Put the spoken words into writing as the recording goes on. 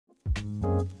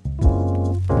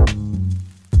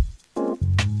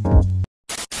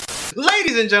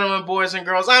Ladies and gentlemen, boys and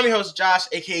girls, I'm your host Josh,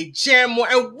 aka Jammore,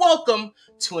 and welcome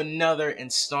to another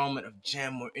installment of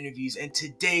Jammore Interviews. And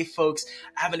today, folks,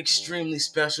 I have an extremely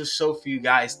special show for you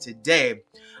guys today.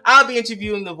 I'll be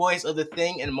interviewing the voice of the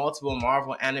Thing in multiple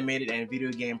Marvel animated and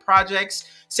video game projects,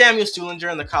 Samuel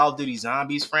Stuhlinger in the Call of Duty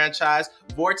Zombies franchise,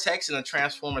 Vortex in the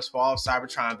Transformers Fall of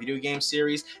Cybertron video game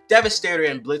series, Devastator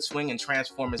in Blitzwing and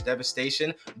Transformers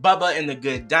Devastation, Bubba in The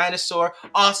Good Dinosaur,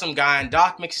 Awesome Guy in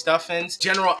Doc McStuffins,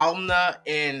 General Almna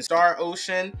in Star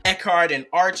Ocean, Eckhart in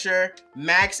Archer,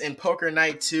 Max in Poker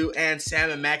Night 2, and Sam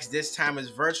and Max this time is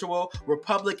virtual,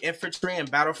 Republic Infantry in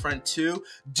Battlefront 2,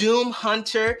 Doom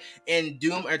Hunter in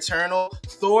Doom Eternal,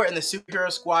 Thor in the Superhero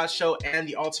Squad show and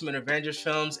the Ultimate Avengers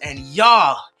films, and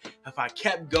y'all, if I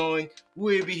kept going,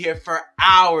 we'd be here for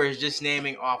hours just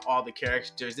naming off all the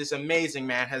characters this amazing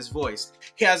man has voiced.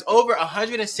 He has over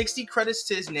 160 credits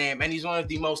to his name, and he's one of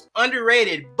the most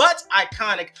underrated but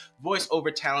iconic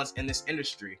voiceover talents in this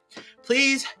industry.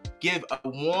 Please give a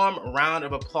warm round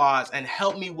of applause and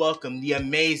help me welcome the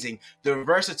amazing, the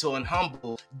versatile, and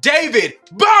humble David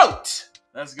Boat!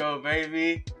 Let's go,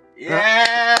 baby.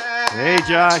 Yeah! Hey,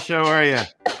 Josh, how are you?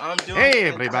 I'm doing Hey,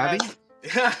 everybody.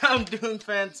 I'm doing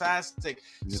fantastic.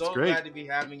 It's so great. glad to be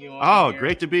having you on. Oh, here.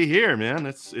 great to be here, man.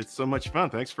 It's so much fun.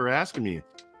 Thanks for asking me.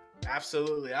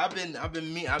 Absolutely. I've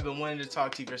been wanting to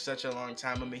talk to you for such a long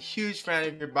time. I'm a huge fan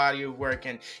of your body of work,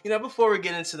 and before we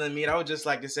get into the meat, I would just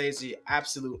like to say it's an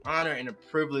absolute honor and a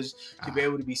privilege to be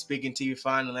able to be speaking to you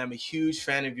finally. I'm a huge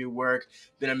fan of your work.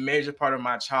 Been a major part of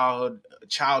my childhood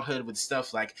with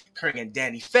stuff like Kurt and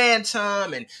Danny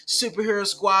Phantom and Superhero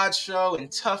Squad show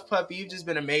and Tough Puppy. You've just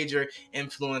been a major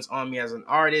influence on me as an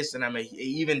artist, and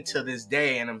even to this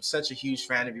day, and I'm such a huge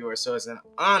fan of yours. So it's an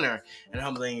honor and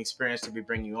humbling experience to be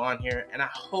bringing you on here, and I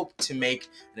hope to make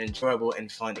an enjoyable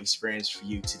and fun experience for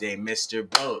you today, Mr.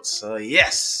 Boat. So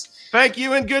yes. Thank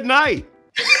you and good night.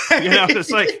 It's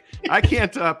like, I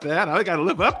can't top that. I got to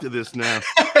live up to this now.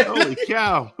 Holy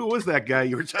cow. Who was that guy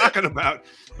you were talking about?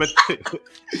 But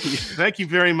thank you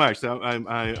very much. I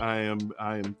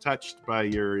am touched by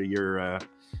your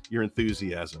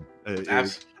enthusiasm.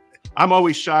 I'm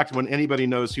always shocked when anybody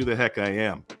knows who the heck I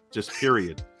am. Just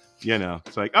period.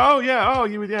 It's like, oh yeah,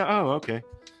 oh okay.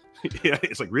 Yeah,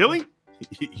 it's like, really?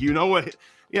 You know what?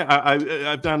 Yeah,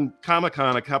 I've done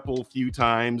Comic-Con a few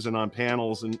times and on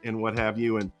panels and what have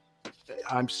you, and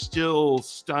I'm still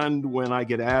stunned when I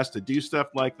get asked to do stuff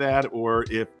like that, or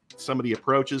if somebody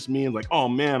approaches me and like, oh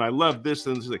man, I love this,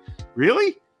 and it's like,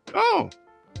 really? Oh,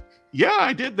 yeah,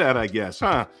 I did that, I guess,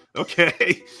 huh?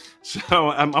 Okay. So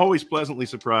I'm always pleasantly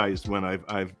surprised when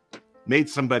I've made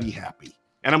somebody happy.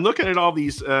 And I'm looking at all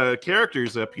these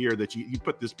characters up here that you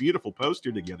put this beautiful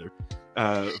poster together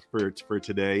for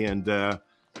today. And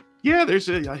yeah,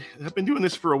 I've been doing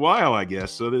this for a while, I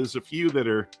guess. So there's a few that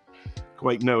are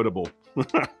quite notable.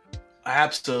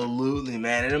 Absolutely,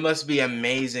 man. And it must be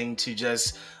amazing to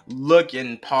just look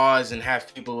and pause and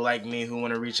have people like me who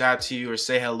want to reach out to you or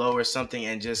say hello or something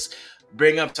and just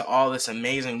bring up to all this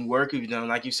amazing work you've done.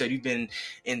 Like you said, you've been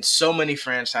in so many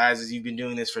franchises. You've been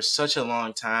doing this for such a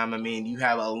long time. I mean, you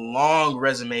have a long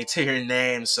resume to your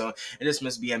name. So it just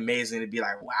must be amazing to be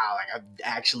like, wow, like I've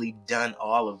actually done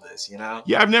all of this,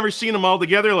 Yeah, I've never seen them all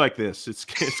together like this. It's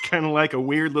kind of like a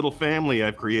weird little family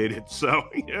I've created. So,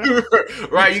 yeah.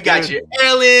 Right, you got your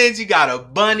aliens, you got a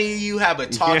bunny, you have a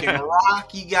talking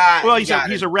rock, you got... Well, he's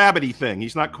a rabbity thing.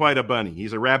 He's not quite a bunny.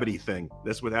 He's a rabbity thing.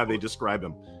 That's how they describe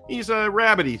him. He's a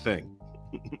rabbity thing.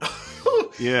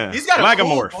 Yeah, he's got a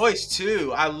cool voice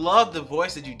too. I love the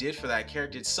voice that you did for that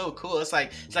character. It's so cool. It's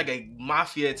like a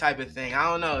mafia type of thing. I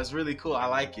don't know. It's really cool. I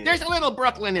like it. There's a little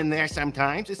Brooklyn in there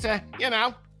sometimes. It's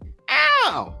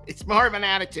ow! It's more of an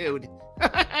attitude.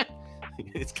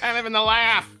 It's kind of in the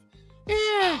laugh.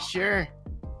 Yeah, sure.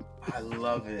 I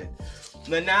love it.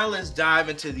 But now let's dive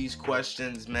into these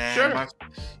questions, man. Sure.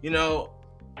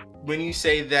 When you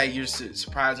say that you're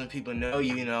surprised when people know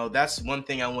you, that's one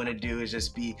thing I want to do is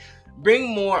just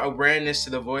bring more awareness to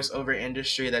the voiceover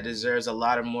industry that deserves a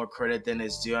lot of more credit than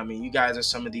it's due. I mean, you guys are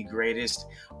some of the greatest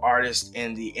artists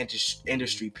in the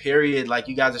industry, period. Like,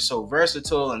 you guys are so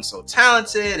versatile and so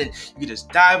talented, and you can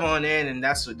just dive on in, and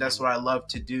that's what I love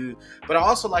to do. But I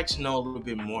also like to know a little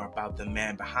bit more about the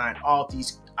man behind all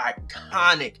these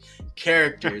iconic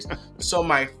characters. So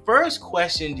my first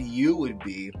question to you would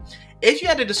be, if you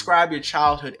had to describe your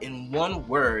childhood in one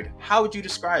word, how would you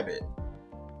describe it?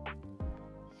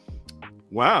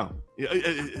 Wow.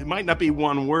 It might not be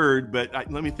one word, but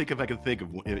let me think if I can think of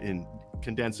and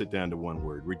condense it down to one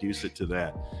word, reduce it to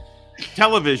that.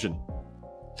 Television.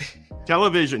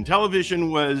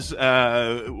 Television was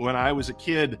when I was a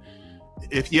kid.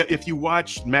 If you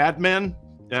watched Mad Men,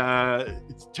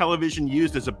 television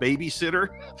used as a babysitter.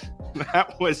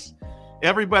 That was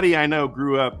everybody I know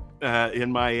grew up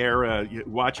in my era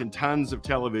watching tons of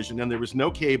television, and there was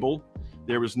no cable,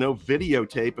 there was no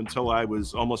videotape until I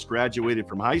was almost graduated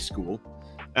from high school.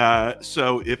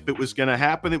 So if it was going to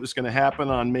happen, it was going to happen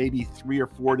on maybe 3 or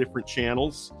 4 different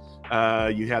channels.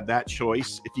 You had that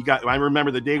choice. I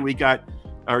remember the day we got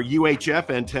our UHF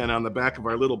antenna on the back of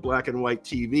our little black and white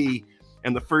TV,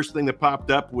 and the first thing that popped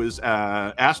up was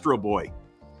Astro Boy.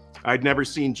 I'd never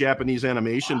seen Japanese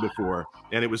animation before,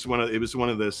 and it was one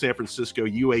of the San Francisco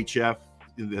UHF,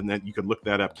 and then you can look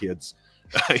that up, kids.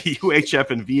 UHF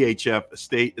and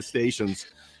VHF stations.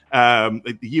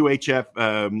 The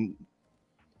UHF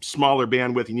smaller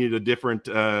bandwidth, you needed a different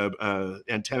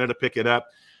antenna to pick it up,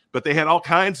 but they had all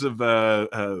kinds of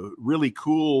really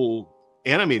cool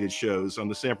animated shows on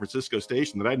the San Francisco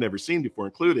station that I'd never seen before,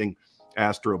 including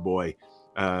Astro Boy.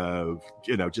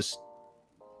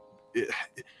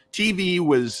 TV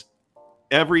was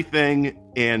everything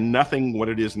and nothing what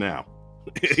it is now.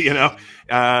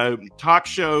 Talk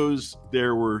shows,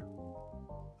 there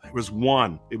was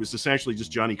one. It was essentially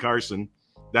just Johnny Carson.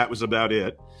 That was about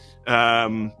it.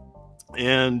 And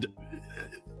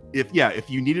if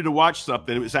you needed to watch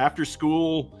something, it was after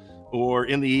school or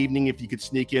in the evening if you could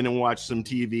sneak in and watch some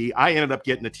TV. I ended up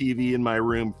getting a TV in my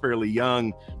room fairly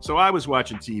young, so I was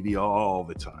watching TV all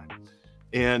the time.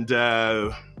 And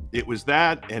it was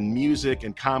that and music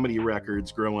and comedy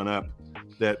records growing up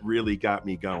that really got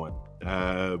me going.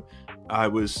 I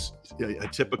was a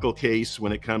typical case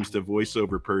when it comes to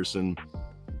voiceover person,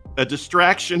 a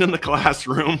distraction in the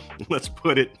classroom. Let's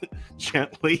put it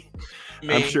gently.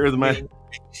 I'm sure my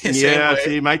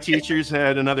teachers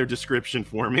had another description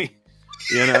for me.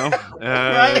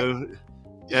 Right.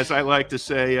 As I like to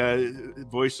say,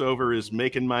 voiceover is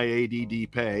making my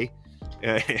ADD pay.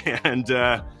 And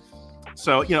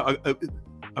so,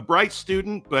 a bright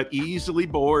student, but easily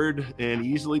bored and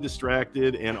easily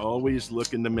distracted and always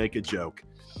looking to make a joke.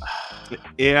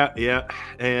 Yeah.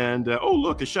 And, oh,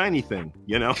 look, a shiny thing,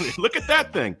 look at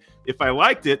that thing. If I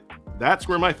liked it, that's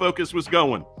where my focus was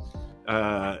going.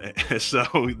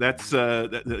 So that's, so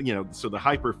the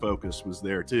hyper focus was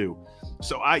there too.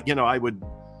 So I would,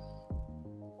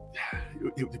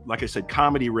 like I said,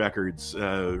 comedy records,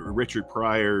 Richard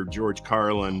Pryor, George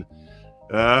Carlin,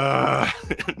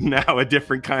 now a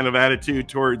different kind of attitude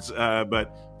towards,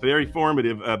 but very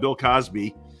formative, Bill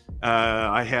Cosby.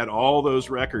 I had all those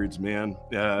records, man.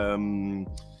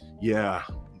 Yeah,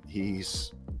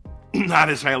 he's not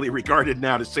as highly regarded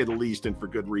now, to say the least, and for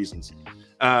good reasons.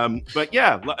 But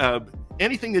yeah,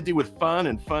 anything to do with fun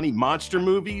and funny monster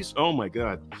movies. Oh my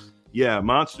God. Yeah,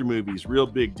 monster movies, real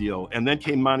big deal. And then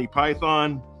came Monty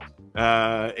Python.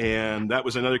 And that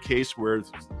was another case where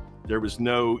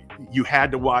you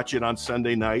had to watch it on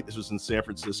Sunday night. This was in San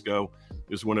Francisco. It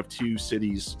was one of 2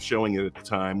 cities showing it at the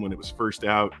time when it was first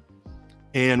out.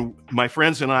 And my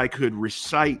friends and I could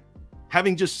recite,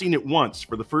 having just seen it once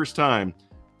for the first time,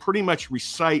 pretty much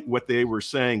recite what they were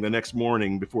saying the next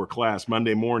morning before class.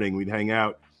 Monday morning, we'd hang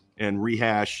out and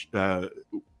rehash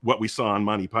what we saw on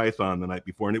Monty Python the night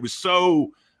before. And it was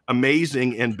so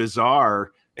amazing and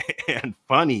bizarre and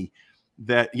funny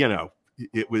that,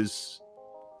 it was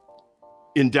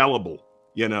indelible.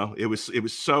 It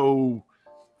was so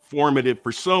formative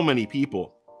for so many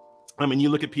people. I mean, you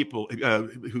look at people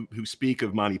who speak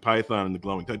of Monty Python and the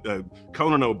Glowing,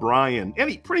 Conan O'Brien,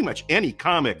 pretty much any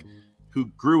comic who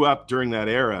grew up during that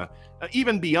era,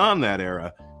 even beyond that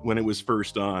era when it was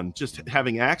first on, just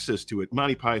having access to it.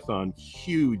 Monty Python,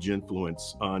 huge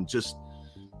influence on just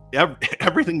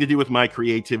everything to do with my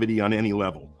creativity on any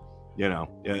level.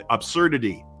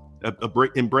 Absurdity,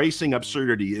 embracing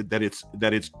absurdity, that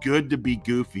it's good to be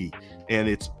goofy, and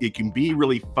it can be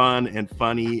really fun and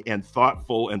funny and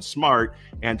thoughtful and smart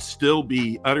and still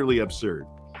be utterly absurd.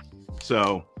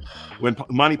 So when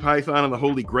Monty Python and the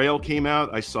Holy Grail came out,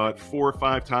 I saw it 4 or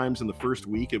 5 times in the first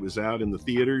week it was out in the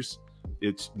theaters.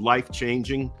 It's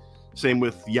life-changing. Same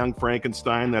with Young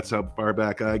Frankenstein. That's how far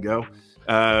back I go.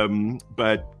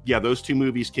 But yeah, those 2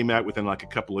 movies came out within like a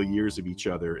couple of years of each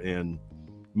other. And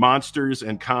monsters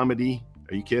and comedy,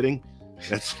 are you kidding?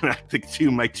 That's, I think,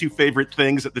 my two favorite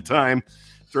things at the time.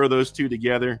 Throw those 2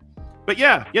 together. But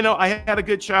yeah, I had a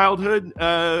good childhood,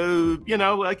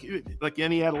 like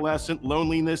any adolescent,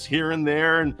 loneliness here and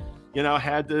there, and,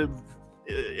 had to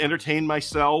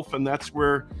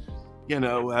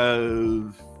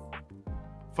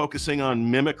focusing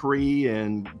on mimicry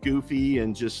and goofy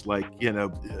and just like,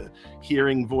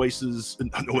 hearing voices.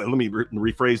 No, let me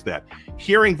rephrase that.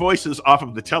 Hearing voices off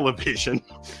of the television.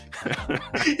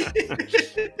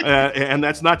 And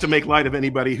that's not to make light of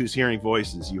anybody who's hearing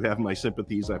voices. You have my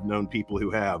sympathies. I've known people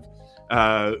who have.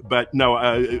 But no,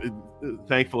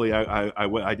 thankfully,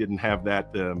 I didn't have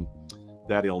that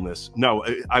that illness. No,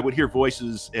 I would hear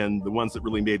voices, and the ones that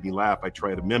really made me laugh, I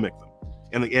try to mimic them.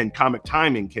 And comic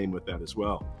timing came with that as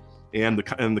well. And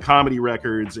the comedy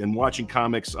records and watching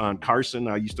comics on Carson.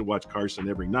 I used to watch Carson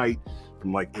every night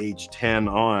from like age 10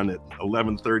 on. At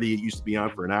 11:30, it used to be on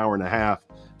for an hour and a half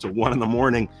to 1 in the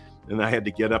morning, and I had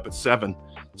to get up at 7.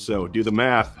 So do the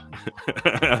math.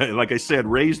 Like I said,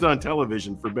 raised on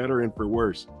television for better and for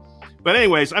worse. But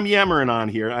anyways, I'm yammering on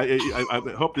here. I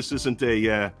hope this isn't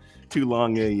a too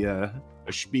long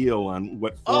a spiel on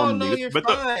what formed no, me. you're But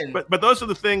fine. but those are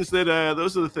the things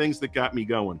that got me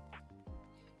going.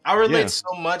 I relate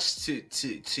so much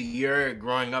to your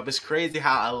growing up. It's crazy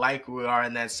how alike we are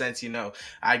in that sense.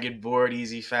 I get bored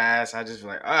easy fast. I just be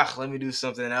like, let me do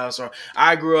something else. Or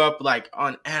I grew up like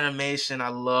on animation. I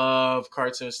love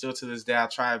cartoons still to this day. I'll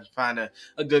try to find a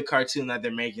good cartoon that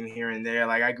they're making here and there.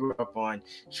 Like I grew up on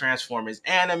Transformers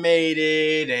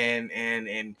animated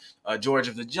and George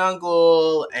of the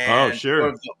Jungle and more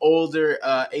of the older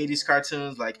 80s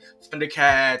cartoons like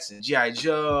Thundercats and G.I.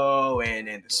 Joe and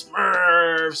the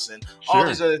Smurfs and all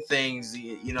these other things.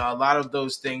 A lot of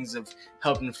those things have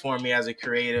helped inform me as a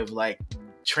creative. Like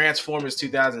Transformers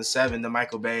 2007, the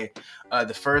Michael Bay,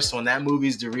 the first one. That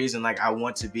movie's the reason like I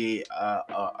want to be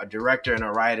a director and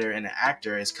a writer and an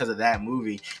actor, is because of that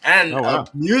movie. And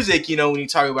music, when you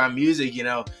talk about music,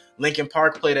 Linkin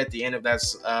Park played at the end of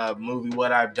that movie,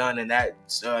 What I've Done, and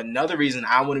that's another reason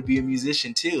I want to be a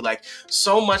musician too. Like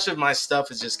so much of my stuff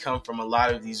has just come from a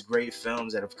lot of these great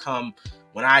films that have come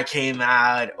when I came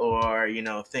out, or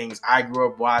things I grew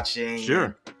up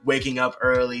watching, waking up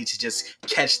early to just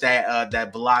catch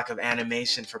that block of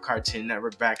animation for Cartoon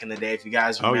Network back in the day. If you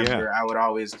guys remember, I would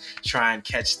always try and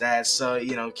catch that. So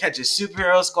catch a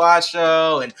Superhero Squad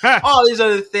show and all these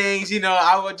other things.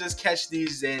 I would just catch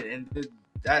these and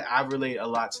that I relate a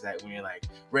lot to that when you're like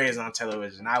raised on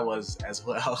television. I was as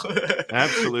well.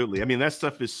 Absolutely. I mean, that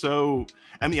stuff is so.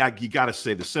 I mean, you got to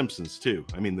say The Simpsons too.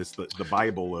 I mean, this the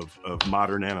Bible of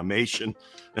modern animation.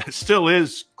 It still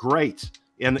is great,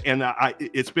 and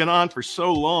it's been on for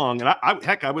so long. And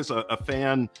I was a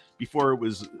fan before it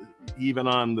was even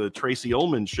on the Tracy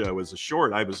Ullman show as a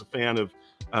short. I was a fan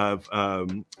of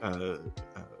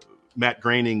Matt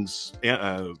Groening's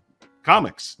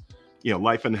comics.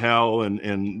 Life in Hell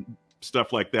and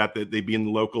stuff like that they'd be in the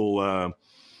local,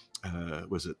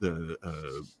 was it the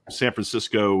San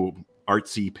Francisco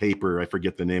artsy paper? I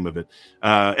forget the name of it.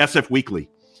 SF Weekly.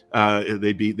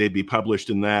 They'd be published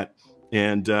in that.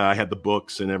 And I had the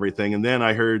books and everything. And then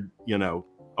I heard, they're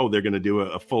going to do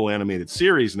a full animated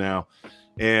series now.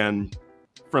 And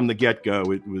from the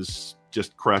get-go, it was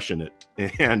just crushing it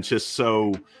and just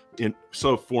so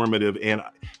formative. And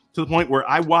to the point where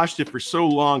I watched it for so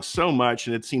long, so much,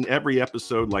 and had seen every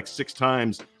episode like 6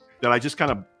 times, that I just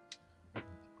kind of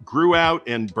grew out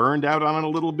and burned out on it a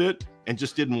little bit and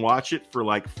just didn't watch it for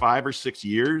like 5 or 6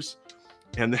 years.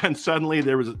 And then suddenly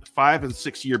there was a 5 and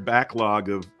 6 year backlog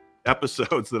of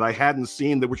episodes that I hadn't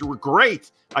seen which were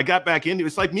great. I got back into it.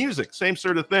 It's like music, same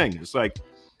sort of thing. It's like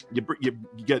you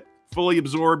get fully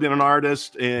absorbed in an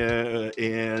artist and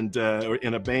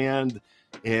in a band,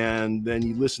 and then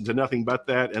you listen to nothing but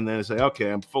that, and then I say, okay,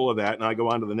 I'm full of that, and I go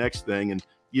on to the next thing, and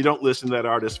you don't listen to that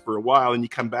artist for a while, and you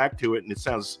come back to it, and it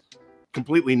sounds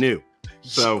completely new.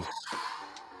 So,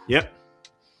 yep.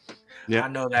 I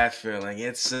know that feeling.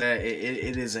 It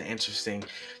is an interesting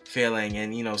feeling.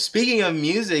 And speaking of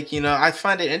music, I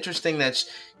find it interesting that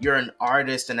you're an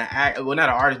artist and well, not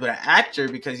an artist, but an actor,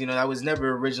 because that was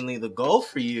never originally the goal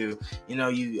for you.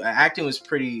 Acting was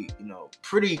pretty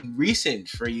recent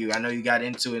for you. I know you got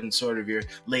into it in sort of your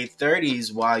late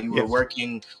 30s while you were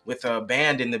working with a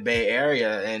band in the Bay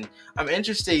Area. And I'm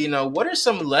interested, what are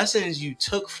some lessons you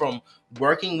took from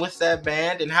working with that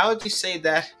band, and how would you say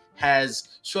that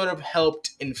has sort of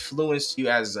helped influence you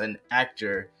as an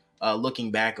actor, looking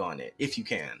back on it, if you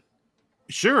can?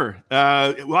 Sure.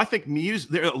 Well, I think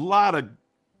there are a lot of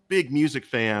big music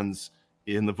fans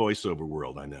in the voiceover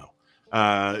world, I know.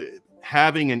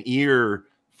 Having an ear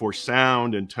for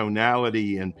sound and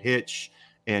tonality and pitch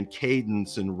and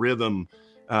cadence and rhythm,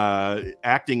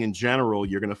 acting in general,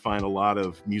 you're going to find a lot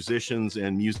of musicians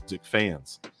and music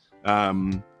fans.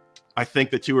 I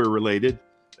think the two are related.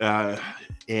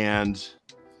 And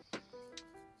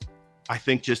I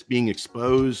think just being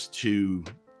exposed to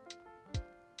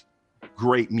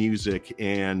great music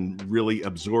and really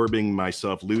absorbing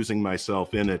myself, losing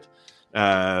myself in it,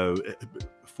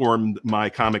 formed my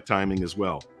comic timing as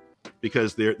well.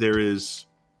 Because there is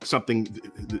something,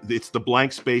 it's the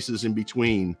blank spaces in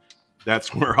between.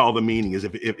 That's where all the meaning is.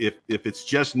 If it's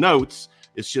just notes,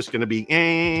 it's just going to be,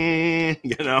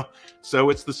 you know. So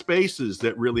it's the spaces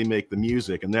that really make the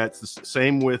music, and that's the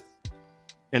same with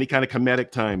any kind of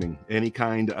comedic timing, any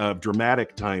kind of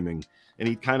dramatic timing,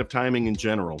 any kind of timing in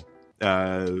general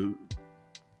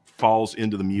falls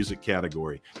into the music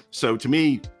category. So to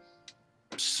me,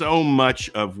 so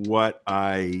much of what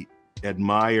I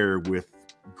admire with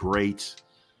great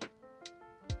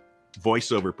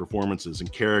voiceover performances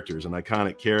and characters and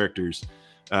iconic characters,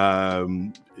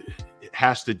 it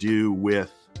has to do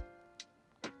with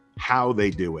how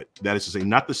they do it. That is to say,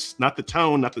 not the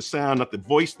tone, not the sound, not the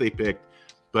voice they picked,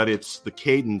 but it's the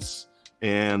cadence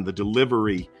and the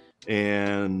delivery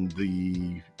and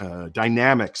the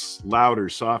dynamics, louder,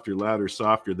 softer,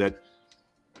 that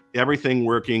everything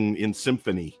working in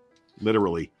symphony,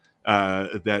 literally,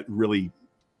 that really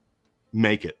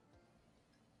make it.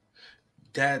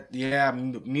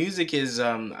 Music is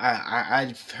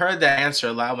I've heard that answer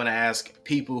a lot when I ask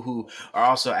people who are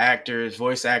also actors,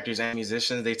 voice actors and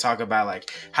musicians. They talk about like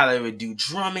how they would do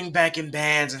drumming back in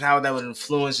bands and how that would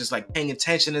influence just like paying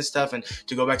attention and stuff. And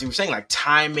to go back to what you were saying, like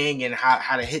timing and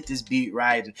how to hit this beat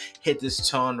right and hit this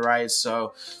tone right.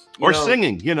 So or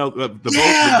singing, you know,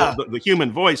 the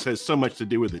human voice has so much to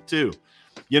do with it too.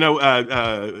 You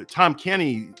know, Tom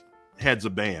Kenny heads a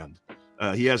band.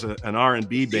 He has an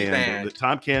R&B band,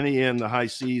 Tom Kenny and the High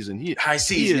Seas, and he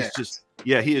is just,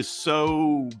 he is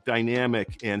so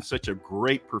dynamic and such a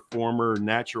great performer,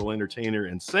 natural entertainer,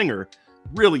 and singer.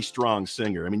 Really strong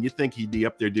singer. I mean, you think he'd be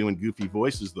up there doing goofy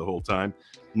voices the whole time.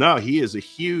 No, he is a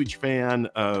huge fan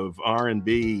of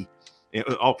R&B,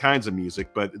 all kinds of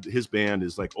music, but his band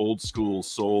is like old school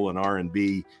soul and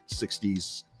R&B,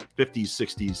 60s, 50s,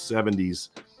 60s, 70s.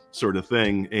 Sort of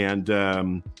thing. And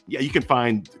you can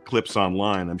find clips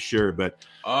online, I'm sure, but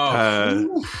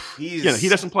you know, he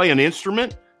doesn't play an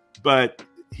instrument, but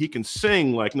he can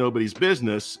sing like nobody's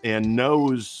business and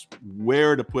knows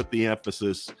where to put the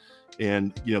emphasis.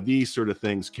 And you know, these sort of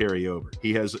things carry over.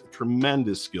 He has a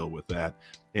tremendous skill with that,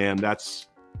 and that's,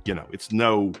 you know, it's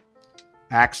no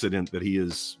accident that he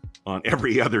is on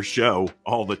every other show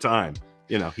all the time.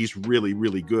 You know, he's really,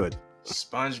 really good.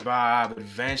 SpongeBob,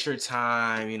 Adventure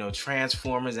Time, you know,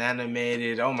 Transformers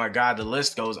animated. Oh my God, the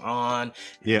list goes on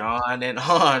and on and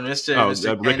on.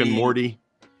 Mr. Rick and Morty.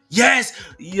 Yes,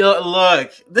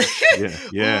 look,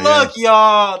 look,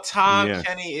 y'all. Tom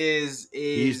Kenny is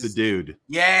he's the dude.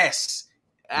 Yes,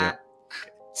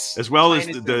 as well as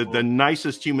the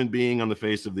nicest human being on the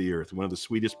face of the earth. One of the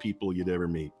sweetest people you'd ever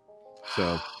meet.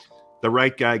 So the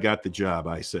right guy got the job,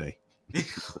 I say.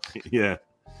 Yeah,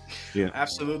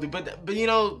 absolutely. But you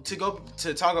know,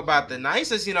 to talk about the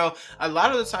nicest, you know, a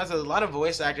lot of the times, a lot of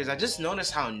voice actors, I just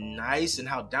noticed how nice and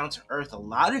how down to earth a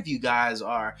lot of you guys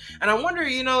are. And I wonder,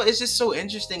 you know, it's just so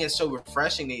interesting and so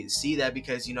refreshing to see that,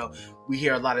 because, you know, we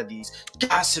hear a lot of these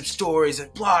gossip stories and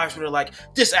blogs where they're like,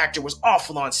 this actor was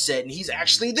awful on set and he's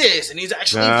actually this and he's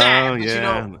actually that. But, you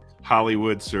know,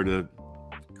 Hollywood sort of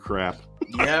crap.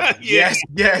 Yep. Yes.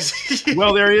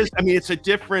 Well, there is. I mean, it's a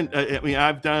different. I mean,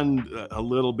 I've done a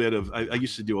little bit of. I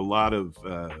used to do a lot of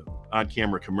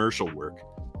on-camera commercial work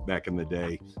back in the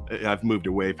day. I've moved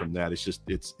away from that. It's just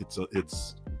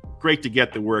it's great to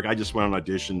get the work. I just went on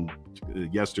audition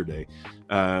yesterday,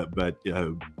 but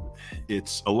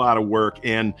it's a lot of work,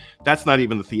 and that's not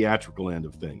even the theatrical end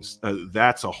of things.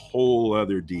 That's a whole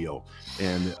other deal,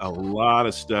 and a lot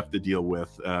of stuff to deal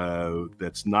with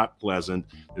that's not pleasant.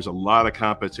 There's a lot of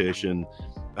competition.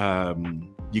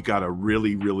 You got to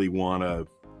really, really want to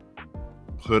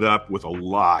put up with a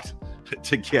lot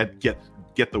to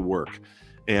get the work,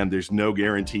 and there's no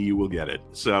guarantee you will get it.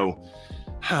 So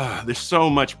there's so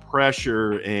much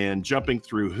pressure and jumping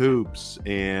through hoops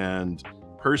and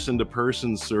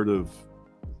person-to-person sort of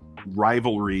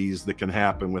rivalries that can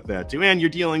happen with that too. And you're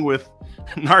dealing with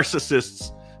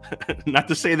narcissists. Not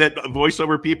to say that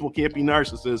voiceover people can't be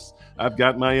narcissists. I've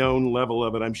got my own level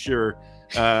of it, I'm sure.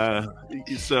 You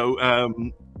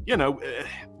know,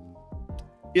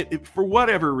 for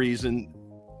whatever reason,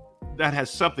 that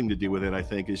has something to do with it. I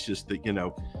think it's just that, you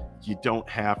know, you don't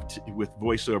have to, with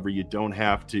voiceover, you don't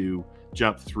have to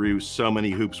jump through so many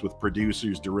hoops with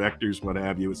producers, directors, what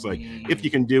have you. It's like, if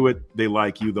you can do it, they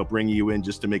like you, they'll bring you in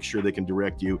just to make sure they can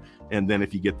direct you. And then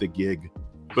if you get the gig,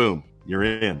 boom, you're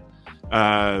in.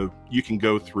 You can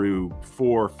go through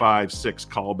 4, 5, 6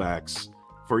 callbacks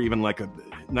for even like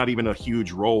not even a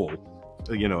huge role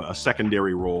you know, a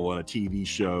secondary role on a TV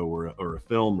show or a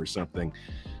film or something,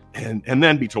 and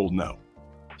then be told no.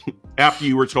 After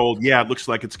you were told, yeah, it looks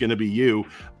like it's going to be you.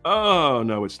 Oh,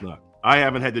 no, it's not. I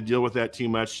haven't had to deal with that too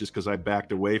much just because I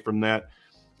backed away from that.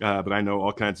 But I know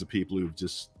all kinds of people who've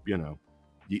just, you know,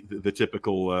 the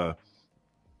typical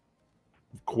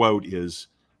quote is,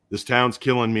 "This town's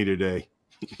killing me today."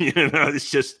 You know, it's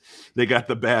just, they got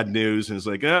the bad news and it's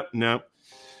like, oh, no.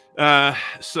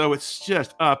 So it's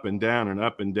just up and down and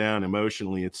up and down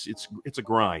emotionally. It's a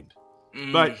grind.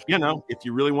 But, you know, if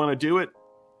you really want to do it,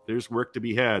 there's work to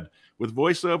be had. With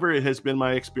voiceover, it has been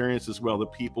my experience as well. The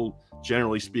people,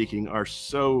 generally speaking, are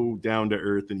so down to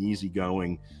earth and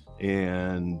easygoing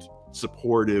and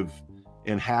supportive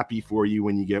and happy for you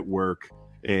when you get work,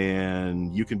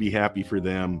 and you can be happy for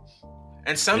them.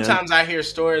 And sometimes I hear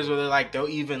stories where they're like, they'll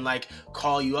even like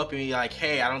call you up and be like,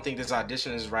 "Hey, I don't think this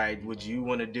audition is right. Would you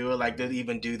want to do it?" Like, they'll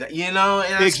even do that, you know?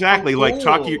 And exactly. So cool.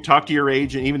 Like talk to your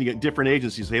agent, even to get different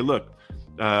agencies. Hey, look,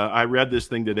 I read this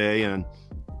thing today, and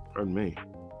pardon me,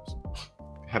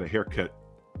 had a haircut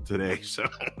today, so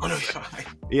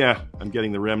yeah, I'm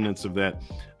getting the remnants of that.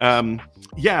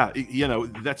 Yeah, you know,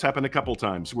 that's happened a couple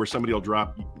times where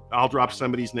I'll drop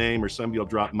somebody's name or somebody will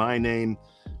drop my name,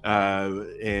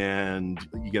 and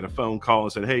you get a phone call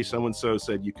and said, "Hey, so and so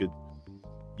said you could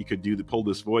pull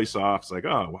this voice off." It's like,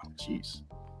 oh, well, geez,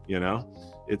 you know,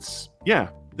 it's, yeah,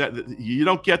 that you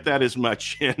don't get that as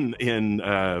much in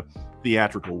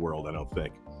theatrical world, I don't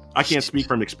think. I can't speak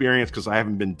from experience because I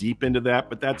haven't been deep into that,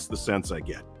 but that's the sense I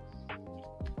get.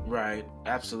 Right,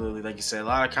 absolutely. Like you said, a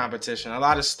lot of competition, a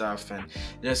lot of stuff, and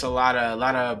there's a lot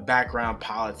of background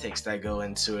politics that go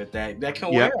into it that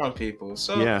can wear on people.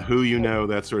 So yeah, who you know,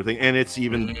 that sort of thing, and it's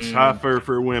even tougher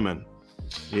for women.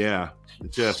 Yeah,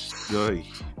 just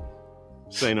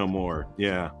say no more.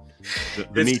 Yeah,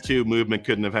 the Me Too movement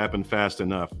couldn't have happened fast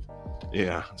enough.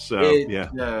 Yeah, so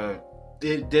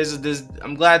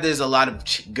I'm glad there's a lot of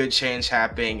good change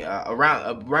happening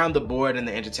around the board in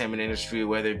the entertainment industry,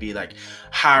 whether it be like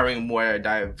hiring more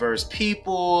diverse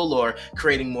people or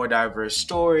creating more diverse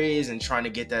stories and trying to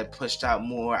get that pushed out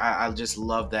more. I just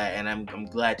love that, and I'm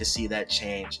glad to see that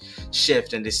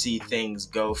shift and to see things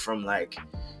go from like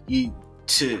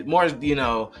to more, you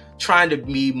know, trying to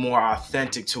be more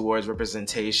authentic towards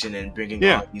representation and bringing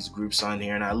all these groups on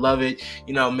here. And I love it.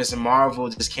 You know, Miss Marvel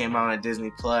just came out on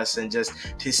Disney Plus, and just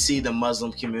to see the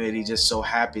Muslim community just so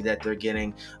happy that they're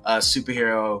getting a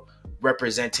superhero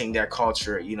representing their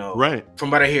culture, you know,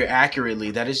 from what I hear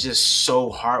accurately, that is just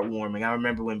so heartwarming. I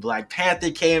remember when Black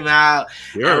Panther came out,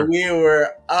 and we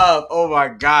were up. Oh my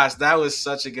gosh, that was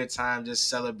such a good time, just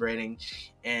celebrating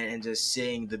and just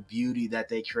seeing the beauty that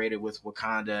they created with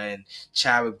Wakanda and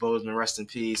Chadwick Boseman, rest in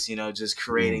peace, you know, just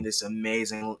creating this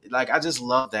amazing, like, I just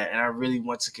love that. And I really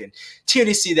want to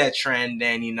continue to see that trend.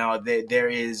 And, you know, there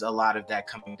is a lot of that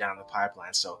coming down the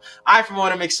pipeline. So I, for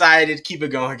one, am excited. Keep it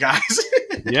going, guys.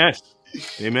 Yes.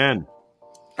 Amen.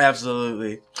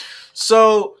 Absolutely.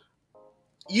 So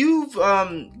you've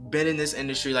been in this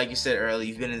industry, like you said earlier,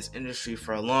 you've been in this industry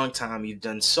for a long time. You've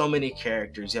done so many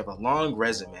characters. You have a long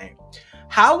resume.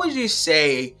 How would you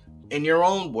say, in your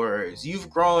own words, you've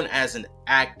grown as an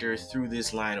actor through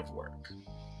this line of work?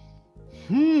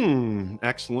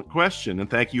 Excellent question. And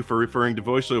thank you for referring to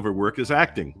voiceover work as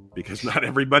acting, because not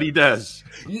everybody does.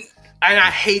 And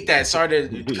I hate that. Sorry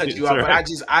to cut you off, but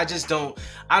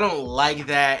I don't like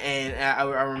that. And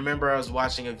I remember I was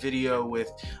watching a video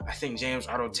with, I think James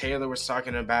Arnold Taylor was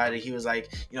talking about it. He was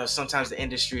like, you know, sometimes the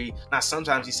industry, not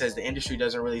sometimes, he says the industry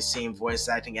doesn't really seem voice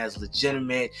acting as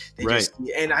legitimate.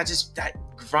 That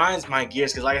grinds my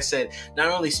gears, because like I said, not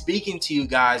only speaking to you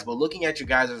guys, but looking at your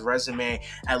guys' resume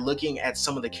and looking at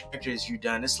some of the characters you've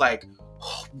done, it's like,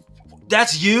 oh,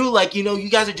 that's you. Like, you know, you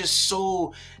guys are just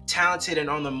so talented and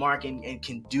on the mark and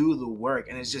can do the work,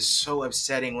 and it's just so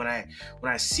upsetting when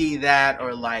I see that.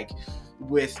 Or like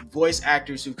with voice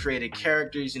actors who created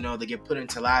characters, you know, they get put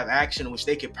into live action, which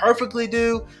they could perfectly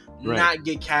do, not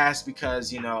get cast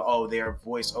because, you know, oh, they're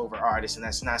voiceover artists and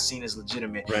that's not seen as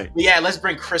legitimate. But yeah, let's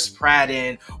bring Chris Pratt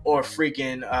in, or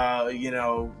freaking you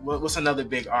know, what's another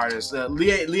big artist,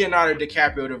 Leonardo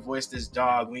DiCaprio to voice this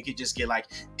dog. We could just get like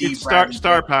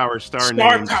star power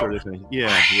name sort of thing.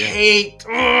 I hate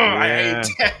that.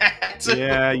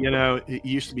 Yeah, you know, it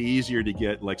used to be easier to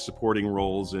get like supporting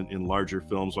roles in larger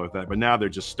films like that, but now they're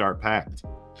just star packed,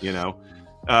 you know.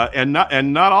 And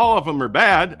not all of them are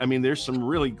bad. I mean, there's some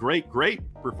really great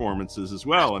performances as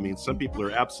well. I mean, some people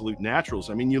are absolute naturals.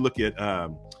 I mean, you look at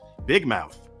Big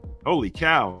Mouth. Holy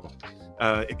cow!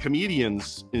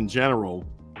 Comedians in general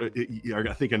are,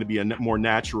 I think, going to be a more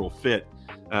natural fit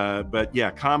But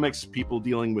yeah, comics, people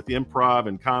dealing with improv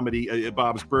and comedy.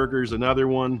 Bob's Burgers, another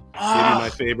one, maybe my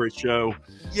favorite show.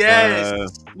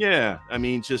 Yes. Yeah, I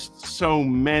mean, just so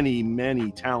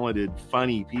many talented,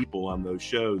 funny people on those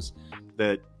shows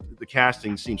that the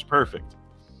casting seems perfect.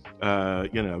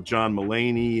 You know, John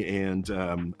Mulaney and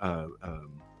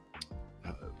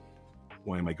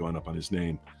why am I going up on his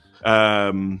name?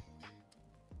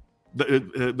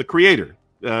 The creator.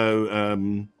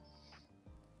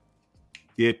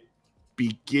 It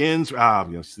begins.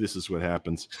 Yes, this is what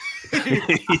happens.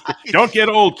 Don't get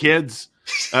old, kids.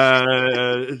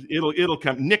 It'll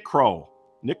come. Nick Kroll.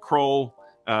 They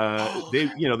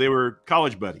were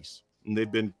college buddies, and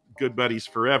they've been good buddies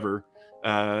forever,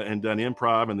 and done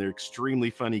improv. And they're extremely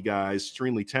funny guys,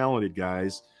 extremely talented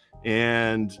guys,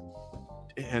 and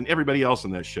everybody else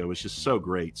on that show is just so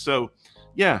great. So,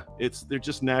 yeah, they're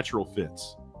just natural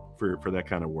fits for that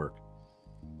kind of work.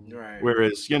 Right.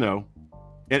 Whereas, you know.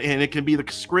 And it can be the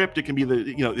script. It can be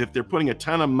if they're putting a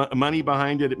ton of money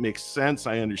behind it, it makes sense.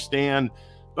 I understand.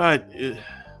 But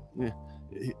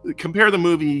compare the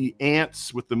movie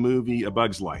Ants with the movie A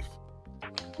Bug's Life,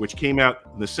 which came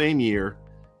out the same year.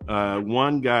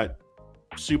 One got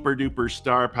super duper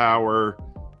star power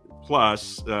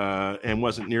plus and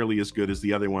wasn't nearly as good as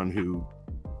the other one, who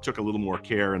took a little more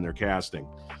care in their casting.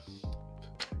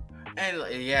 And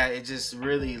yeah, it just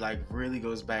really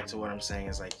goes back to what I'm saying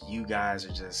is like, you guys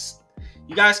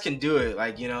can do it.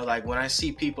 Like, you know, like when I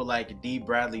see people like D.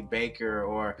 Bradley Baker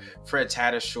or Fred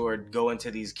Tatasciore go into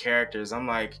these characters, I'm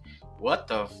like,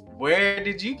 where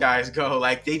did you guys go?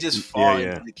 Like, they just fall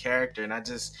into the character, and I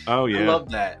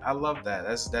love that. I love that.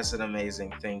 That's an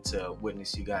amazing thing to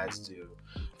witness you guys do.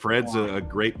 Fred's a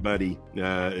great buddy,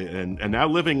 and now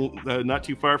living not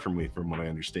too far from me, from what I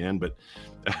understand. But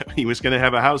he was going to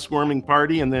have a housewarming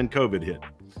party, and then COVID hit.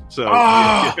 So,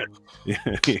 damn,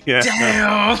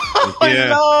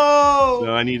 no.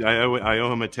 So I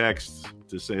owe him a text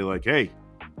to say like, hey,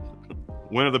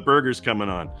 when are the burgers coming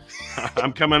on?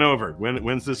 I'm coming over.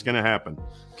 When's this going to happen?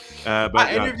 But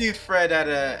I interviewed Fred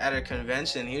at a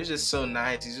convention. He was just so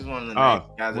nice. He's just one of the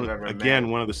nicest guys I've ever met. Again,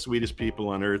 one of the sweetest people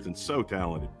on earth, and so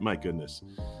talented. My goodness,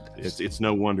 it's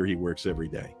no wonder he works every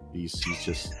day.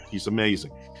 He's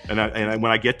amazing. And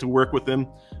when I get to work with him,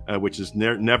 which is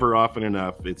never often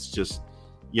enough, it's just,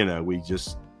 you know, we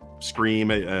just scream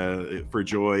for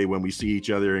joy when we see each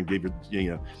other, and give,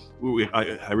 you know,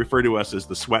 I refer to us as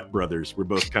the Sweat Brothers. We're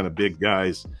both kind of big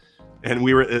guys. And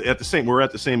we were at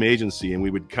the same agency, and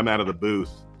we would come out of the booth,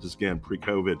 just again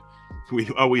pre-COVID.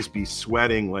 We'd always be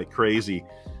sweating like crazy,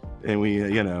 and we,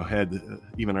 you know, had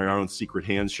even our own secret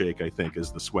handshake, I think,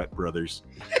 as the Sweat Brothers.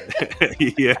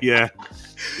 yeah.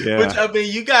 Which, I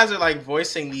mean, you guys are like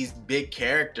voicing these big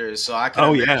characters, so I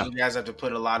can imagine you guys have to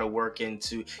put a lot of work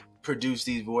into produce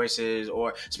these voices,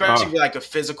 or especially if you're like a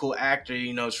physical actor,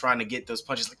 you know, trying to get those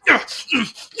punches, like, you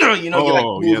know, you're like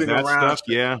moving that around. Stuff,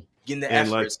 yeah. Getting the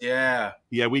efforts, yeah,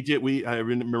 we did. I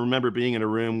remember being in a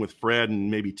room with Fred and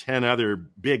maybe 10 other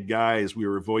big guys. We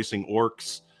were voicing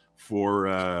orcs for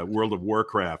World of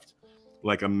Warcraft,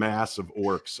 like a mass of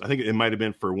orcs. I think it might have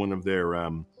been for one of their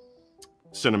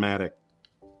cinematic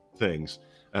things,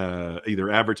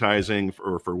 either advertising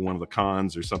or for one of the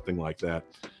cons or something like that.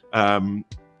 And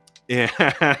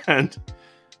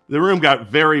the room got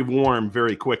very warm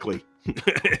very quickly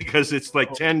because it's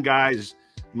like 10 guys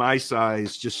my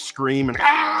size just screaming,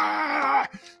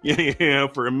 you know,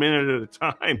 for a minute at a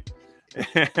time.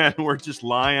 And we're just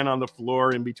lying on the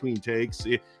floor in between takes.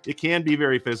 It can be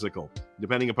very physical,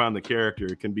 depending upon the character.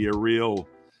 It can be a real,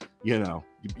 you know,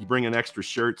 you bring in extra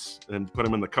shirts and put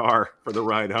them in the car for the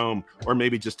ride home, or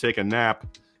maybe just take a nap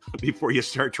before you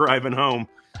start driving home.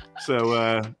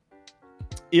 So,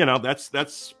 you know, that's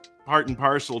part and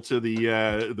parcel to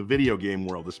the video game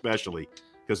world, especially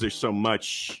because there's so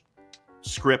much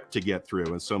script to get through,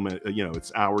 and so many, you know,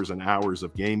 it's hours and hours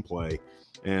of gameplay.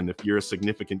 And if you're a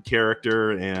significant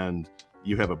character and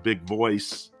you have a big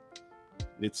voice,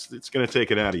 it's going to take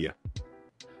it out of you.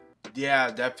 Yeah,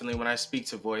 definitely. When I speak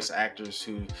to voice actors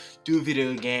who do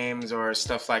video games or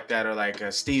stuff like that, or like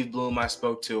Steve Bloom, I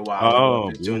spoke to a while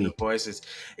ago, doing the voices.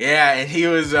 Yeah, and he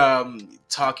was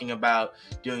talking about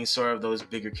doing sort of those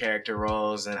bigger character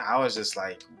roles, and I was just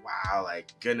like, wow,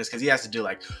 like goodness, because he has to do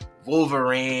like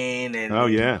Wolverine and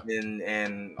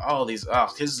and all these.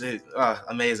 His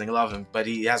amazing, love him, but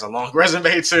he has a long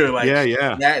resume too. Like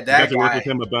that got to work with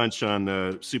him a bunch on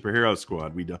Superhero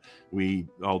Squad. We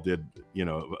all did, you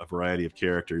know, a variety of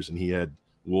characters, and he had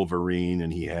Wolverine,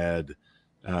 and he had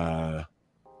I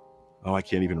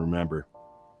can't even remember,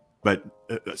 but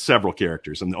several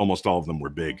characters, and almost all of them were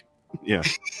big. Yeah.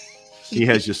 He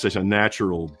has just such a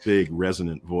natural, big,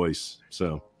 resonant voice.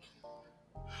 So.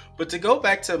 But to go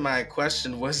back to my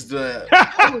question, was the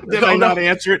did I not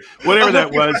answer it? Whatever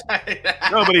that was. Right.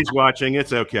 Nobody's watching.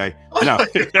 It's okay. No.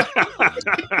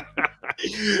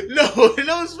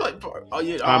 No, it's like, oh,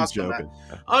 you're I'm awesome, joking.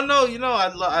 Man. Oh no,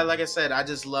 I like I said, I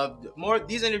just love more.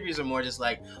 These interviews are more just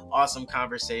like awesome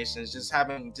conversations, just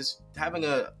having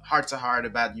a heart to heart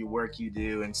about your work you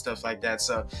do and stuff like that.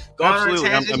 So going on a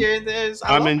tangent here and there,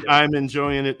 I'm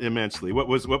enjoying it immensely. What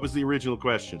was the original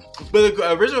question? But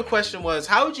the original question was,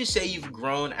 how would you say you've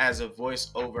grown as a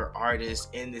voiceover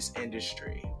artist in this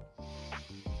industry?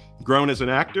 Grown as an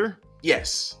actor?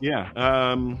 Yes. Yeah.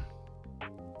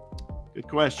 Good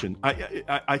question.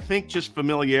 I think just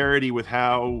familiarity with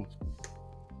how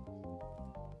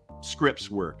scripts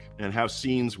work and how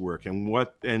scenes work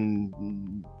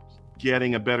and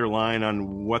getting a better line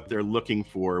on what they're looking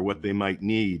for, what they might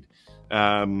need.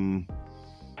 Getting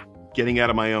out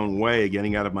of my own way,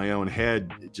 getting out of my own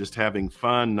head, just having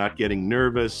fun, not getting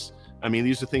nervous. I mean,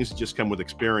 these are things that just come with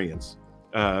experience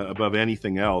above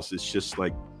anything else. It's just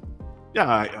like,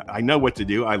 yeah, I know what to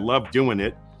do. I love doing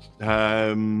it.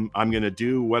 I'm going to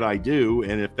do what I do.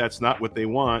 And if that's not what they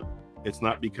want, it's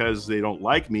not because they don't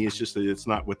like me. It's just that it's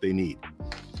not what they need.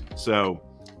 So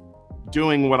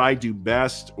doing what I do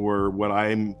best or what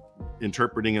I'm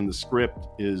interpreting in the script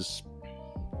is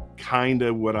kind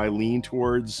of what I lean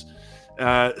towards.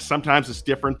 Sometimes it's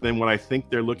different than what I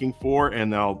think they're looking for.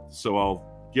 And I'll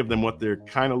give them what they're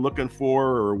kind of looking for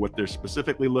or what they're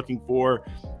specifically looking for.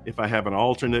 If I have an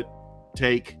alternate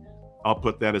take, I'll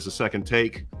put that as a second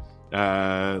take.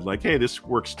 Like, hey, this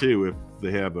works too if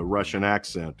they have a Russian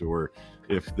accent or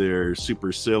if they're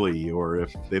super silly or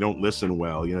if they don't listen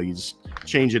well. You just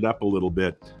change it up a little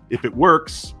bit. If it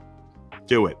works,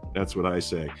 do it. That's what I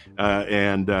say.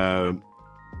 And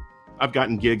I've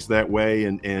gotten gigs that way,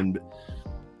 and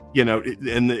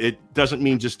it doesn't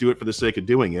mean just do it for the sake of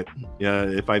doing it.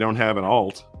 If I don't have an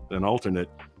alternate,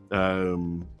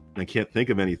 I can't think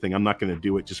of anything, I'm not going to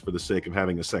do it just for the sake of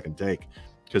having a second take,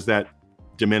 because that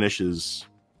diminishes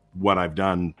what I've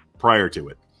done prior to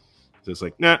it. So it's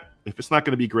like, nah, if it's not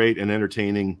going to be great and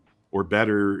entertaining or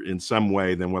better in some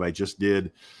way than what I just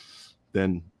did,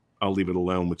 then I'll leave it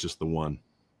alone with just the one.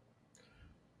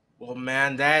 Well,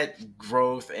 man, that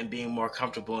growth and being more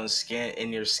comfortable in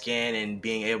your skin and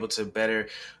being able to better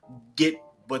get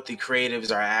what the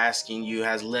creatives are asking you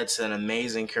has led to an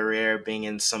amazing career, being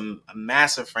in some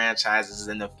massive franchises.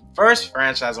 And the first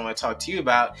franchise I want to talk to you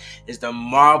about is the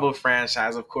Marvel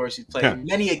franchise. Of course, you played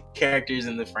many characters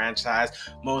in the franchise,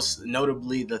 most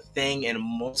notably The Thing in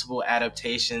multiple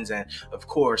adaptations, and of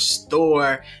course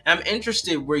Thor. And I'm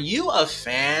interested, were you a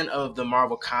fan of the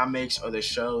Marvel comics or the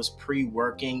shows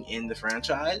pre-working in the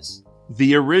franchise?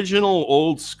 The original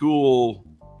old school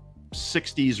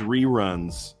 60s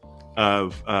reruns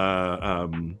of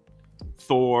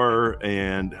Thor,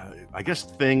 and I guess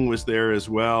Thing was there as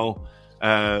well.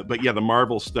 But yeah, the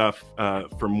Marvel stuff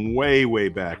from way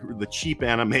back, the cheap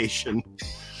animation.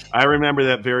 I remember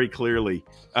that very clearly.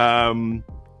 And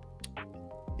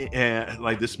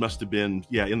like this must have been,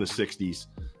 in the 60s.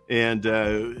 And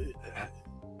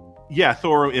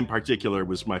Thor in particular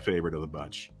was my favorite of the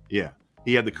bunch. Yeah,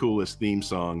 he had the coolest theme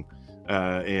song.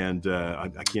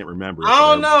 I can't remember. I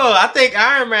don't know. I think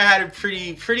Iron Man had a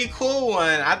pretty cool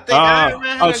one. I think Iron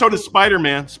Man had so did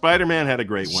Spider-Man. Spider-Man had a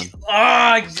great one.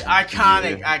 Oh,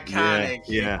 iconic.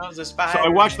 Yeah. That was a so I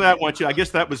watched that one too. I guess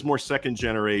that was more second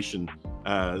generation,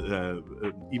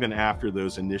 even after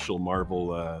those initial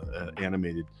Marvel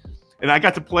animated. And I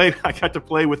got to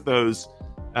play with those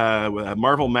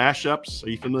Marvel mashups. Are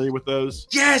you familiar with those?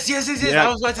 Yes. Yeah.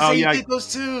 I was about to say you did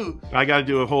those too. I got to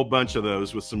do a whole bunch of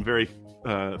those with some very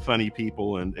funny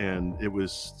people, and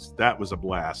that was a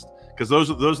blast, because those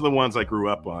are the ones I grew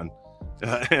up on,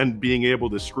 and being able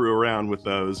to screw around with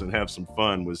those and have some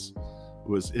fun was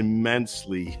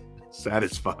immensely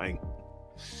satisfying.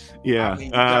 Yeah, I mean,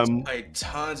 you got to play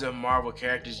tons of Marvel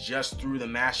characters just through the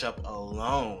mashup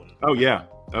alone. Oh yeah.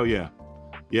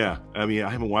 Yeah, I mean, I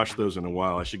haven't watched those in a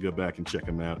while. I should go back and check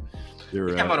them out. They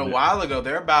came out a while ago.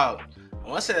 They're about, I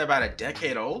want to say they're about a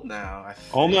decade old now.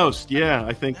 Almost, yeah.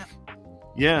 I think,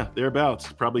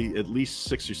 thereabouts. Probably at least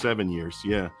 6 or 7 years.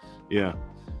 Yeah.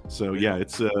 So yeah,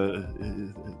 it's there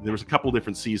was a couple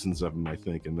different seasons of them, I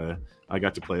think, and I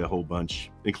got to play a whole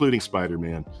bunch, including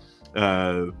Spider-Man.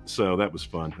 So that was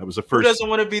fun. That was the first. Who doesn't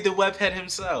want to be the webhead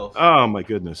himself? Oh my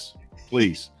goodness,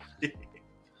 please.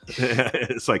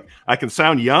 It's like, I can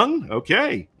sound young.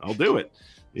 Okay, I'll do it.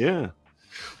 Yeah.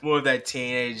 More of that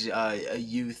teenage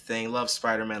youth thing. Love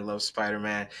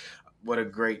Spider-Man. what a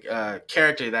great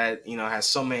character that, you know, has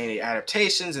so many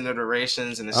adaptations and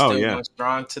iterations and is still going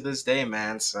strong to this day,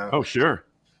 man. So sure.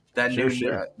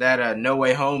 That No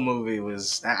Way Home movie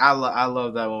was I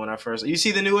love that one when I first. You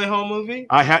see the No Way Home movie?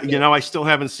 I still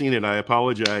haven't seen it. I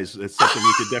apologize. It's something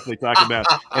we could definitely talk about,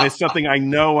 and it's something I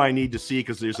know I need to see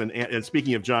because there's and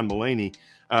speaking of John Mulaney,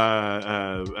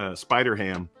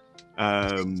 Spider-Ham.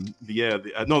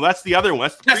 No, that's the other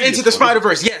one. That's Into the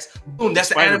Spider-Verse. Yes, boom. That's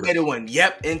the animated one.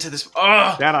 Yep, Into the.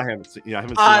 Oh, that I haven't seen. Yeah, I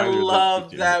haven't seen. I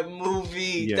love that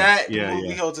movie. Yes, that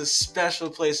movie holds a special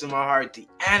place in my heart. The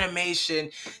animation,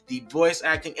 the voice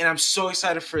acting, and I'm so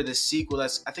excited for the sequel. I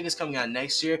think it's coming out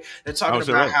next year. They're talking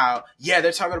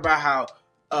about how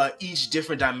each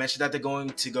different dimension that they're going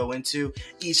to go into,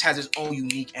 each has its own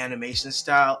unique animation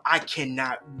style. I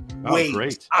cannot wait.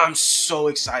 Great. I'm so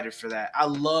excited for that. I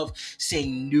love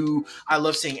seeing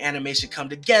animation come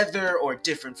together or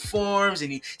different forms,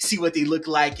 and you see what they look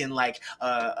like in like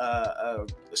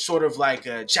sort of like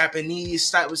a Japanese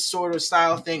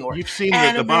style thing. Or you've seen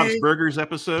the Bob's Burgers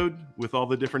episode with all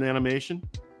the different animation?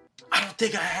 I don't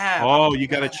think I have. Oh, you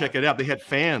got to check it out. They had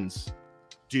fans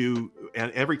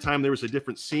and every time there was a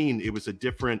different scene, it was a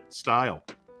different style.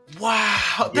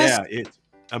 Wow. It's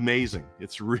amazing.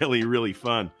 It's really, really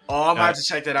fun. Oh, I'm about to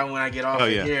check that out when I get off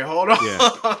here. Hold on.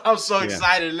 Yeah. I'm so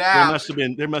excited now.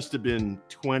 There must have been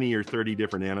 20 or 30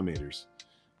 different animators.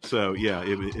 So yeah,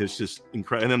 it's just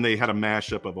incredible. And then they had a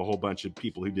mashup of a whole bunch of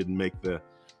people who didn't make the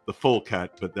full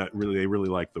cut, but they really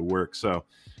liked the work. So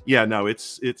yeah, no,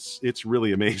 it's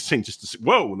really amazing just to see,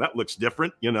 whoa, that looks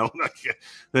different, you know,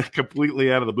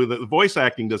 completely out of the blue. The voice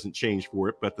acting doesn't change for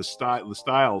it, but the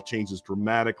style changes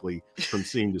dramatically from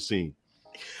scene to scene.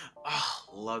 Oh,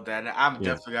 love that. I'm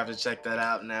definitely going to have to check that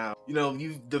out now. You know,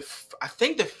 I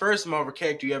think the first Marvel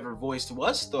character you ever voiced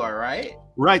was Thor, right?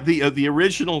 Right. The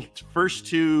original first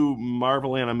two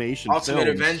Marvel animation Ultimate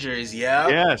films. Avengers,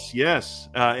 yeah. Yes.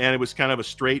 And it was kind of a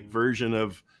straight version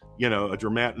of, you know, a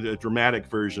dramatic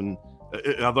version.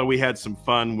 Although we had some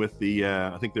fun with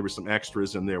I think there were some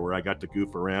extras in there where I got to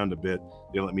goof around a bit.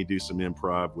 They let me do some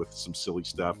improv with some silly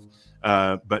stuff.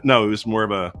 But no, it was more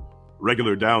of a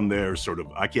regular down there sort of.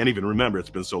 I can't even remember. It's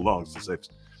been so long since I've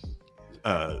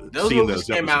seen those.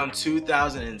 Came out in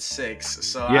 2006,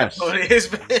 so yes. It's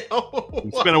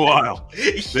been a while.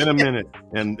 It's been a minute,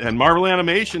 and Marvel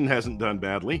Animation hasn't done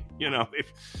badly. You know,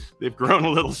 they've grown a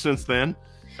little since then.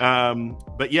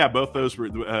 But yeah, both those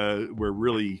were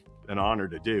really an honor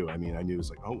to do. I mean, I knew it was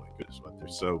like, oh my goodness,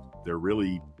 they're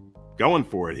really going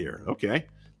for it here. Okay,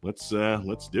 let's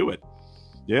do it.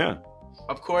 Yeah.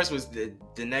 Of course, was the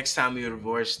next time we would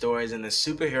voice stories in the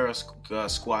Superhero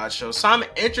Squad show. So I'm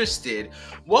interested,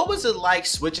 what was it like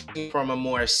switching from a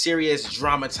more serious,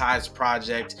 dramatized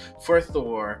project for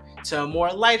Thor to a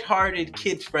more lighthearted,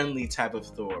 kid-friendly type of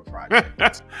Thor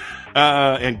project?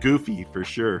 And goofy, for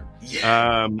sure.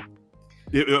 Yeah.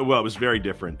 It was very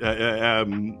different.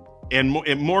 And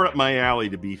more up my alley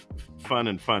to be fun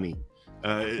and funny.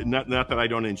 Not that I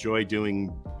don't enjoy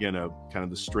doing, you know, kind of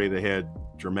the straight-ahead,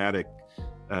 dramatic,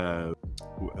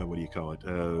 what do you call it,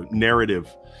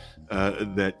 narrative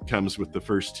that comes with the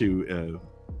first two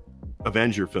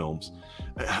Avenger films,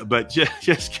 but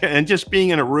just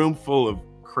being in a room full of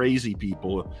crazy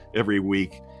people every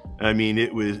week. I mean,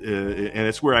 it was, and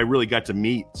it's where I really got to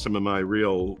meet some of my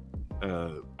real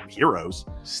heroes.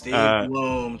 Steve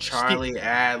Bloom, Charlie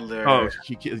Adler. Oh,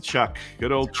 Chuck,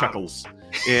 good old Chuckles.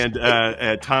 And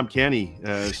Tom Kenny.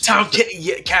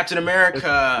 Captain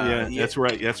America. Yeah, that's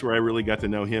right. That's where I really got to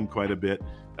know him quite a bit.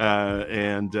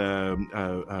 And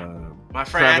my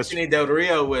friend Anthony Del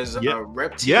Rio was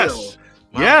Reptile.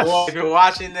 Yes. Boy, if you're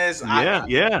watching this,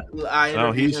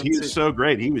 he's so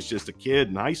great. He was just a kid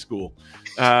in high school,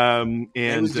 and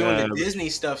he was doing the Disney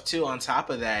stuff too. On top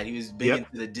of that, he was big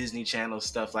into the Disney Channel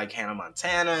stuff like Hannah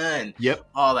Montana and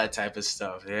all that type of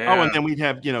stuff. Yeah. Oh, and then we'd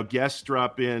have guests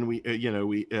drop in.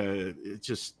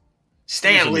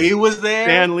 Stan Lee was there.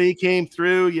 Stan Lee came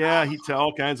through. Yeah, he'd tell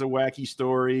all kinds of wacky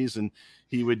stories, and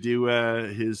he would do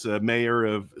his mayor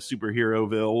of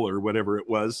Superheroville or whatever it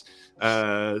was.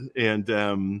 It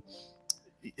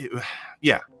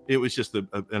was just an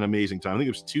amazing time. I think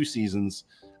it was 2 seasons,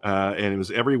 and it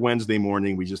was every Wednesday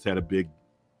morning. We just had a big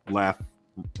laugh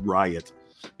riot,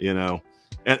 you know.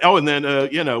 And then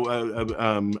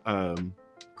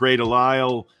Grey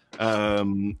Delisle,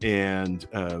 and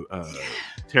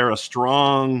Tara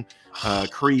Strong,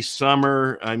 Cree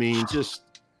Summer. I mean, just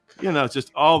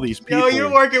all these people. Yo,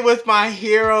 you're working with my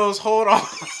heroes. Hold on.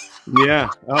 Yeah.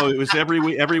 Oh, it was every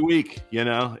week,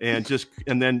 and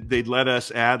then they'd let us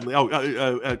add.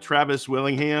 Travis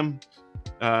Willingham,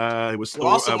 It was Who Thor.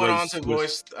 also went on to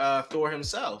voice Thor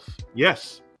himself.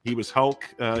 Yes, he was Hulk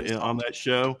on that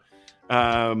show.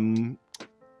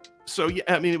 So yeah,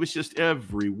 I mean, it was just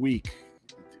every week,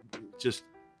 just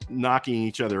knocking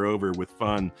each other over with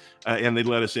fun, and they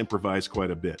let us improvise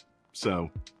quite a bit. So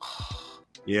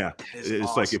yeah, it's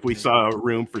awesome. Like if we saw a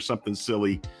room for something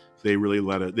silly, they really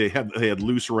let it. They had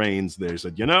loose reins. They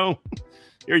said, you know,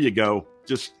 here you go,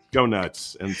 just go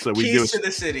nuts. And so we do it to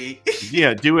the city.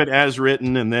 Yeah, do it as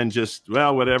written, and then just,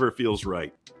 well, whatever feels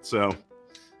right. So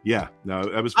yeah, no,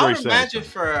 I was very I would imagine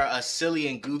for a silly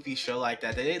and goofy show like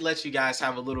that, they let you guys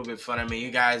have a little bit of fun. I mean, you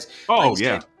guys, oh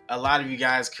yeah, said, a lot of you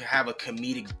guys could have a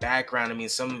comedic background. I mean,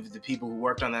 some of the people who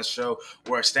worked on that show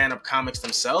were stand-up comics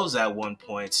themselves at one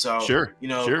point. So, sure, you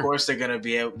know, of course, they're gonna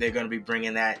be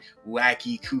bringing that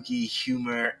wacky, kooky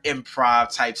humor,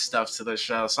 improv type stuff to the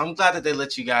show. So I'm glad that they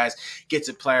let you guys get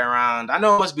to play around. I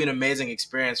know it must be an amazing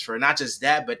experience for not just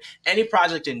that, but any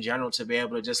project in general, to be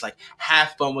able to just like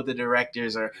have fun with the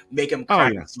directors or make them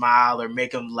crack and smile or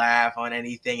make them laugh on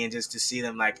anything, and just to see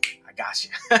them like, I got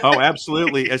you. Oh,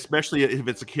 absolutely. Especially if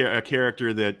it's a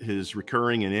character that is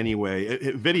recurring in any way.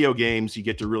 Video games, you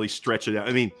get to really stretch it out.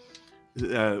 I mean,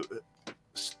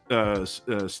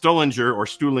 Stuhlinger or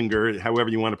Stuhlinger, however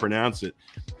you want to pronounce it,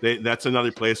 that's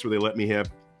another place where they let me have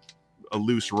a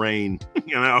loose rein,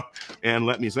 you know, and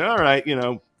let me say, all right, you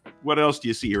know, what else do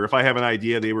you see here? If I have an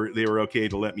idea, they were okay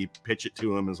to let me pitch it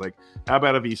to him. It's like, how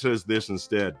about if he says this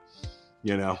instead?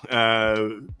 You know,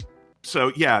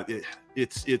 so yeah,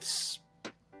 it's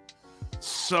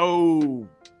so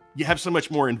you have so much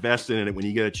more invested in it when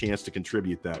you get a chance to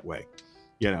contribute that way.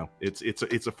 You know, it's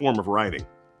a form of writing.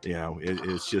 You know,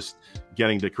 it's just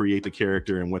getting to create the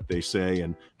character and what they say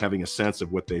and having a sense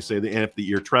of what they say. And if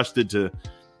you're trusted to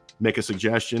make a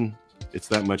suggestion, it's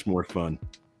that much more fun.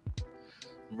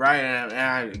 Right, and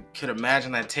I could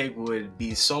imagine that tape would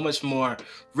be so much more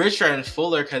richer and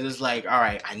fuller, because it's like, all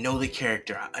right, I know the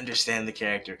character, I understand the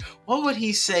character. What would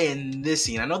he say in this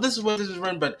scene? I know this is what this is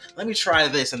written, but let me try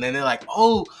this. And then they're like,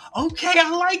 oh, okay, I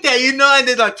like that, you know, and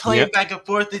they're like playing back and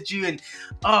forth at you, and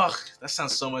oh, that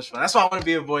sounds so much fun. That's why I want to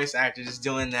be a voice actor, just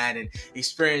doing that and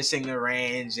experiencing the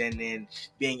range, and then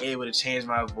being able to change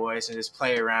my voice and just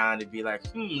play around and be like,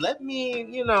 let me,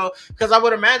 you know, because I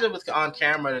would imagine with on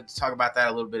camera, to talk about that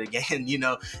a little bit again, you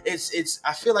know,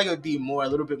 I feel like it would be a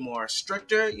little bit more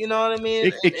stricter, you know what I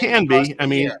mean? It can be. I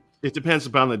mean, it depends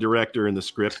upon the director and the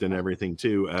script and everything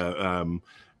too.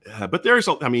 But there's,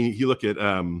 I mean, you look at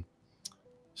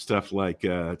stuff like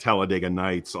Talladega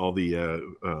Nights, all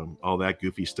that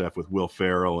goofy stuff with Will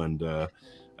Ferrell and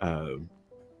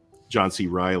John C.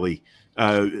 Reilly.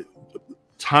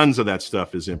 Tons of that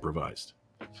stuff is improvised,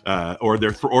 or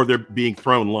they're being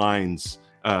thrown lines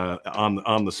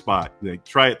on the spot. Like,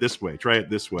 try it this way, try it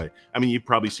this way. I mean, you've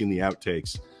probably seen the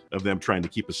outtakes of them trying to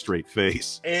keep a straight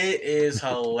face. It is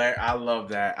hilarious. I love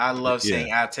that. I love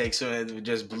seeing outtakes and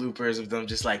just bloopers of them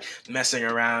just like messing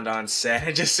around on set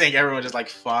and just seeing everyone just like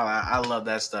fall out. I love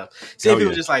that stuff. Seeing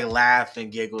people just like laugh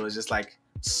and giggle is just like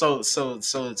such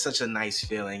a nice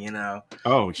feeling, you know?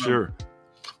 Oh, sure.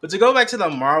 But to go back to the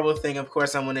Marvel thing, of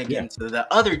course, I'm going to get into the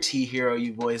other T-hero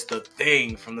you voiced, the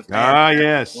Thing from the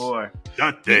Thor.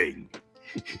 The Thing.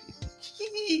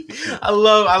 I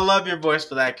love your voice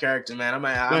for that character, man. I'm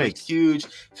a huge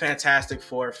Fantastic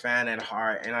Four fan at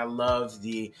heart, and I love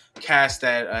the cast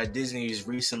that Disney's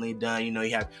recently done. You know,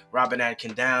 you have Robin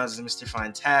Atkin Downes as Mr.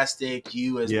 Fantastic,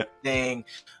 you as the Thing.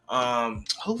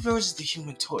 Who voices the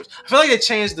Human Torch? I feel like they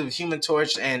changed the Human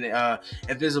Torch and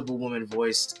Invisible Woman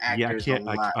voiced actors a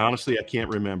lot. Honestly, I can't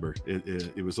remember.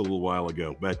 It was a little while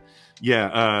ago, but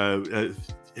the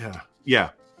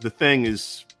Thing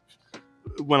is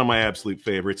one of my absolute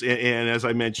favorites. And as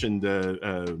I mentioned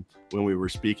when we were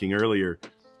speaking earlier,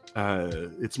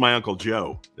 it's my Uncle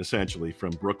Joe, essentially,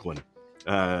 from Brooklyn.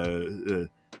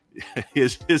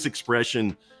 His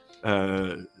expression,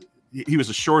 he was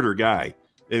a shorter guy.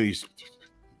 And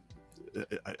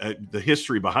the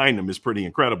history behind him is pretty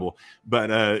incredible, but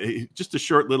just a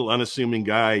short, little, unassuming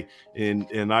guy.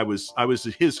 And I was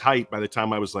his height by the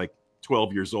time I was like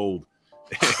 12 years old.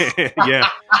 Yeah.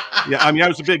 I mean, I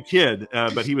was a big kid,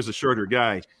 but he was a shorter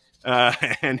guy,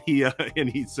 and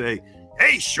he'd say,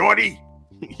 "Hey, Shorty,"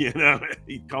 you know,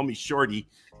 he'd call me Shorty,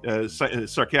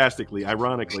 sarcastically,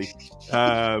 ironically,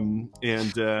 but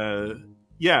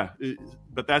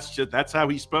that's how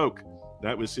he spoke.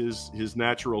 That was his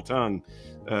natural tongue.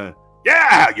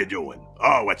 How you doing?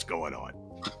 Oh, what's going on?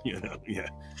 You know,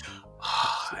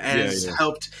 and it's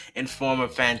helped inform a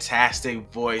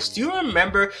fantastic voice. Do you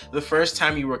remember the first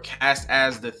time you were cast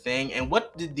as the Thing, and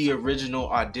what did the original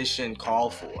audition call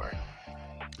for?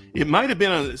 It might have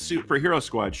been a Superhero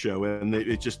Squad show, and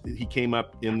he came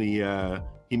up in the.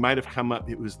 He might have come up.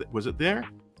 Was it there?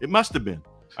 It must have been.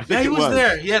 I think he was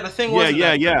there. Yeah, the thing was.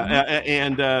 Yeah.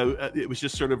 And it was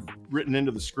just sort of written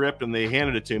into the script, and they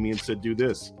handed it to me and said, "Do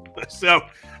this." So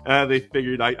they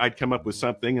figured I'd come up with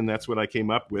something, and that's what I came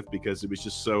up with because it was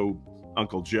just so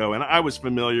Uncle Joe, and I was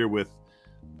familiar with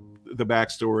the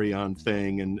backstory on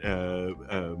Thing, and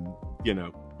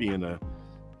being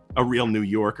a real New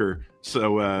Yorker,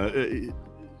 so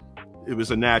it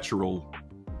was a natural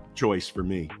choice for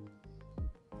me.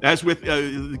 As with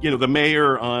the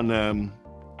mayor on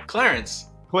Clarence,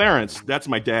 that's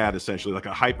my dad, essentially, like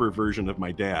a hyper version of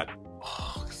my dad.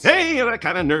 Hey, that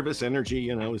kind of nervous energy,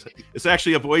 it's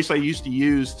actually a voice I used to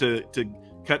use to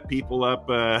cut people up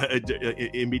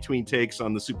in between takes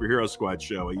on the Superhero Squad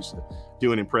show. I used to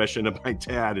do an impression of my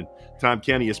dad, and Tom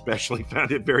Kenny especially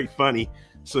found it very funny.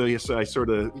 So yes, I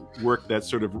sort of worked that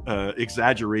sort of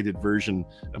exaggerated version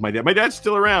of my dad. My dad's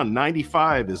still around.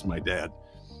 95 is my dad.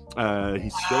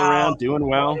 He's still around, doing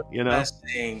well.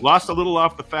 Lost a little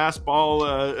off the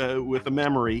fastball with the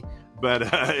memory, but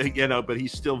but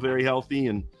he's still very healthy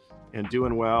and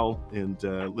doing well, and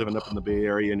living up in the Bay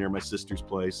Area near my sister's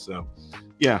place. So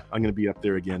yeah, I'm going to be up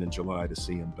there again in July to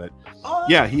see him. But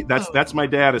yeah, that's my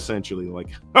dad, essentially. Like,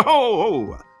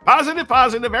 oh,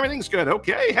 positive, everything's good.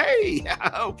 Okay, hey,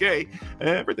 okay,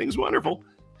 everything's wonderful.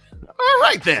 All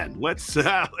right then, let's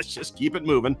just keep it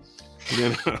moving.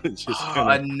 It's just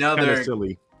another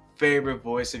silly. Favorite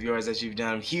voice of yours that you've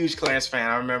done. I'm a huge Clarence fan.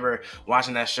 I remember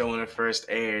watching that show when it first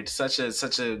aired. Such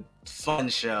a fun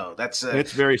show.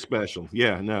 It's very special.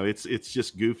 Yeah, no, it's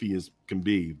just goofy as can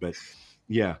be, but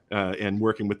yeah, and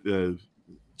working with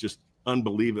just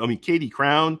unbelievable. I mean, Katie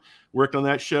Crown worked on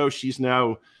that show. She's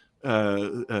now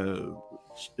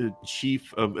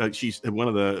chief of she's one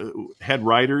of the head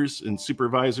writers and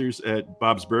supervisors at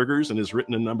Bob's Burgers and has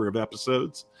written a number of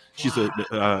episodes. She's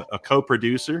a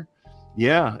co-producer.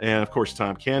 Yeah, and of course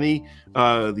Tom Kenny,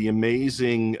 the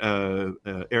amazing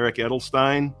Eric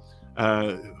Edelstein,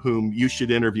 whom you should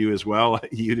interview as well.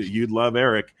 You'd love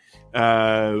Eric.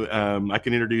 I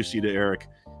can introduce you to Eric.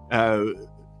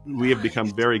 We have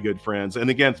become very good friends, and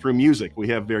again through music, we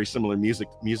have very similar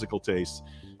musical tastes.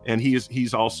 And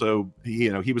he's also he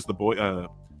was the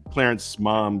Clarence's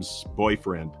mom's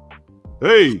boyfriend.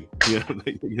 Hey, yeah.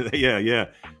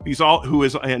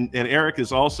 And Eric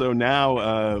is also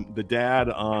now the dad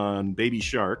on Baby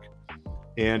Shark,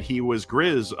 and he was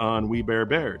Grizz on We Bare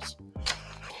Bears.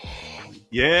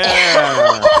 Yeah,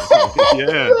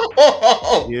 yeah.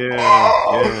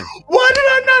 Why did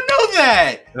I not know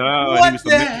that? What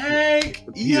the heck?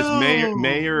 He is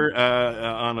mayor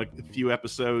on a few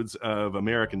episodes of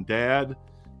American Dad.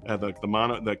 Not the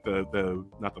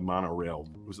monorail.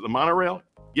 Was it the monorail?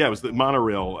 Yeah, it was the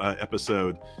monorail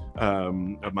episode,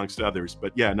 amongst others.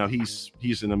 But yeah, no, he's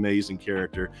an amazing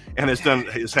character, and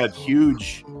has had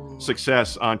huge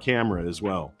success on camera as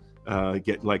well.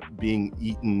 Being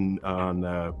eaten on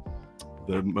the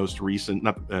most recent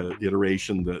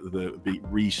iteration, the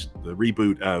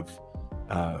reboot of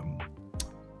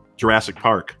Jurassic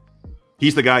Park.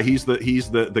 He's the guy. He's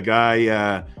the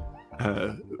guy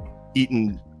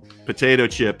eating potato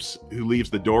chips who leaves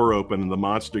the door open and the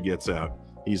monster gets out.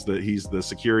 He's the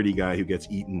security guy who gets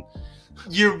eaten.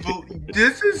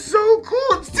 This is so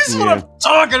cool. This is what I'm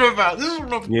talking about.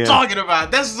 Talking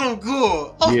about. That's so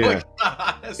cool. Oh my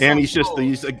God. And he's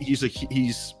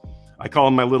I call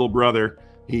him my little brother.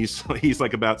 He's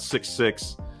like about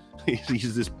 6'6".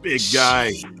 He's this big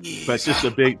guy, but just a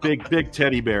big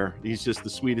teddy bear. He's just the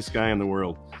sweetest guy in the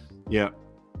world. Yeah.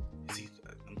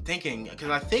 I'm thinking, because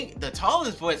I think the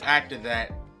tallest voice actor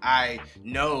that I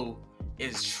know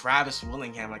is Travis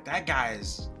Willingham. Like, that guy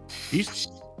is he's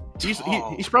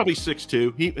probably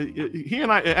 6'2". He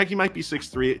and I actually might be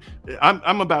 6'3".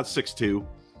 I'm about 6'2",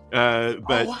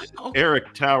 but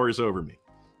Eric towers over me.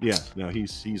 Yeah, no,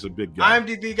 he's a big guy.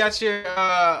 IMDb got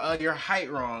your height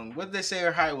wrong. What did they say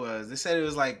your height was? They said it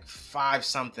was like 5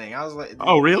 something. I was like,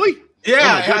 oh really?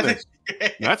 Yeah, oh,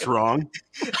 that's wrong.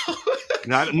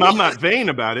 I'm not vain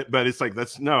about it, but it's like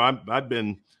I've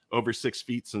been over 6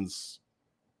 feet since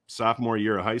sophomore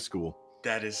year of high school.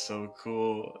 That is so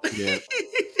cool. Yeah.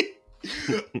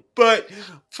 But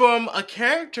from a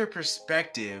character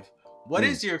perspective, what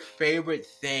is your favorite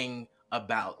thing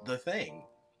about The Thing?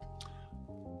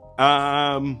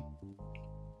 That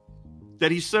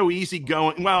he's so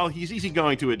easygoing. Well, he's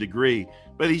easygoing to a degree,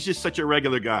 but he's just such a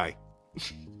regular guy.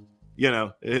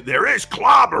 There is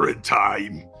clobbering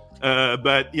time.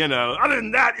 But, other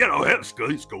than that, let's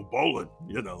go bowling.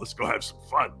 Let's go have some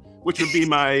fun, which would be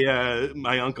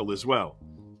my uncle as well.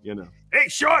 Hey,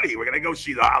 Shorty, we're gonna go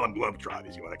see the Harlem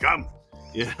Globetrotters. You want to come?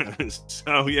 Yeah.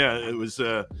 So yeah, it was.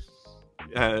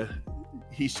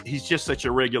 He's just such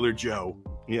a regular Joe,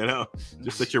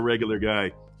 just such a regular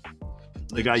guy.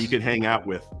 The guy you could hang out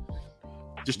with.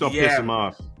 Just don't piss him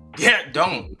off. Yeah,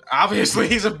 don't. Obviously,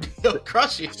 he'll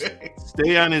crush you.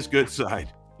 Stay on his good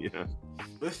side. Yeah.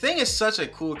 The Thing is such a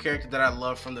cool character that I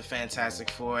love from the Fantastic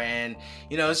Four, and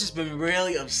it's just been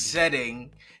really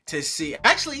upsetting to see.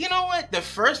 Actually, you know what? The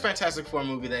first Fantastic Four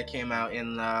movie that came out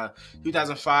in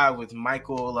 2005 with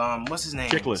Michael, what's his name?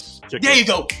 Chiklis. There you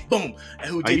go. Boom.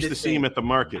 I used to see him at the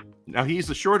market. Now he's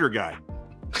the shorter guy.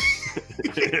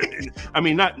 I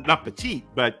mean, not petite,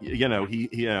 but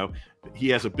he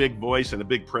has a big voice and a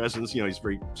big presence. He's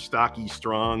very stocky,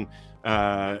 strong,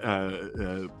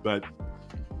 but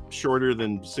shorter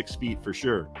than 6 feet for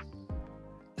sure.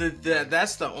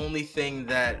 That's the only thing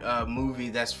that movie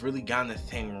that's really gotten the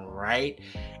Thing right.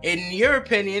 In your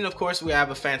opinion, of course, we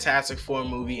have a Fantastic Four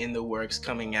movie in the works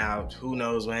coming out. Who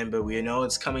knows when, but we know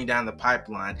it's coming down the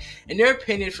pipeline. In your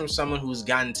opinion, from someone who's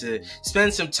gotten to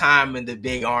spend some time in the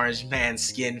big orange man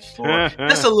skin for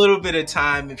just a little bit of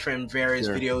time from various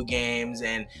video games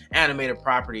and animated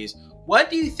properties, what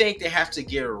do you think they have to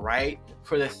get right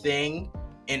for the Thing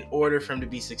in order for him to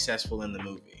be successful in the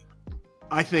movie?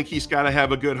 I think he's got to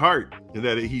have a good heart,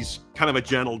 that he's kind of a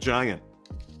gentle giant,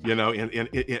 and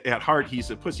at heart,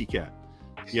 he's a pussycat.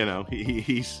 He's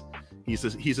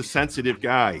a sensitive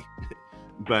guy,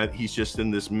 but he's just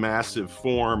in this massive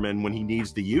form. And when he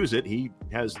needs to use it, he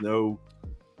has no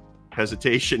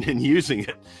hesitation in using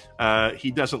it.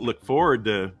 He doesn't look forward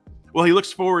to, he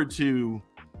looks forward to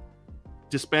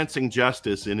dispensing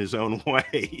justice in his own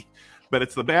way, but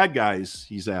it's the bad guys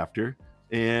he's after.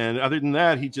 And other than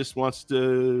that, he just wants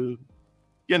to,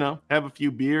 have a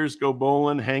few beers, go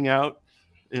bowling, hang out,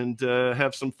 and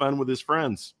have some fun with his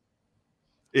friends.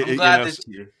 I'm glad that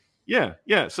you.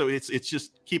 Yeah. So it's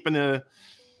just keeping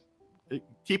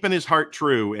his heart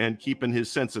true and keeping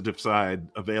his sensitive side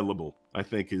available, I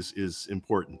think is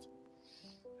important.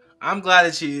 I'm glad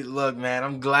that you look, man.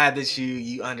 I'm glad that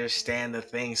you understand the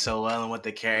Thing so well and what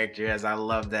the character is. I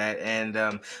love that, and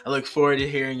I look forward to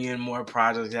hearing you in more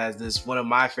projects as this one of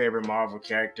my favorite Marvel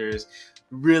characters.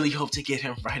 Really hope to get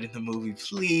him right in the movie.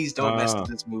 Please don't mess with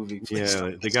this movie. Please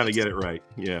they got to get it right.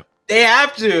 Yeah, they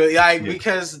have to,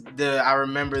 because I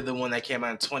remember the one that came out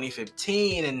in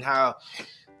 2015 and how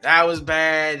that was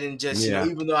bad, and just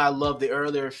even though I love the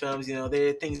earlier films, there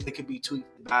are things that could be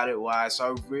tweaked about it. Why?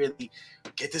 So I really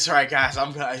get this right, guys.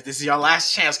 This is your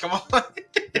last chance. Come on,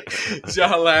 it's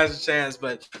your last chance.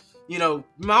 But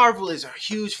Marvel is a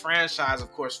huge franchise,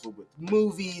 of course, with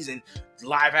movies and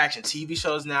live action TV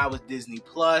shows now with Disney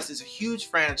Plus. It's a huge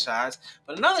franchise,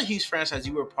 but another huge franchise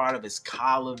you were part of is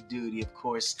Call of Duty, of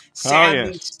course.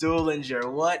 Sammy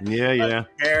Stuhlinger, what a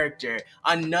character!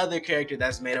 Another character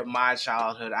that's made up my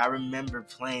childhood. I remember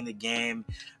playing the game,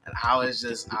 and I was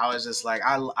just like,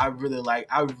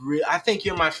 I think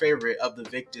you're my favorite of the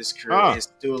Victus crew.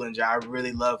 Is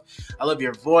Stuhlinger. I love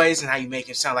your voice and how you make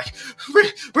him sound like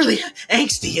really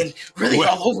angsty and really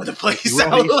all over the place.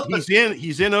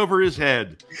 He's in over his head.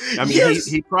 I mean,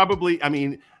 he probably,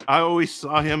 I always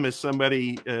saw him as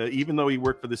somebody, even though he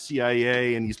worked for the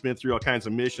CIA and he's been through all kinds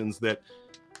of missions, that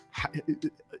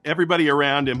everybody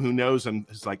around him who knows him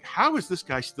is like, how is this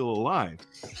guy still alive?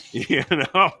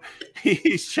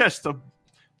 He's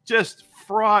just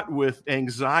fraught with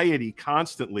anxiety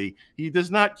constantly. He does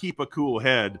not keep a cool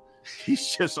head.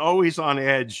 He's just always on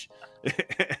edge,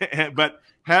 but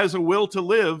has a will to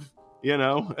live.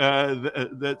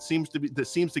 That seems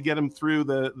to get him through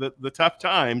the tough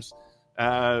times.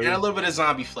 And a little bit of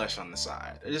zombie flesh on the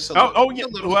side.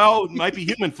 Well, it might be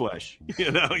human flesh.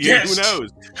 Who knows?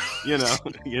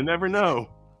 You never know.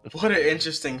 What an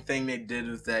interesting thing they did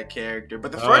with that character.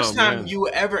 But the first time you were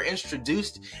ever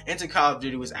introduced into Call of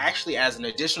Duty was actually as an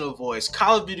additional voice.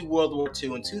 Call of Duty World War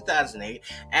II in 2008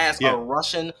 as a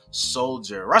Russian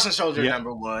soldier.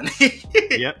 Number one.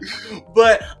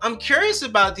 But I'm curious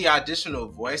about the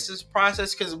auditional voices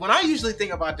process, because when I usually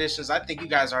think of auditions, I think you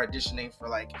guys are auditioning for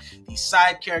like these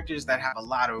side characters that have a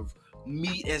lot of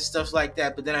meat and stuff like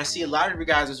that, but then I see a lot of you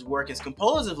guys' work is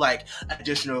composed of like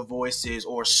additional voices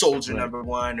or soldier number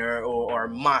one or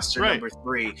monster number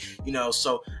 3,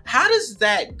 so how does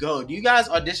that go? Do you guys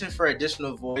audition for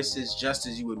additional voices just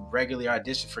as you would regularly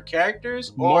audition for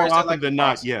characters? More often than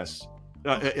not, yes.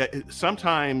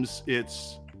 Sometimes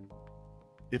it's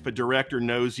if a director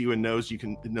knows you and knows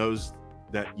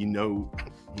that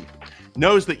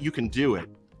you can do it,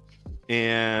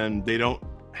 and they don't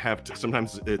have to,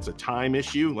 sometimes it's a time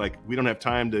issue. Like, we don't have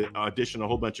time to audition a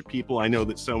whole bunch of people. I know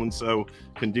that so-and-so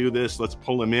can do this. Let's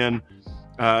pull him in.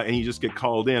 And you just get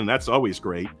called in. That's always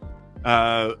great.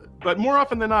 But more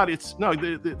often than not,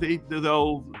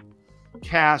 they'll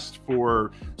cast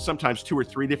for sometimes 2 or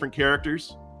 3 different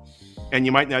characters, and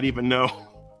you might not even know.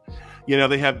 You know,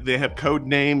 they have code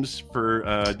names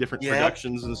for different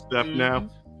productions and stuff now,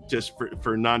 just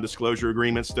for non-disclosure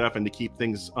agreement stuff, and to keep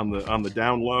things on the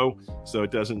down low, so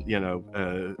it doesn't, you know.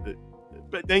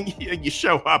 But then you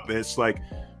show up, and it's like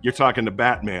you're talking to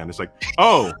Batman. It's like,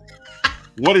 oh,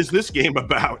 what is this game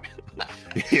about?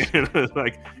 You know,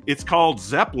 like, it's called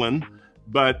Zeppelin,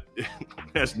 but it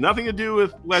has nothing to do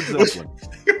with Led Zeppelin.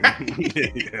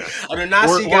 Yeah. I do not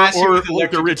see guys here with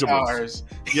electric guitars.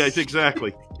 Yes,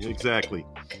 exactly.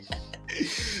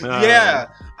 Yeah,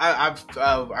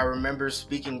 I remember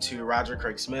speaking to Roger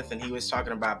Craig Smith, and he was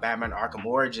talking about Batman Arkham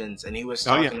Origins, and he was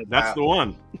talking about, that's the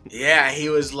one. Yeah, he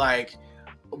was like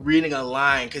reading a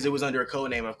line, because it was under a code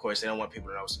name, of course. They don't want people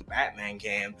to know it's a Batman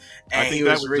game. And I think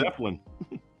that was Zeppelin.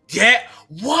 Yeah.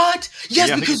 What? Yes,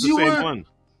 yeah, because you were one.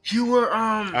 You were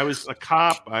I was a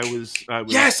cop. I was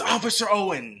yes, Officer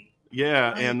Owen.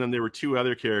 Yeah, right. And then there were 2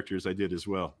 other characters I did as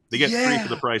well. They get 3 for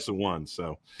the price of 1.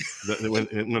 So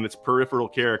when it's peripheral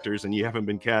characters and you haven't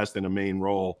been cast in a main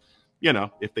role, you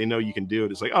know, if they know you can do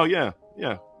it, it's like, oh yeah,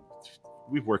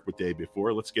 we've worked with Dave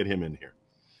before. Let's get him in here.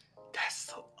 That's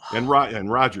so. And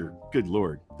Roger, good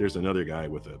Lord, there's another guy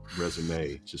with a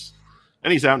resume,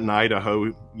 and he's out in Idaho,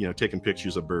 you know, taking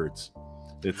pictures of birds.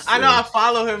 I know, I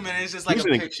follow him, and it's just like a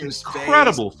picture of space.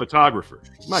 Incredible photographer.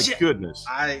 My goodness.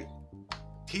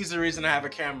 He's the reason I have a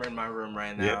camera in my room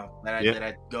right now. That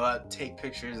I go out, take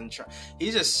pictures, and try.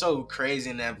 He's just so crazy,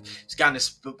 and I've just gotten to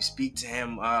speak to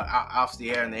him off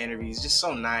the air in the interview. He's just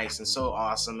so nice and so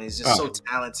awesome. He's just so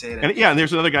talented. And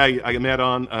there's another guy I met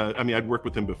on. I mean, I'd worked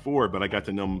with him before, but I got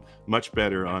to know him much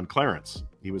better on Clarence.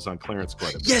 He was on Clarence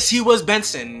quite a bit. Yes, he was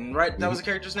Benson, right? That was the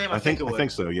character's name. I think it was. I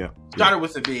think so. Yeah. Started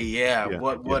with a B. Yeah.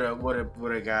 What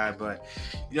a guy. But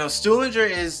you know, Stuhlinger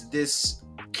is this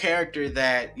character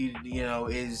that you know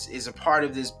is a part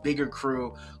of this bigger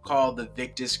crew called the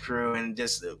Victus crew, and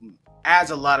just adds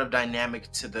a lot of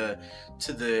dynamic to the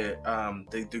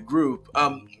group.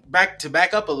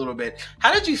 Back up a little bit,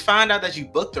 how did you find out that you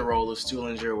booked the role of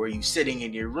Stuhlinger? Were you sitting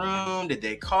in your room? Did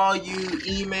they call you?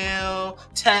 Email?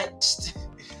 Text?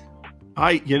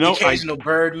 Occasional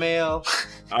bird mail?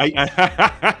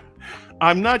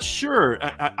 I'm not sure.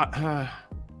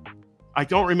 I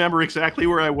don't remember exactly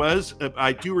where I was.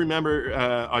 I do remember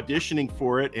auditioning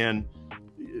for it, and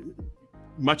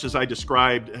much as I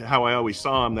described how I always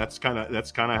saw him, that's kind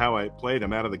of how I played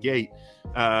him out of the gate.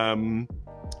 I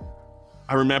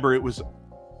remember it was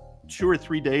 2 or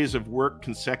 3 days of work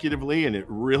consecutively, and it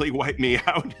really wiped me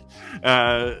out.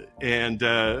 And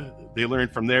they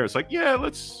learned from there. It's like, yeah,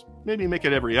 let's maybe make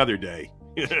it every other day.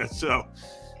 So.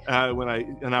 I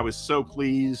was so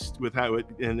pleased with how it,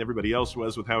 and everybody else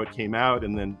was, with how it came out.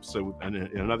 And then so in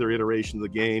another iteration of the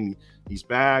game, he's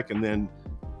back. And then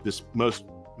was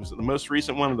it the most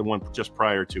recent one, or the one just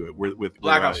prior to it, with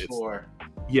Black Ops 4?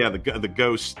 Yeah, the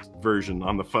ghost version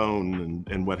on the phone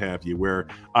and what have you, where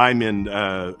I'm in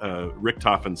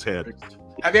Richtofen's head.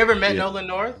 Have you ever met Nolan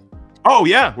North? Oh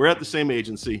yeah, we're at the same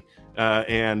agency,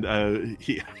 and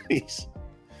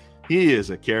he is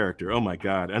a character. Oh my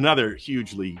God, another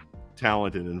hugely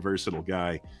talented and versatile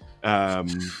guy,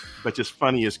 but just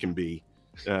funny as can be.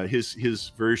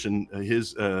 His version,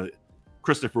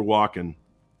 Christopher Walken.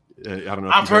 I don't know.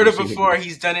 I've heard it before.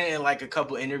 He's done it in like a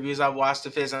couple interviews I've watched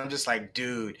of his. And I'm just like,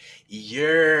 dude,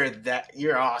 you're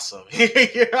awesome.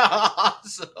 You're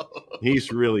awesome.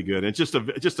 He's really good, and just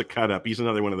a cut up. He's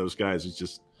another one of those guys who's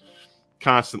just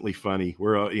constantly funny.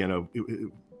 We're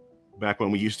back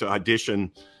when we used to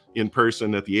audition in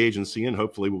person at the agency, and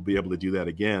hopefully we'll be able to do that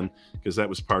again, because that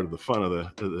was part of the fun of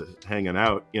the hanging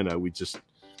out. You know,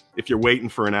 if you're waiting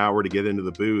for an hour to get into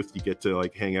the booth, you get to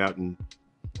like hang out and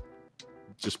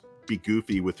just be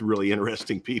goofy with really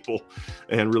interesting people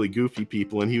and really goofy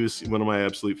people. And he was one of my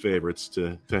absolute favorites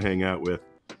to hang out with.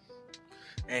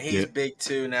 And he's big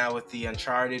too now with the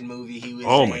Uncharted movie he was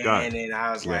in. My God. And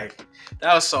I was like,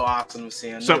 that was so awesome to see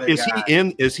him. So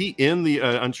is he in the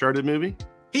Uncharted movie?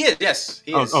 He is, yes.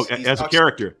 He is. Oh, as a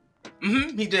character.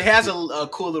 Mm-hmm. He has a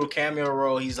cool little cameo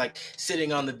role. He's like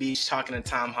sitting on the beach talking to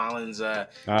Tom Holland's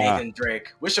Nathan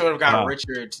Drake. Wish I would have got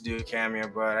Richard to do a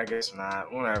cameo, but I guess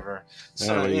not. Whatever.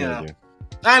 So,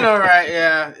 I know, right?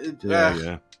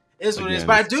 Yeah. It is what it is.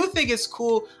 But I do think it's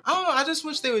cool. I don't know. I just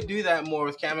wish they would do that more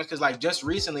with cameos because, like, just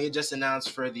recently, it just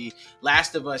announced for the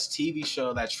Last of Us TV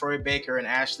show that Troy Baker and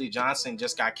Ashley Johnson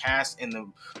just got cast in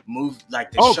the movie,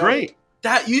 like the show. Oh, great.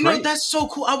 That, you know, that's so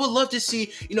cool. I would love to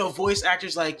see, you know, voice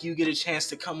actors like you get a chance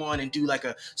to come on and do like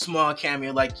a small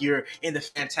cameo, like you're in the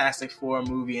Fantastic Four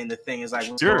movie and the thing is like,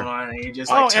 what's going on? And you just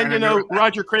like, and you know,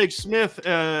 Roger Craig Smith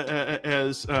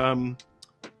as, I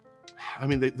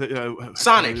mean, the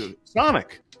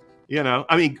Sonic. You know,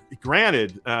 I mean,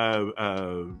 granted,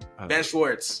 Ben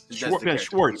Schwartz. Ben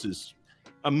Schwartz is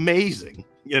amazing.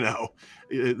 You know,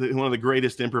 one of the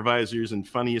greatest improvisers and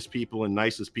funniest people and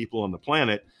nicest people on the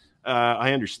planet.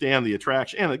 I understand the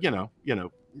attraction, and you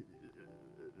know,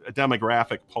 a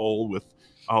demographic poll with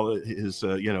all his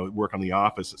you know, work on The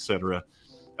Office, etc.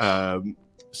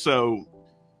 So,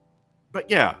 but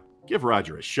yeah, give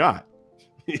Roger a shot.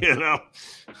 You know,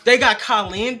 they got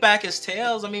Colleen back as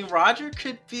Tails. I mean, Roger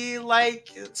could be like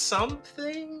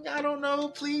something. I don't know.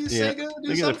 Please, Sega,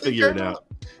 do something. Figure it out.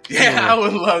 Yeah, I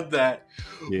would love that.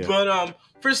 Yeah. But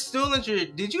for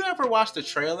Stuhlinger, did you ever watch the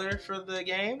trailer for the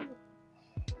game?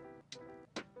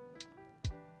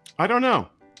 I don't know.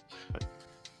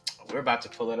 We're about to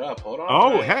pull it up. Hold on.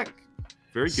 Oh, heck.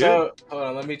 Very good. So, hold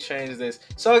on, let me change this.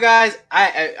 So, guys,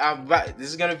 this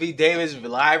is going to be David's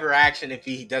live reaction if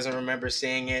he doesn't remember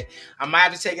seeing it. I might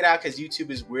have to take it out because YouTube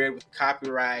is weird with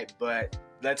copyright, but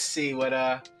let's see what,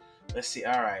 let's see.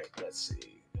 All right, let's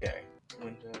see. Okay.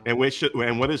 And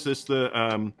what is this,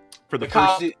 for the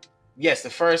first? Yes, the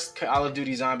first Call of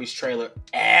Duty Zombies trailer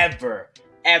ever.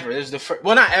 This is the first,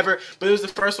 well, not ever, but it was the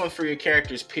first one for your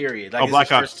characters, period. Like,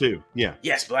 Black Ops 2. Yeah.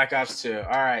 Yes, Black Ops 2.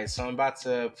 All right, so I'm about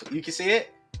to, you can see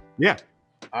it? Yeah.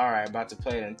 All right, about to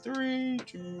play it in 3,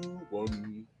 2,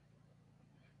 1.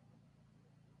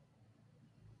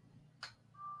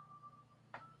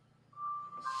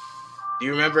 Do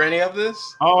you remember any of this?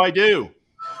 Oh, I do.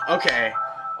 Okay.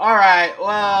 All right,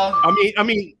 well. I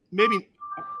mean, maybe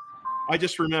I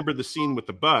just remember the scene with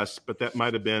the bus, but that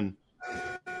might have been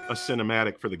a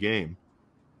cinematic for the game.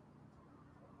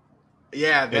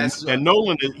 Yeah, that's and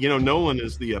Nolan is, you know, Nolan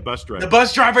is the bus driver. The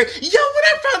bus driver. Yo, when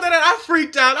I found that out, I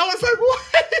freaked out. I was like,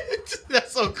 what?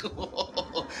 That's so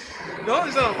cool.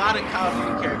 Nolan's done a lot of Call of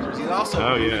Duty characters. He's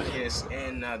also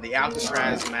in the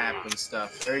Alcatraz map and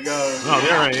stuff. There he goes. Oh,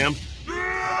 there I am.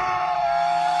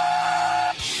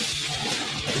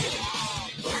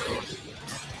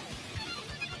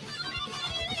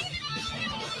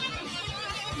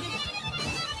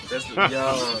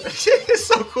 Yo, it's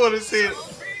so cool to see it.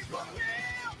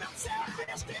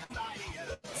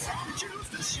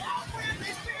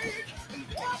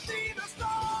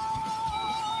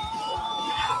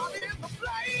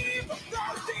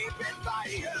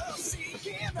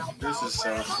 This is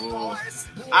so cool.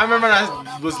 I remember when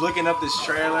I was looking up this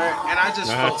trailer and I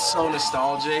just felt so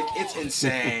nostalgic. It's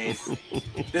insane.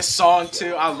 This song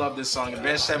too, I love this song.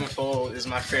 Avenged Sevenfold is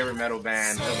my favorite metal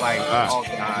band of like all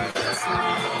time.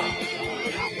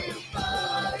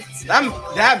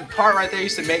 That part right there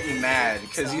used to make me mad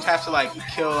because you'd have to like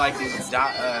kill like these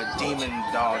demon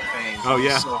dog things. Oh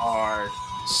yeah,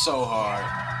 so hard.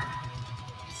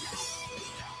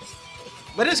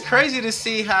 But it's crazy to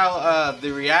see how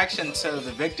the reaction to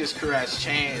the Victor's crew has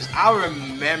changed. I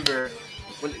remember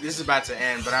when this is about to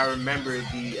end, but I remember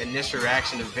the initial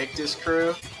reaction to Victor's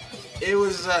crew. It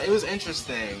was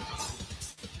interesting.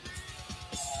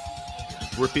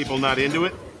 Were people not into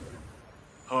it?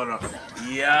 Hold on,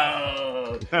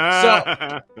 yo.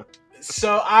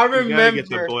 So I remember. You gotta get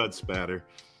the blood spatter.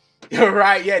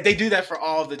 Right, yeah, they do that for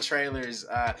all the trailers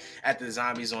at the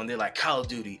Zombies on. They're like Call of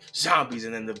Duty, zombies,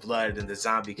 and then the blood and the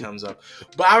zombie comes up.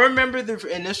 But I remember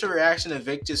the initial reaction of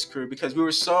Victor's crew because we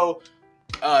were so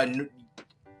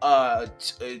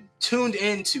tuned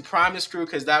into Primus crew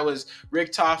because that was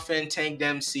Rick Toffin, Tank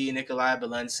Dempsey, Nikolai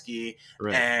Belensky,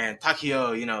 and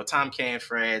Takio, you know, Tom Kane,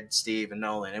 Fred, Steve, and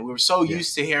Nolan. And we were so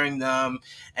used to hearing them.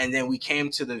 And then we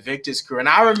came to the Victor's crew. And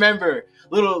I remember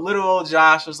little old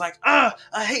Josh was like, I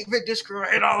hate Victor's crew.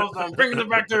 I hate all of them. Bring them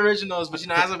back to originals. But, you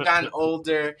know, as I've gotten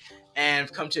older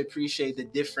and come to appreciate the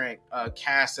different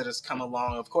cast that has come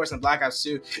along. Of course, in Black Ops 2,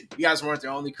 you guys weren't the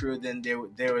only crew. Then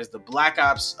there was the Black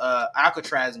Ops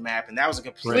Alcatraz map, and that was a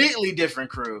completely different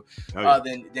crew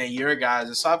than your guys.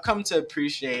 And so I've come to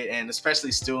appreciate, and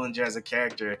especially Stuhlinger as a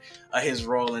character, his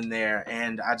role in there.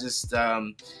 And I just, you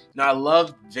know, I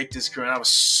love Victor's crew, and I was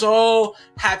so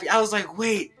happy. I was like,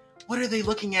 wait, what are they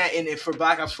looking at for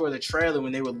Black Ops 4, the trailer,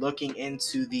 when they were looking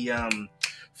into the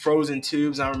frozen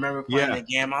tubes. I remember playing Yeah. the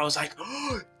game. I was like,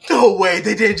 oh, no way,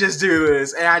 they didn't just do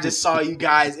this. And I just saw you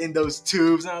guys in those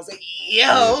tubes, and I was like,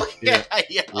 yo, Yeah.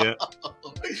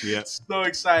 So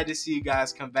excited to see you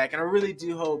guys come back. And I really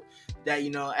do hope that,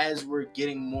 you know, as we're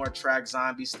getting more track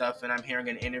zombie stuff, and I'm hearing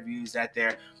in interviews that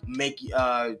they're making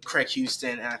Craig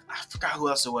Houston, and I forgot who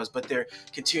else it was, but they're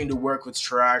continuing to work with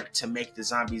track to make the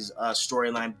zombies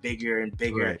storyline bigger and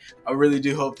bigger. Right. I really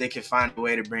do hope they can find a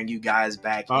way to bring you guys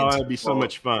back. Oh, it'd be so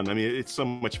much fun. I mean, it's so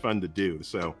much fun to do.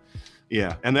 So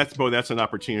yeah, and that's an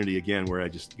opportunity again where I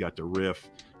just got to riff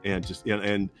and just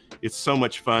and it's so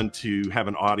much fun to have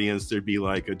an audience. There'd be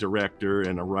like a director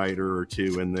and a writer or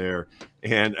two in there,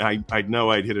 and I know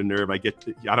I'd hit a nerve. I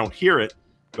don't hear it,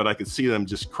 but I could see them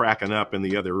just cracking up in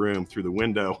the other room through the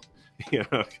window, you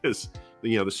know, because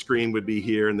the screen would be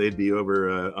here and they'd be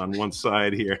over on one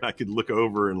side here, and I could look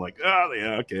over and like, oh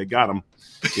yeah, okay, I got them.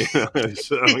 Yeah,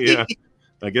 so yeah,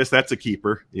 I guess that's a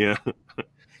keeper. Yeah.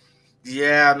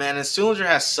 Yeah, man, and Stuhlinger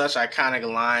has such iconic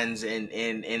lines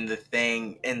in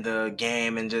the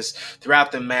game and just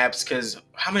throughout the maps. Because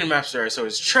how many maps are there? So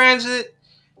it's Transit,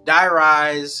 Die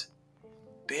Rise,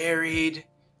 Buried.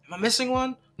 Am I missing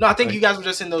one? No, I think you guys were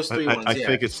just in those three ones. I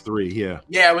think it's 3. Yeah.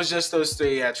 Yeah, it was just those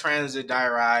 3. Yeah, Transit, Die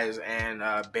Rise, and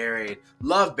Buried.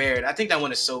 Love Buried. I think that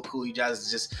one is so cool. You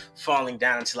guys just falling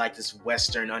down into like this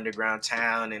Western underground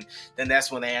town, and then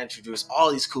that's when they introduce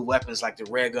all these cool weapons like the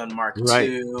Ray Gun Mark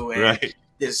II and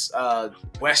this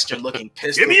Western looking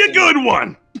pistol. Give me a good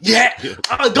one. Yeah.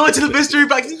 Going to the mystery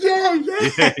box. Yeah.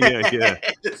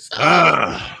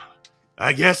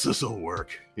 I guess this will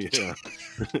work. Yeah.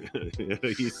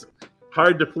 He's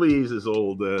hard to please, is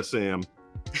old Sam.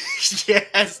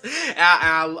 Yes,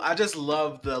 I just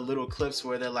love the little clips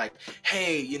where they're like,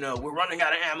 "Hey, you know, we're running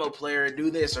out of ammo, player.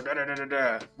 Do this or da da da da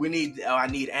da. I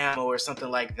need ammo or something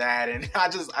like that." And I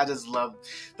just love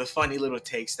the funny little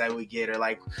takes that we get, or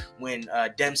like when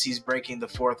Dempsey's breaking the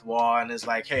fourth wall and is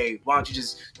like, "Hey, why don't you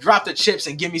just drop the chips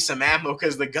and give me some ammo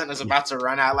because the gun is about to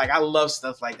run out." Like I love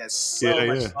stuff like that. So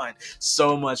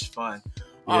much fun.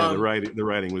 Yeah, the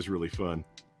writing was really fun.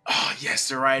 Oh yes,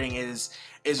 the writing is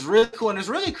really cool, and it's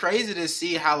really crazy to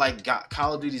see how like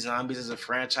Call of Duty Zombies as a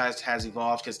franchise has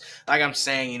evolved. Because like I'm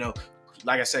saying, you know,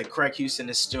 like I said, Craig Houston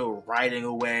is still writing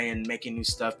away and making new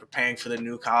stuff, preparing for the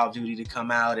new Call of Duty to come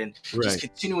out, and just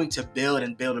continuing to build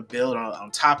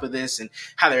on top of this, and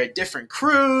how there are different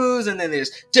crews, and then there's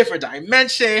different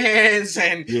dimensions,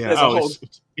 and there's a whole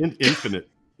infinite.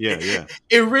 Yeah.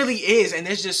 It really is, and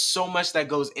there's just so much that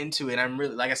goes into it. I'm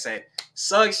really, like I said,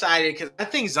 so excited because I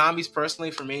think Zombies,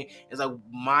 personally for me, is like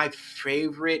my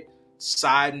favorite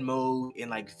side mode in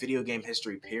like video game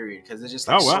history, period. Because there's just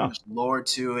like so much lore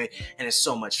to it, and it's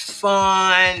so much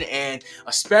fun, and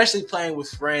especially playing with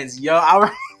friends. Yo,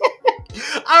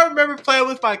 I remember playing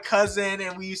with my cousin,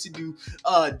 and we used to do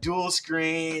dual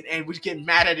screen, and we'd get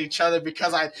mad at each other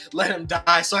because I let him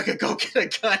die so I could go get a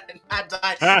gun and not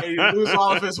die, and he'd lose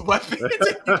all of his weapons.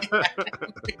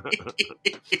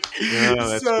 Yeah,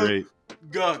 that's great.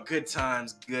 Good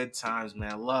times,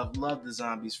 man. Love the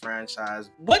Zombies franchise.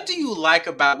 What do you like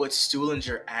about what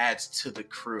Stuhlinger adds to the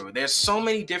crew? There's so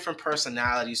many different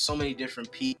personalities, so many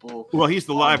different people. Well, he's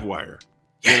the live wire,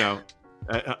 you know,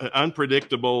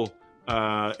 unpredictable.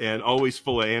 And always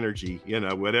full of energy. You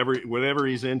know, whatever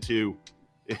he's into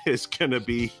is gonna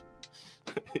be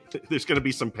there's gonna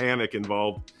be some panic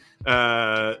involved.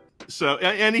 So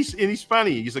and he's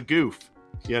funny. He's a goof,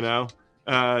 you know,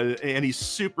 and he's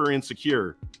super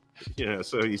insecure. You know,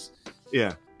 so he's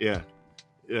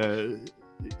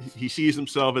he sees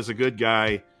himself as a good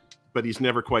guy, but he's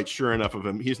never quite sure enough of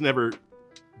him. He's never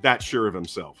that sure of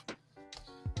himself.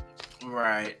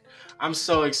 Right. I'm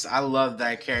so excited. I love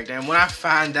that character. And when I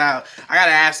found out, I gotta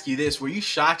ask you this: were you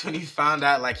shocked when you found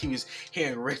out like he was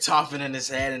hearing Richtofen in his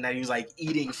head and that he was like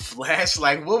eating flesh?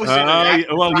 Like, what was your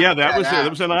reaction? Well, yeah, that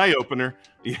was an eye opener.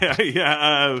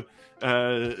 Yeah.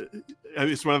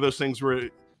 It's one of those things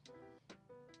where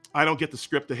I don't get the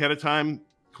script ahead of time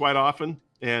quite often,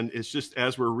 and it's just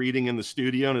as we're reading in the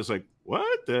studio, and it's like,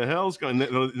 what the hell's going?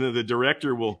 The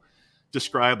director will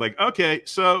describe like, okay,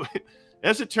 so.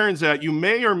 As it turns out, you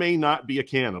may or may not be a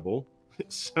cannibal.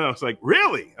 So I was like,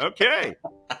 really? Okay.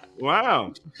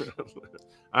 Wow.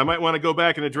 I might want to go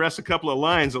back and address a couple of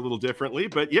lines a little differently,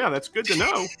 but yeah, that's good to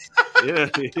know.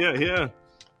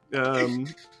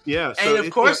 Yeah. And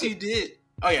of course you did.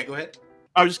 Oh yeah, go ahead.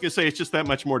 I was just going to say, it's just that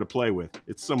much more to play with.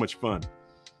 It's so much fun.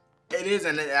 It is,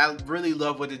 and I really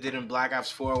love what they did in Black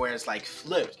Ops 4, where it's like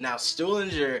flipped. Now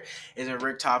Stuhlinger is in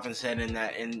Rick Toffin's head in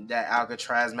that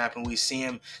Alcatraz map, and we see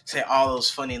him say all those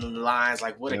funny lines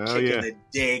like "what a kick in the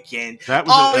dick" and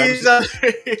all these other.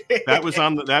 That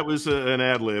was an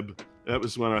ad lib. That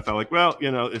was when I thought, like, well,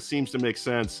 it seems to make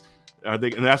sense. And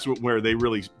that's where they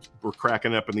really were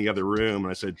cracking up in the other room.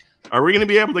 And I said, "Are we going to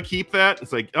be able to keep that?"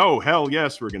 It's like, "Oh hell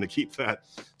yes, we're going to keep that."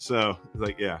 So it's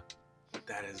like, yeah,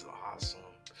 that is awesome.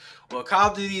 Well, Call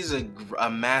of Duty is a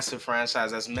massive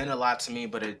franchise that's meant a lot to me,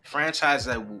 but a franchise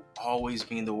that will always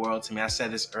mean the world to me. I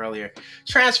said this earlier.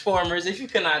 Transformers, if you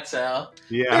cannot tell.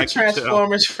 Yeah, I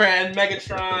Transformers friend,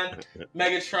 Megatron,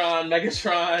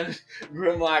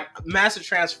 Grimlock, massive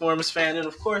Transformers fan, and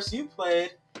of course you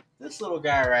played this little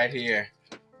guy right here.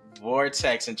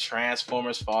 Vortex and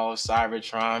Transformers Fall of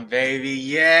Cybertron, baby.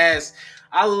 Yes.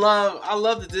 I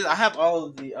love the I have all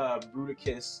of the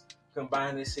Bruticus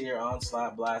combine this here: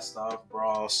 Onslaught, Blast Off,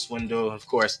 Brawl, Swindle, of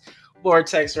course,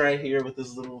 Vortex right here with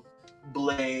his little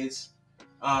blaze.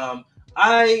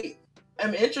 I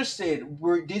am interested.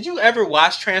 Did you ever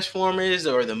watch Transformers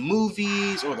or the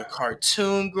movies or the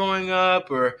cartoon growing up?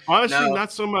 Or honestly, no?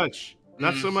 Not so much.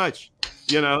 Not so much.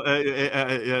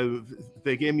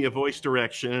 They gave me a voice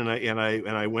direction, and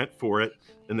I went for it,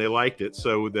 and they liked it,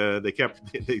 so they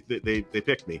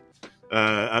picked me.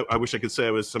 I wish I could say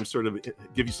I was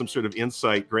give you some sort of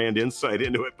grand insight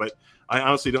into it, but I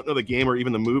honestly don't know the game or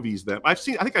even the movies that I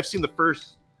think I've seen the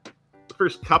first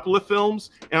couple of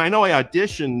films, and I know I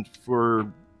auditioned for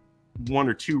 1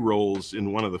 or 2 roles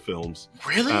in one of the films.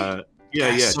 Really?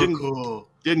 That's so cool.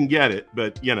 Didn't get it,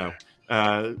 but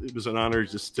it was an honor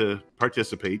just to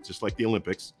participate, just like the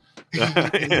Olympics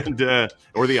and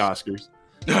or the Oscars.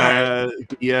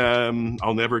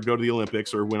 I'll never go to the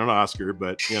Olympics or win an Oscar,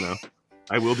 but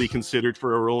I will be considered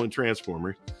for a role in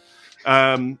Transformers.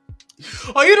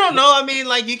 Oh, you don't know? I mean,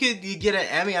 like you get an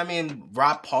Emmy. I mean,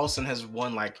 Rob Paulson has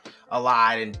won like a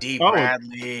lot, and Dee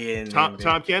Bradley and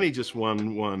Tom Kenny just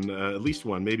won at least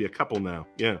one, maybe a couple now.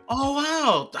 Yeah. Oh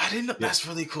wow, I didn't know. Yeah. That's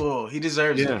really cool. He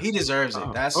deserves it. He deserves it.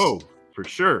 That's for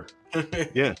sure.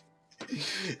 Yeah.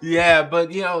 Yeah,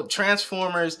 but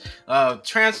Transformers, of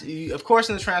course,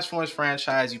 in the Transformers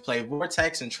franchise, you play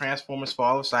Vortex and Transformers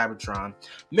Fall of Cybertron,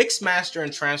 Mixmaster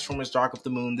and Transformers Dark of the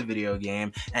Moon, the video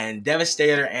game, and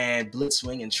Devastator and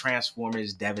Blitzwing and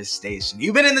Transformers Devastation.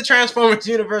 You've been in the Transformers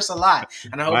universe a lot,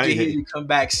 and I hope to hear you come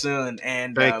back soon.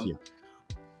 And thank you.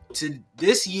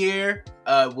 This year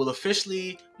will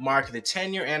officially mark the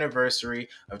 10-year anniversary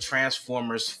of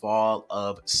Transformers Fall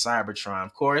of Cybertron.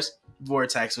 Of course,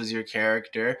 Vortex was your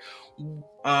character.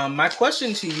 My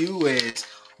question to you is,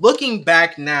 looking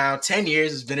back now, 10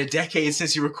 years has been a decade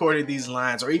since you recorded these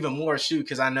lines, or even more,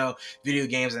 because I know video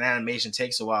games and animation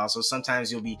takes a while, so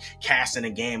sometimes you'll be casting a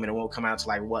game and it won't come out to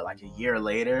like a year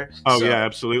later. Oh, yeah,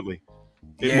 absolutely.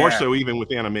 More so even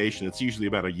with animation, it's usually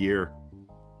about a year.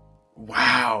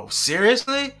 Wow,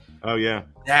 seriously? Oh, yeah.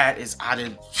 That's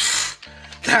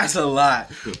a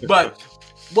lot. But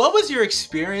what was your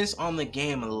experience on the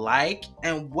game like,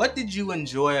 and what did you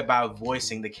enjoy about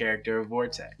voicing the character of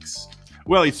Vortex?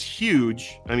 Well, it's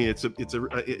huge. I mean,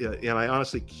 and I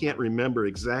honestly can't remember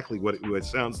exactly what it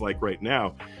sounds like right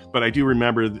now, but I do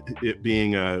remember it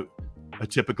being a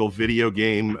typical video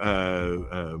game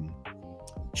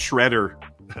shredder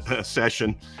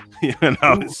session.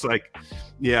 It's like,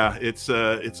 yeah, it's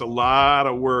a lot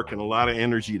of work and a lot of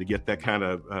energy to get that kind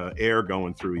of air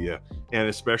going through you, and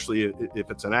especially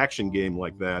if it's an action game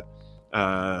like that,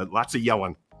 lots of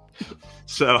yelling.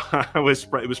 So it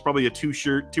was probably a 2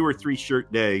 or 3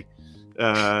 shirt day,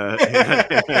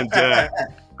 and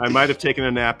I might have taken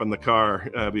a nap in the car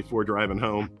before driving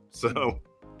home. So,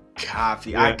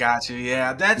 copy. Yeah. I got you.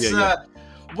 Yeah, that's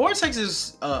Vortex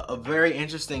is a very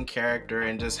interesting character,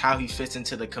 and just how he fits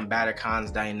into the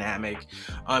Combaticons dynamic.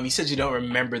 You said you don't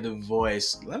remember the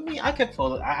voice. I can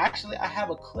pull it. I have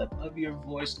a clip of your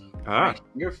voice right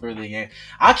here for the game.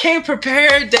 I came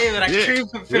prepared, David. I came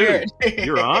prepared. Dude,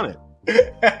 you're on it.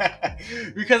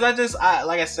 Because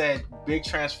like I said, big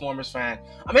Transformers fan.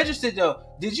 I'm interested though.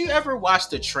 Did you ever watch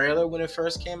the trailer when it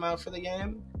first came out for the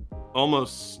game?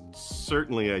 Almost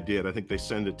certainly I did. I think they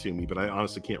sent it to me, but I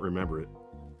honestly can't remember it.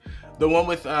 The one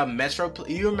with Metro.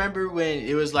 You remember when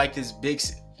it was like this big?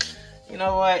 You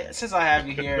know what? Since I have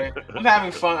you here, I'm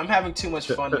having fun. I'm having too much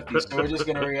fun with you, so we're just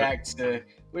gonna react to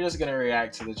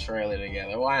the trailer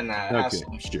together. Why not?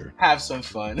 Sure. Have some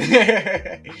fun.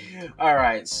 All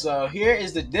right. So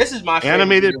this is my favorite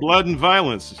animated blood and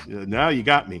violence. Now you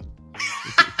got me.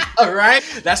 All right.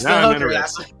 That's the hooker.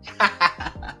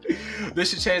 They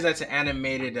should change that to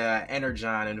animated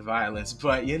energon and violence,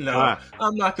 but you know,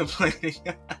 I'm not complaining.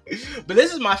 But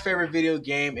this is my favorite video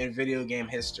game in video game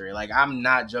history. Like, I'm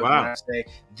not joking when I say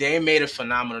they made a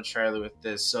phenomenal trailer with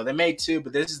this. So they made two,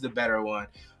 but this is the better one.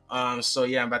 So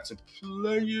yeah, I'm about to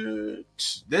play it.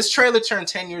 This trailer turned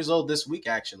 10 years old this week,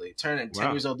 actually. Turned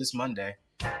 10 years old this Monday.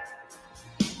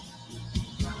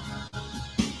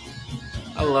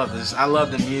 I love this. I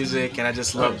love the music, and I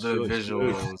just love the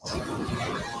visuals.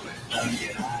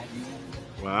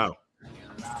 Wow.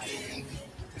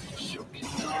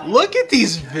 Look at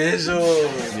these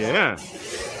visuals. Yeah.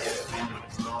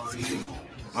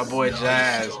 My boy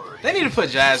Jazz. They need to put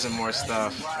Jazz in more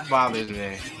stuff. It bothers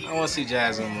me. I want to see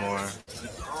Jazz in more.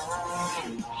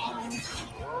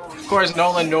 Of course,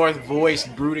 Nolan North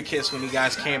voiced Bruticus when you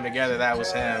guys came together. That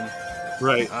was him.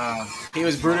 Right. He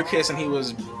was Bruticus and he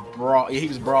was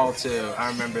Brawl too. I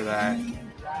remember that. He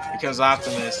becomes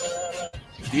Optimus.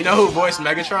 Do you know who voiced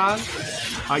Megatron?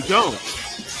 I don't.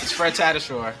 It's Fred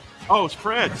Tatasciore. Oh, it's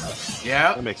Fred.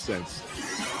 Yeah. That makes sense.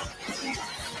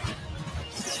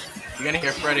 You're gonna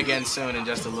hear Fred again soon in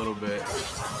just a little bit.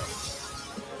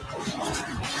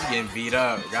 He's getting beat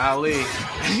up. Golly.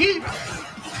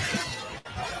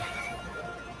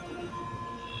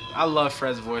 I love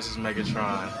Fred's voice as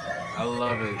Megatron. I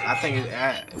love it. I think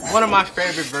it's one of my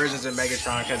favorite versions of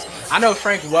Megatron, because I know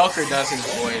Frank Welker does his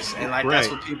voice, and like that's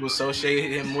what people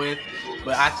associate him with.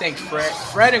 But I think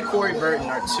Fred and Corey Burton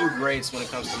are two greats when it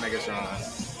comes to Megatron.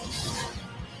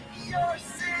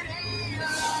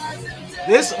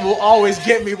 This will always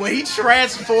get me when he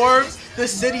transforms. The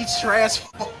city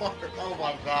transforms. Oh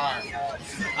my god!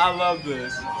 I love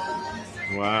this.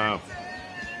 Wow.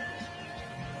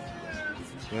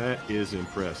 That is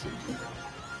impressive.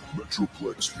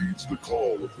 Metroplex feeds the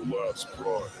call of the last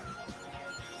prime.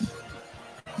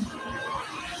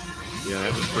 Yeah,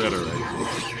 that was Fred already.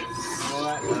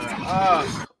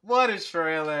 What a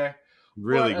trailer.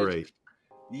 Really great.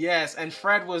 Yes, and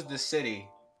Fred was the city,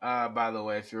 by the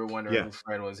way, if you were wondering who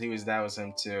Fred was. That was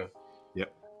him too.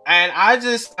 Yep. And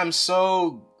I'm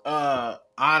so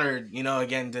honored, you know,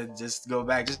 again, to just go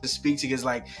back, just to speak to you, because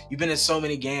like you've been in so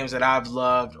many games that I've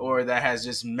loved or that has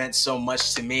just meant so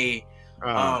much to me.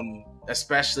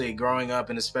 Especially growing up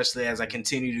and especially as I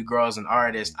continue to grow as an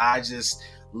artist, I just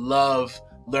love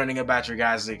learning about your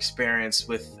guys' experience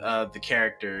with the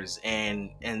characters and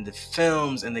the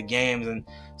films and the games and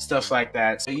stuff like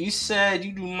that. So you said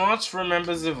you do not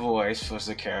remember the voice for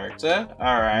the character.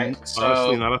 All right. So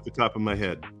honestly, not off the top of my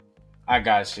head. I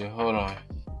got you. Hold on.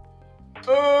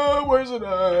 Where's it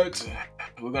at?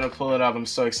 We're gonna pull it up. I'm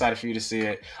so excited for you to see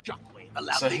it.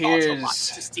 So here's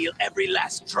to steal every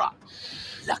last drop.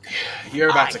 Look, you're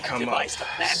about to come up.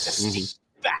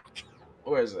 Back.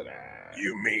 Where's it at?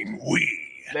 You mean we?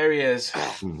 There he is.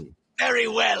 Very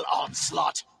well,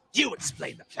 Onslaught. You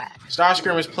explain the plan.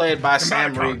 Starscream was played by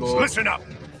Sam Riegel. Listen up.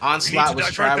 Onslaught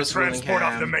was Travis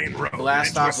Willingham.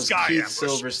 Blastoff was Keith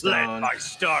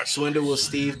Silverstone. Swindle was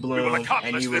Steve Bloom.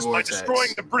 And you were Vortex.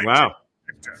 Wow.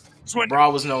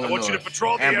 Brawl was Nolan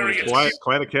North.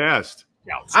 Quite a cast.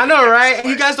 I know, right? And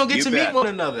you guys don't get to meet one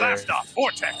another. Blastoff,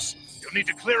 Vortex. You'll need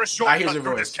to clear a shortcut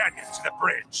through this canyon to the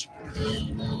bridge.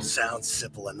 Sounds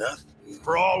simple enough.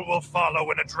 Brawl will follow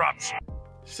in a dropship.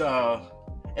 So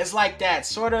it's like that,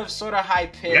 sort of high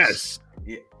pitch. Yes.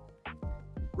 Yeah.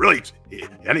 Really,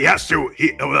 and he has to.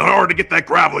 In order to get that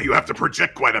gravel, you have to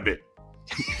project quite a bit.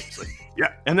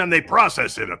 Yeah, and then they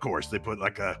process it. Of course, they put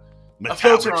like a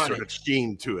metallic sort of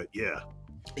sheen to it. Yeah.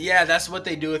 Yeah, that's what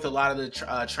they do with a lot of the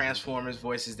Transformers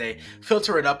voices. They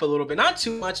filter it up a little bit, not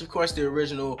too much. Of course, the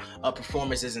original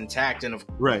performance is intact, and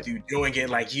you doing it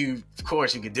like you, of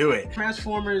course, you could do it.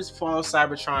 Transformers: Fall of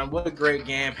Cybertron. What a great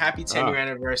game! Happy 10-year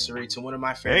anniversary to one of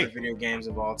my favorite video games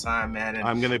of all time, man. And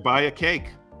I'm gonna buy a cake.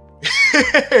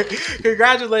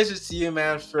 Congratulations to you,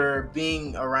 man, for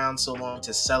being around so long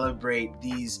to celebrate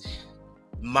these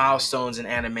milestones in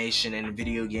animation and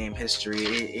video game history.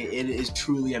 It is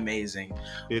truly amazing.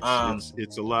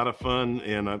 It's a lot of fun,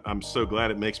 and I'm so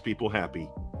glad it makes people happy.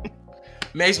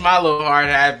 Makes my little heart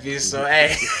happy. So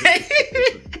hey.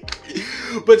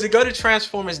 But to go to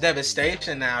Transformers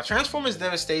Devastation now, Transformers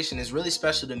Devastation is really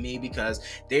special to me because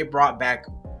they brought back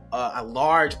a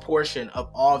large portion of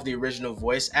all of the original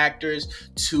voice actors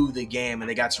to the game, and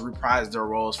they got to reprise their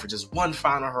roles for just one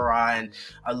final hurrah, and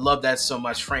I love that so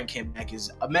much. Frank came back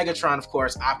as Megatron, of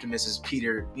course. Optimus is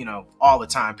Peter, you know, all the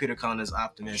time. Peter Cullen is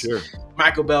Optimus. Sure.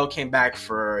 Michael Bell came back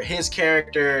for his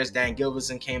characters. Dan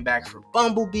Gilbertson came back for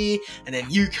Bumblebee, and then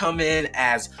you come in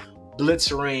as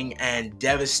Blitzering and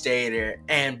Devastator.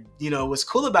 And you know what's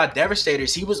cool about Devastator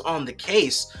is he was on the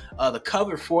case, the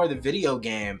cover for the video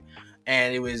game.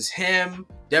 and it was him,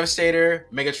 Devastator,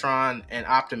 Megatron, and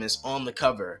Optimus on the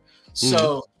cover.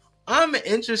 So I'm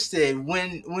interested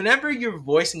whenever you're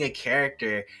voicing a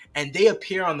character and they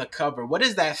appear on the cover, what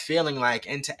is that feeling like?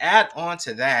 And to add on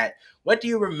to that, what do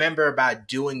you remember about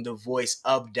doing the voice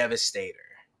of Devastator?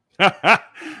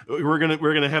 we're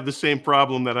gonna have the same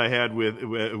problem that I had with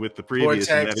the previous.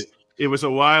 Vortex. It was a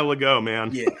while ago, man.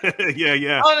 Yeah.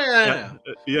 yeah. Oh, no.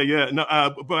 Yeah.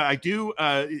 No, but I do.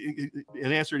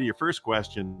 In answer to your first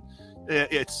question,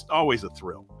 it's always a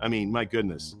thrill. I mean, my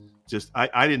goodness, just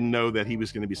I didn't know that he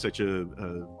was going to be such a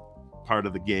part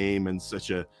of the game and such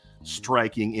a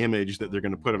striking image that they're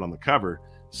going to put it on the cover.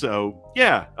 So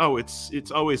yeah. Oh,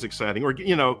 it's always exciting. Or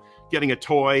getting a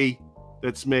toy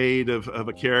that's made of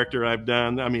a character I've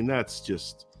done. I mean, that's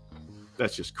just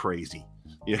crazy.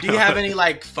 Do you have any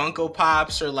like Funko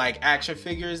Pops or like action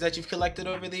figures that you've collected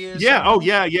over the years? Yeah. Oh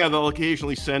yeah. They'll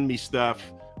occasionally send me stuff.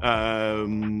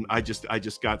 I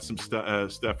just got some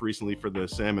stuff recently for the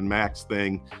Sam and Max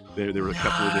thing. There were a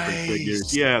couple of different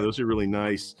figures. Yeah, those are really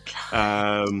nice.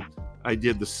 I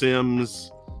did the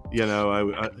Sims.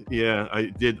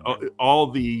 I did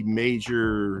all the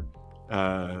major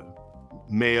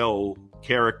male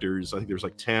characters. I think there's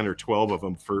like 10 or 12 of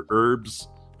them for Herbs.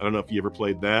 I don't know if you ever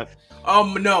played that.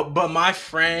 No, but my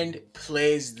friend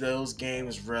plays those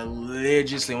games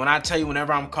religiously. When I tell you,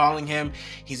 whenever I'm calling him,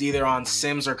 he's either on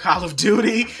Sims or Call of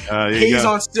Duty. He's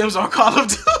on Sims or Call of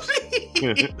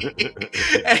Duty.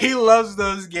 And he loves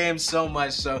those games so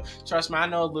much. So trust me, I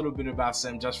know a little bit about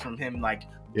Sims just from him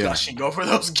gushing over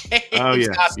those games. Oh yeah,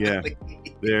 constantly.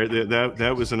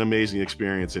 That was an amazing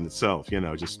experience in itself.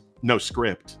 Just no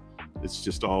script. It's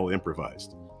just all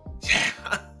improvised.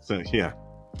 Yeah. So yeah.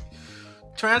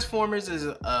 Transformers is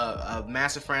a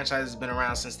massive franchise that's been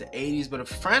around since the 80s, but a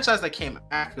franchise that came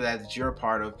after that you're a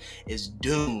part of is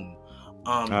Doom.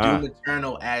 Doom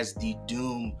Eternal as the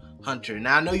Doom Hunter.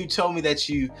 Now, I know you told me that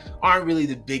you aren't really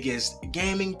the biggest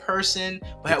gaming person,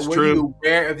 but were you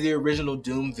aware of the original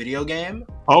Doom video game?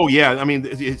 Oh, yeah. I mean,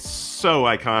 it's so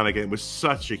iconic. It was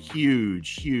such a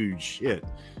huge hit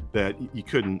that you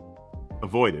couldn't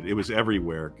avoid it. It was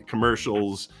everywhere.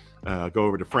 Commercials. Go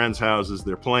over to friends' houses,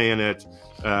 they're playing it.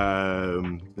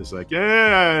 It's like,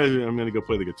 yeah, I'm going to go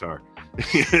play the guitar.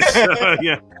 So,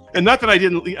 yeah. And not that I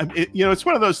didn't, it's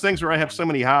one of those things where I have so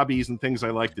many hobbies and things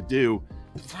I like to do.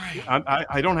 Right.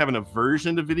 I don't have an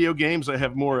aversion to video games. I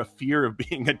have more a fear of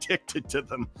being addicted to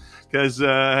them because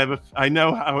I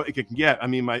know how it can get. I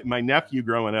mean, my nephew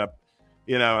growing up,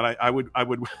 and I would,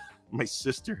 my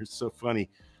sister is so funny.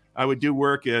 I would do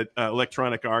work at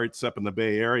Electronic Arts up in the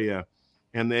Bay Area.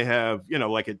 And they have,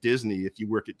 like at Disney, if you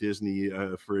work at Disney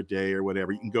for a day or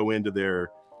whatever, you can go into their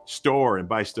store and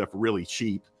buy stuff really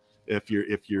cheap if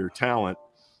you're talent.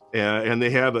 And they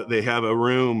have a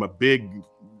room, a big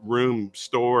room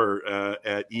store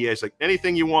at EA. It's like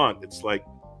anything you want. It's like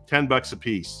 $10 a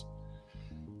piece.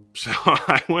 So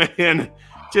I went in,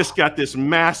 just got this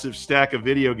massive stack of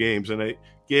video games, and I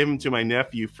gave them to my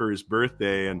nephew for his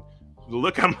birthday. And the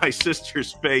look on my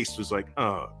sister's face was like,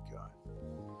 oh.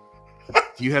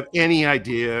 Do you have any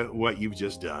idea what you've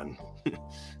just done?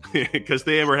 Because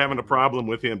they were having a problem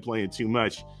with him playing too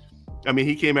much. I mean,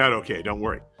 he came out okay, don't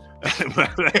worry.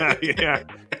 But, yeah,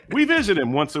 we visit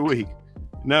him once a week.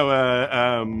 No,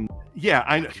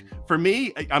 for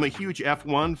me, I'm a huge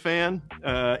F1 fan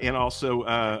and also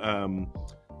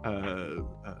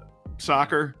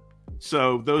soccer.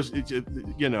 So those,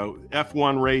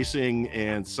 F1 racing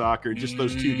and soccer, just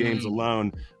those two games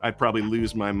alone, I'd probably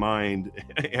lose my mind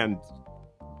and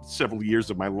several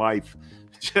years of my life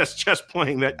just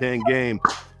playing that dang game.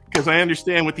 Because I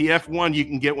understand with the F1, you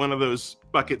can get one of those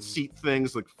bucket seat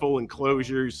things, like full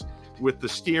enclosures with the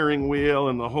steering wheel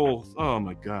and the whole, oh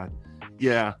my God.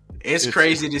 Yeah. It's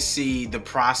crazy to see the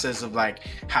process of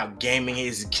how gaming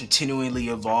is continually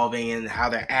evolving and how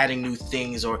they're adding new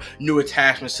things or new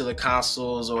attachments to the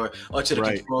consoles or to the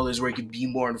controllers where you can be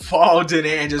more involved in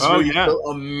it and just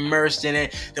feel immersed in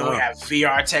it. Then we have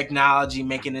VR technology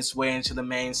making its way into the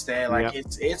mainstay.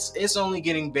 It's only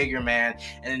getting bigger, man.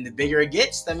 And then the bigger it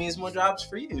gets, that means more jobs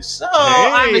for you. So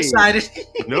I'm excited.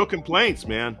 No complaints,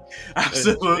 man.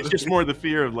 Absolutely. It's just more the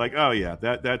fear of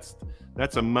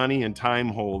that's a money and time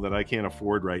hole that I can't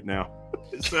afford right now.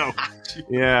 So,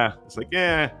 yeah, it's like,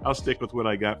 I'll stick with what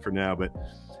I got for now. But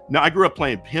no, I grew up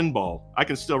playing pinball. I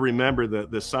can still remember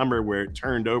the summer where it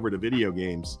turned over to video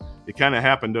games. It kind of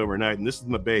happened overnight, and this is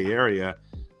in the Bay Area.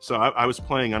 So I was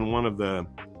playing on one of the,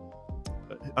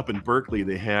 up in Berkeley,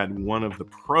 they had one of the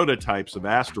prototypes of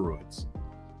asteroids.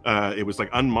 It was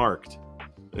unmarked.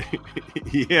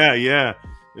 Yeah.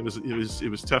 it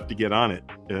was tough to get on it.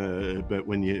 But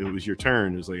when it was your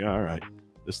turn, it was like, all right,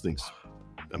 this thing's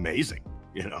amazing.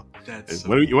 You know, That's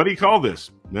what do you call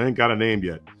this? I ain't got a name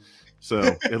yet. So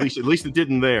at least it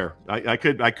didn't there. I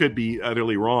could be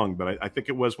utterly wrong, but I think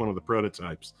it was one of the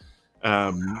prototypes.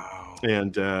 Wow.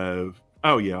 And oh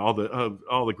yeah, all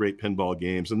the great pinball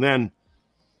games, and then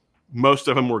most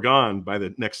of them were gone by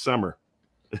the next summer.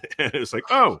 And it was like,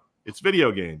 oh, it's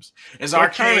video games. It's So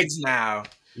arcades now.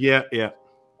 Yeah. I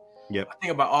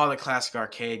think about all the classic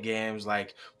arcade games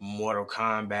like Mortal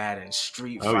Kombat and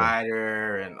Street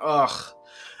Fighter and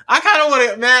I kind of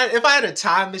want to, man, if I had a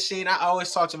time machine, I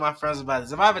always talk to my friends about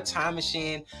this. If I have a time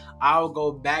machine, I would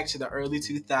go back to the early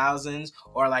 2000s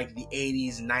or like the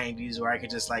 80s, 90s where I could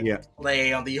just like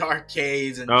play on the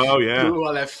arcades and do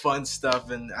all that fun stuff.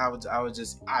 And I'd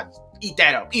eat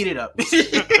it up.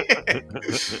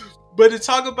 But to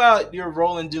talk about your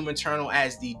role in Doom Eternal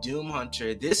as the Doom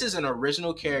Hunter, this is an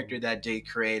original character that Jay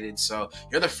created. So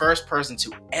you're the first person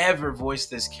to ever voice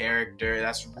this character.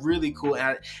 That's really cool.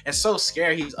 And it's so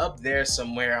scary. He's up there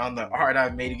somewhere on the art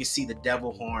I've made. You can see the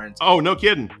devil horns. Oh, no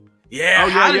kidding. Yeah. Oh,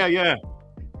 yeah.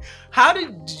 How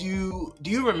do you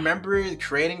remember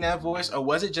creating that voice, or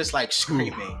was it just like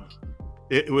screaming?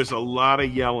 It was a lot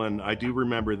of yelling. I do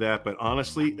remember that, but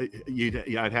honestly,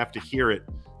 I'd have to hear it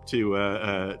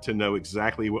to know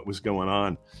exactly what was going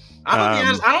on.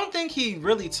 I don't think he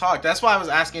really talked. That's why I was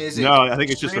asking. I think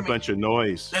it's just a bunch of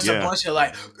noise. There's a bunch of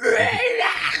like,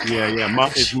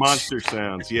 it's monster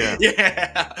sounds. Yeah.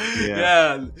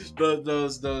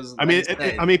 Those.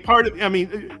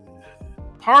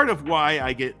 Part of why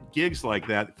I get gigs like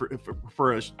that for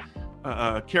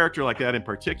a character like that in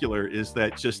particular is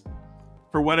that just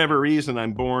for whatever reason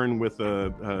I'm born with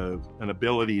an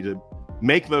ability to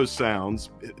make those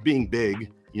sounds. Being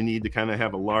big, you need to kind of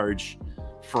have a large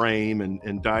frame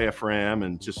and diaphragm,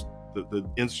 and just the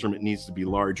instrument needs to be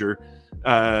larger,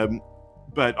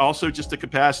 but also just the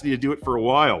capacity to do it for a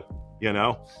while. You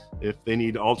know, if they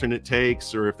need alternate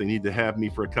takes or if they need to have me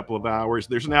for a couple of hours,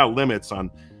 there's now limits on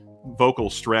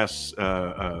vocal stress,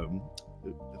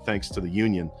 thanks to the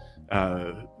union.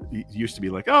 It used to be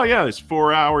like, oh yeah, it's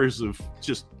 4 hours of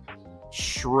just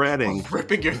shredding,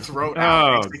 ripping your throat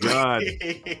out. Oh God.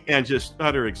 And just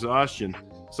utter exhaustion.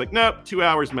 It's like, nope, 2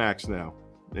 hours max now.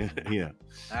 Yeah.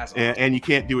 That's awesome. And you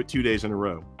can't do it 2 days in a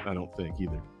row, I don't think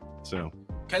either. So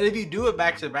because if you do it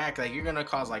back to back, like you're gonna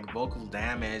cause like vocal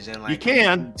damage and like you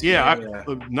can.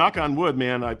 Knock on wood,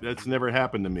 man. That's never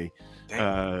happened to me.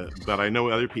 But I know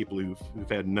other people who've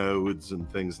had nodes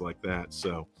and things like that.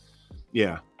 So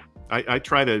yeah, I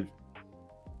try to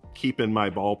keep in my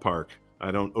ballpark. I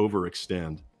don't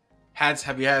overextend.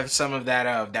 Have you had some of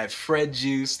that Fred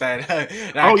juice? That's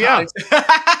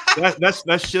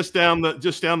just down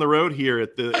the road here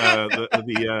at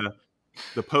the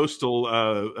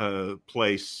postal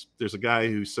place. There's a guy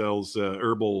who sells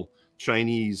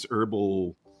Chinese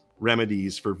herbal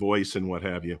remedies for voice and what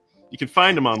have you. You can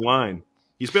find him online.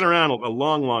 He's been around a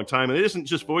long time, and it isn't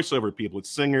just voiceover people. It's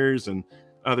singers and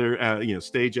other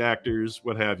stage actors,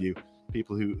 what have you.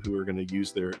 People who are going to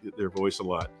use their voice a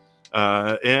lot,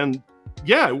 and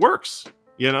yeah, it works.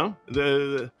 You know,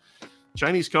 the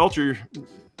Chinese culture,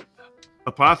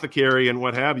 apothecary and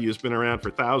what have you, has been around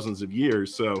for thousands of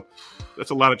years. So that's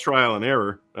a lot of trial and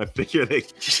error. I figure they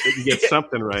can get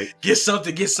something right. Get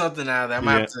something out of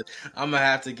that. I'm gonna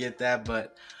have to get that,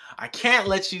 but I can't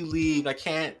let you leave. I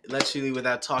can't let you leave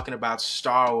without talking about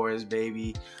Star Wars,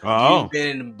 baby. Oh. You've been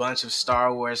in a bunch of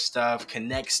Star Wars stuff.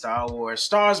 Connect Star Wars.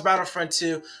 Star Wars Battlefront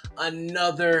 2,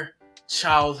 another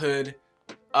childhood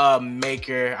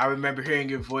maker. I remember hearing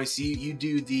your voice. You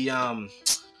do the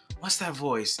what's that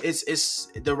voice? It's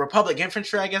the Republic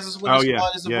Infantry, I guess is what it's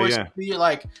called. Is the voice. You're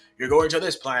like, you're going to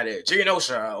this planet,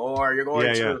 Geonosia, or you're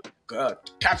going to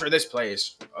capture this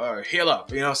place, or heal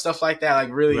up, stuff like that. Like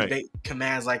really big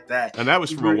commands like that. And that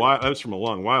was from a while. That was from a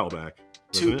long while back.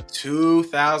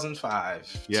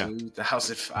 2005. Yeah.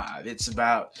 2005. It's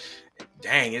about.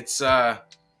 Dang. It's getting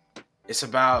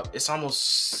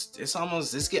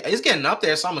up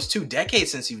there. It's almost 2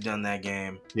 decades since you've done that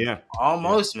game. Yeah.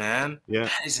 Almost, man. Yeah.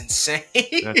 That is insane.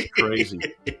 That's crazy.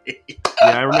 Yeah,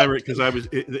 I remember it because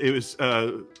it was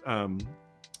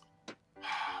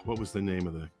what was the name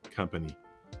of the company?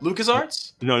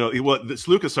 LucasArts? No, it's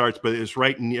LucasArts, but it's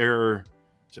right near,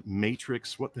 is it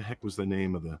Matrix? What the heck was the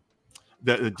name of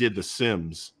that did the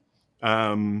Sims?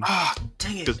 Dang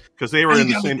it. Because they were in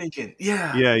the same. Thinking.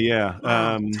 Yeah.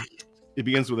 It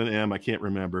begins with an M. I can't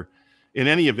remember. In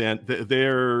any event,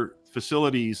 their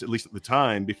facilities, at least at the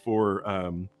time, before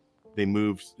they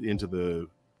moved into the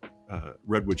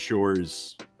Redwood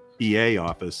Shores EA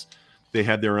office, they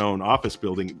had their own office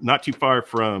building not too far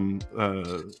from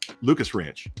Lucas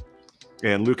Ranch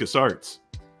and Lucas Arts.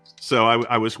 So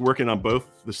I was working on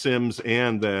both The Sims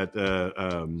and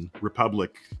that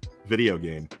Republic video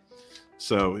game.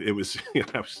 So it was,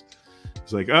 it's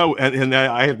like, oh, and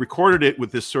I had recorded it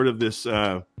with this sort of this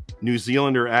New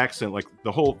Zealander accent, like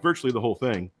virtually the whole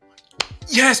thing.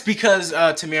 Yes, because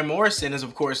Tamir Morrison is,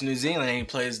 of course, New Zealand, and he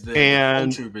plays the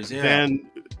Clone Troopers. Yeah. Then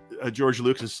George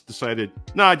Lucas decided,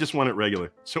 no, I just want it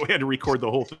regular. So we had to record the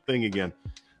whole thing again.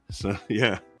 So,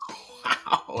 yeah.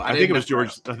 Wow. I think it was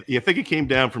George. I think it came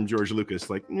down from George Lucas.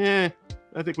 Like, I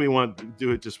think we want to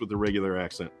do it just with the regular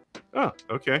accent. Oh,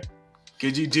 okay.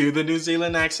 Could you do the New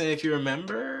Zealand accent if you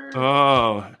remember?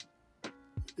 Oh,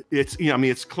 it's, I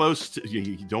mean, it's close to,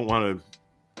 you don't want to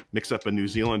mix up a New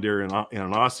Zealander and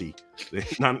an Aussie.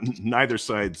 Neither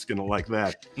side's going to like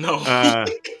that. No.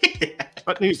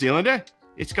 But New Zealander,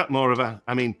 it's got more of a,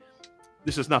 I mean,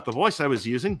 this is not the voice I was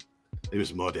using. It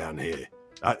was more down here.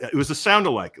 It was a sound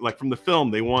alike, like from the film.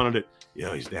 They wanted it.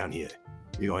 Yeah, he's down here.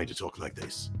 You're going to talk like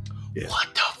this. Yeah.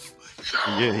 What the?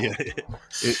 Yeah.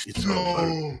 It's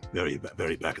very,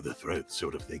 very back of the throat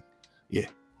sort of thing. Yeah.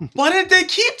 Why didn't they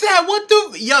keep that? What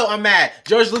the? Yo, I'm mad.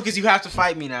 George Lucas, you have to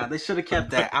fight me now. They should have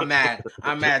kept that. I'm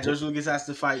mad. George Lucas has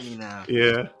to fight me now.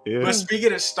 Yeah. But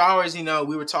speaking of Star Wars,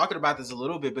 we were talking about this a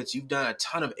little bit, but you've done a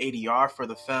ton of ADR for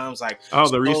the films, like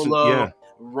the recent,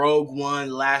 Rogue One,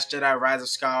 Last Jedi, Rise of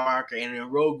Skywalker, and in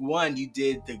Rogue One, you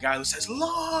did the guy who says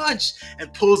 "launch"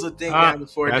 and pulls the thing down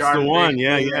before that's Darth the one.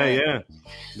 Vader. Yeah.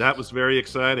 That was very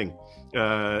exciting,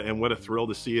 and what a thrill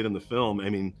to see it in the film. I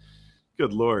mean,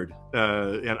 good Lord!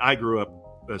 And I grew up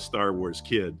a Star Wars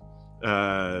kid.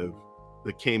 That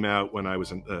came out when I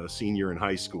was a senior in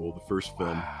high school. The first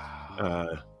film.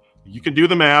 You can do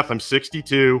the math. I'm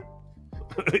 62.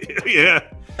 Yeah,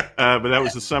 but that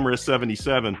was the summer of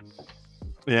 '77.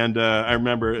 And I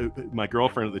remember my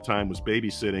girlfriend at the time was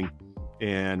babysitting,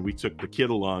 and we took the kid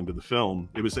along to the film.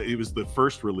 It was the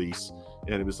first release,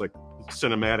 and it was like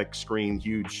cinematic screen,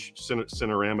 huge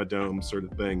Cinerama Dome sort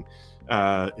of thing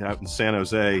out in San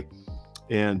Jose.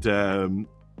 And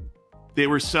they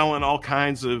were selling all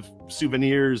kinds of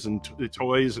souvenirs and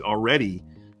toys already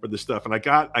for the stuff. And I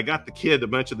got the kid a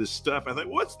bunch of this stuff. I thought,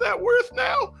 what's that worth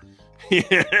now?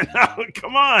 Yeah, no,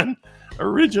 come on.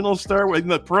 Original Star Wars,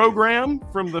 the program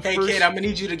from the first. Hey kid, I'm gonna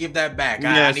need you to give that back.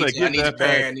 Yeah, I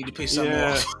need to pay something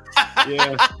off.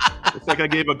 Yeah, it's like I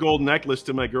gave a gold necklace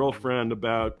to my girlfriend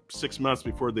about 6 months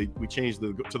before we changed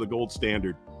to the gold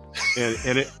standard,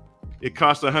 and it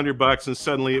cost $100, and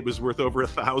suddenly it was worth over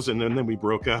 1,000, and then we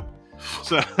broke up.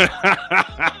 So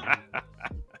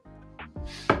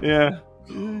yeah,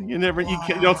 you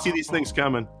don't see these things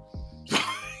coming,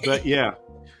 but yeah.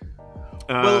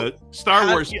 Star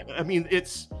Wars. I mean,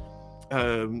 it's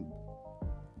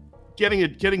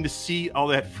getting to see all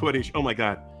that footage. Oh my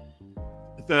God,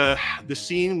 the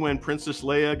scene when Princess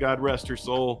Leia, God rest her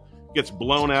soul, gets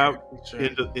blown out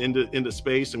into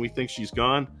space, and we think she's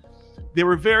gone. They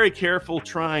were very careful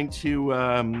trying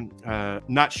to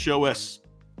not show us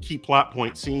key plot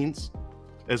point scenes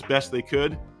as best they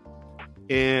could.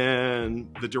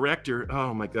 And the director,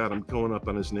 oh my God, I'm going up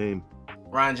on his name,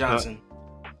 Rian Johnson.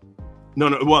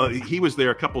 No. Well, he was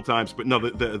there a couple times, but no,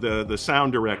 the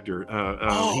sound director.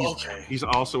 Okay. He's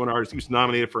also an artist. He was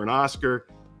nominated for an Oscar.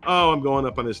 Oh, I'm going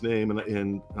up on his name,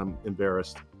 and I'm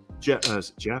embarrassed. Jeff.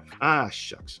 Ah,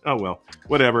 shucks. Oh well,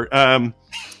 whatever.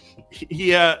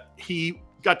 He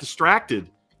got distracted,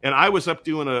 and I was up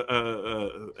doing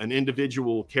an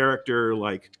individual character.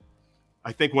 Like,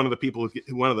 I think one of the people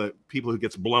who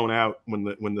gets blown out when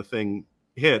the thing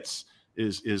hits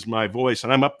is my voice,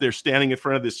 and I'm up there standing in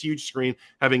front of this huge screen,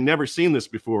 having never seen this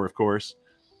before, of course.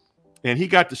 And he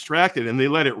got distracted, and they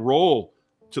let it roll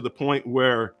to the point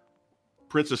where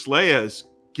Princess Leia is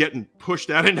getting pushed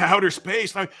out into outer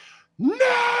space. I'm like,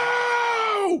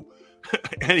 no!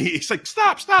 And he's like,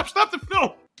 stop the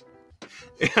film.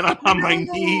 And I'm on my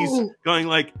knees going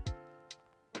like,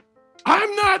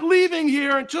 I'm not leaving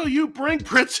here until you bring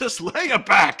Princess Leia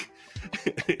back.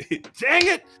 Dang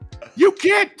it. You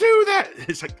can't do that.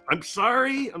 It's like, I'm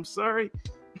sorry. What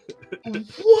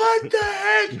the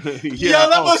heck? Yeah,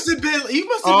 that must have been. He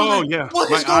must have been. Like, yeah.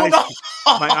 What is going on?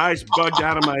 My eyes bugged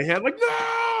out of my head. Like,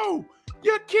 no,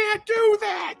 you can't do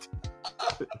that.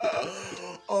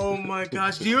 Oh my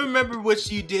gosh! Do you remember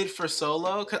what you did for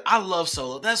Solo? Cause I love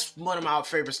Solo. That's one of my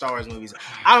favorite Star Wars movies.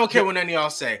 I don't care what any of y'all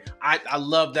say. I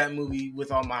love that movie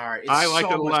with all my heart. I like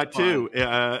it a lot too.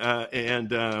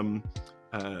 And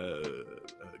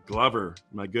Glover,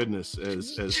 my goodness,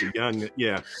 as a young,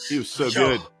 he was so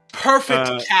good.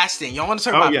 Perfect casting. Y'all want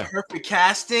to talk about perfect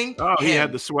casting? Oh, he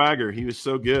had the swagger. He was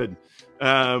so good,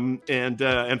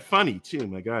 and funny too.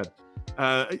 My God,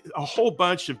 a whole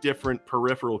bunch of different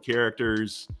peripheral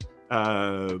characters.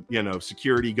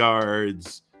 Security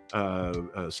guards,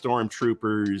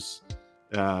 stormtroopers.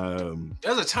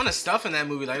 There's a ton of stuff in that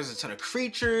movie. Like there's a ton of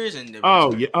creatures and and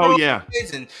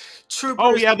troopers.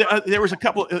 Oh yeah, there was a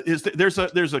couple. There's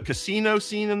a casino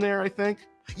scene in there, I think.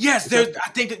 Yes, I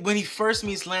think that when he first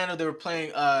meets Lando, they were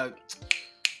playing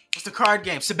what's the card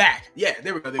game? Sabacc. Yeah,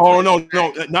 there we go. No,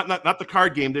 not the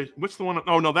card game. What's the one?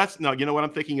 Oh no, you know what?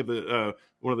 I'm thinking of the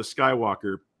one of the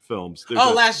Skywalker films.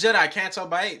 Last Jedi. Can't tell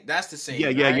by 8. That's the same.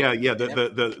 Yeah.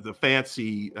 The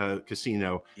fancy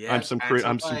casino. Yeah,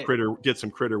 Get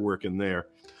some critter work in there.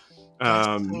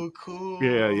 That's so cool.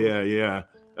 Yeah.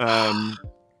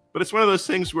 But it's one of those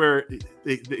things where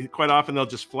they quite often they'll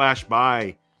just flash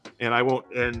by, and I won't.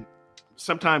 And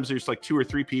sometimes there's like 2 or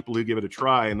 3 people who give it a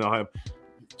try, and they'll have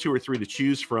 2 or 3 to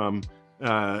choose from,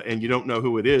 and you don't know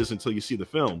who it is until you see the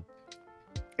film.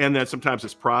 And then sometimes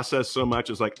it's processed so much,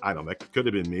 it's like, I don't know, that could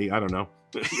have been me. I don't know.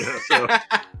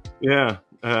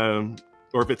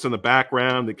 Or if it's in the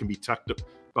background, it can be tucked up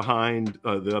behind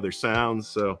the other sounds.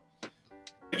 So,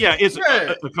 yeah, it's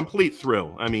a complete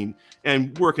thrill. I mean,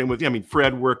 and working with,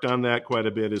 Fred worked on that quite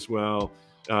a bit as well.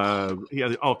 He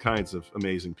had all kinds of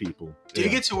amazing people. Do you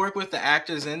get to work with the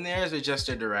actors in there, or is it just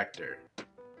a director?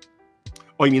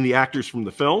 Oh, you mean the actors from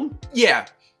the film? Yeah.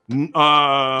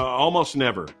 Almost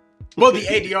never. Well, the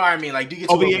ADR, I mean, like, do you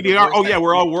get to the ADR? Oh, yeah,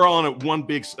 we're all on one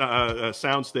big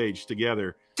sound stage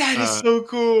together. That is so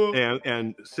cool.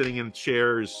 And sitting in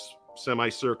chairs,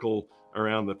 semicircle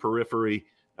around the periphery,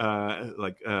 as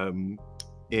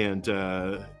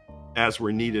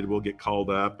we're needed, we'll get called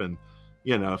up, and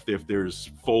if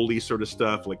there's Foley sort of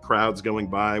stuff, like crowds going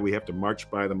by, we have to march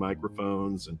by the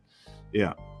microphones, and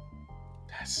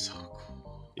that's so cool.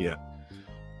 Yeah.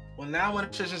 Well, now I want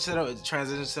to transition to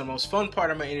the most fun part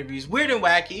of my interviews, weird and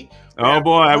wacky. Oh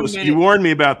boy, you warned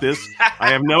me about this. I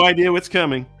have no idea what's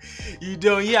coming. You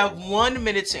don't. You have 1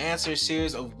 minute to answer a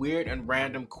series of weird and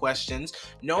random questions.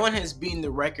 No one has beaten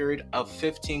the record of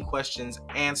 15 questions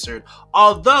answered.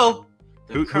 Although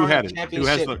who had it? Who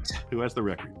has the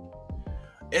record?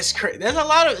 It's crazy. There's a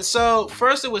lot of. So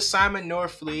first it was Simon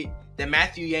Norfleet. Then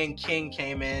Matthew Yang King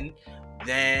came in.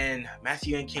 Then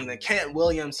Kent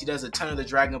Williams, he does a ton of the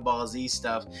Dragon Ball Z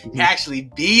stuff. He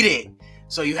actually beat it.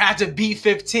 So you have to beat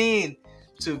 15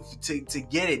 to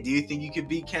get it. Do you think you could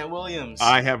beat Kent Williams?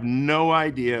 I have no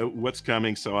idea what's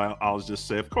coming, so I'll just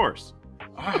say, of course.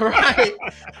 All right.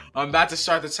 I'm about to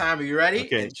start the timer. You ready?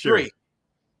 Okay, sure. 3,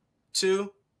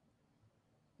 2,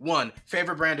 1.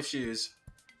 Favorite brand of shoes?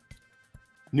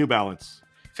 New Balance.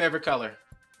 Favorite color?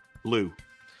 Blue.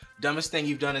 Dumbest thing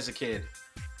you've done as a kid?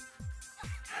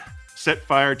 Set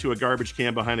fire to a garbage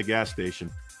can behind a gas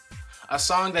station. A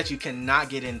song that you cannot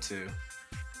get into?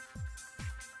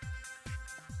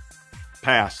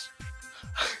 Pass.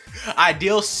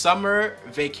 Ideal summer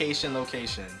vacation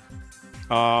location?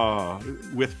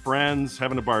 With friends,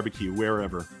 having a barbecue,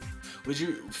 wherever. Would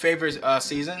you favorite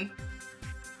season?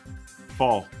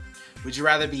 Fall. Would you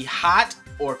rather be hot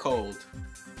or cold?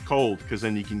 Cold, because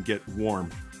then you can get warm.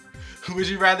 Would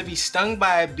you rather be stung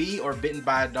by a bee or bitten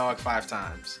by a dog 5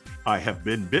 times? I have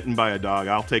been bitten by a dog.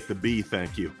 I'll take the bee,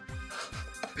 thank you.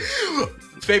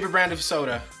 Favorite brand of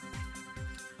soda?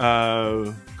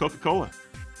 Coca-Cola.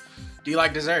 Do you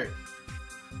like dessert?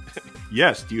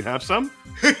 Yes. Do you have some?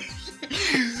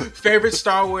 Favorite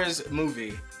Star Wars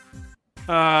movie?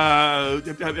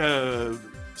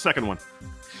 Second one.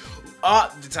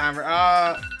 The timer.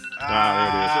 There it is.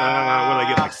 What did I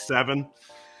get, like 7?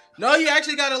 No, you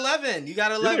actually got 11. You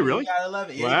got 11. Did I really? You got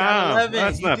 11. Yeah, wow, you got 11.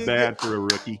 That's not bad for a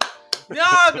rookie.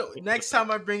 No, next time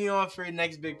I bring you on for your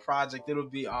next big project, it'll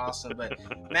be awesome. But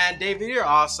man, David, you're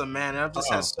awesome, man. And I've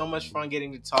just had so much fun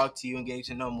getting to talk to you and getting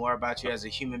to know more about you as a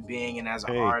human being and as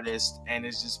an artist. And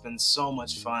it's just been so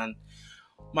much fun.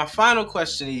 My final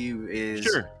question to you is,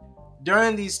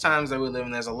 during these times that we live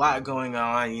in, there's a lot going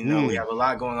on. You know, we have a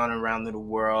lot going on around the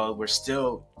world. We're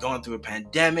still going through a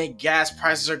pandemic. Gas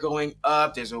prices are going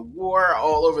up. There's a war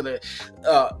all over the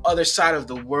other side of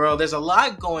the world. There's a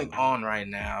lot going on right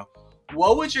now.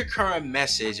 What would your current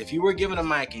message, if you were given a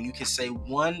mic and you could say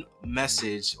one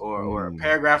message or a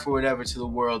paragraph or whatever to the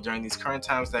world during these current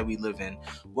times that we live in,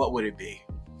 what would it be?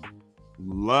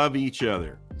 Love each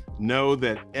other. Know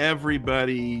that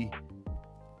everybody,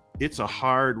 it's a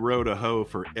hard road to hoe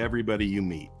for everybody you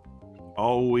meet.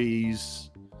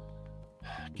 Always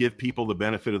give people the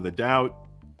benefit of the doubt.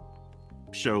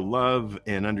 Show love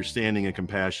and understanding and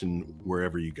compassion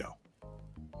wherever you go.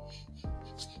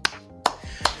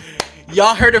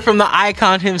 Y'all heard it from the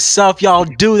icon himself. Y'all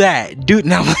do that. Do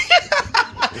now.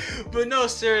 But no,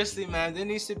 seriously, man, there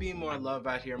needs to be more love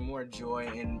out here, more joy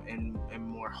and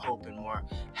more hope and more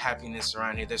happiness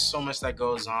around here. There's so much that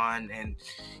goes on, and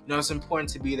you know, it's important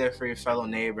to be there for your fellow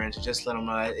neighbor and to just let them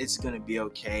know that it's gonna be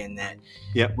okay and that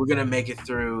we're gonna make it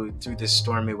through this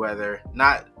stormy weather.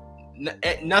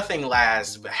 Nothing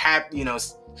lasts, but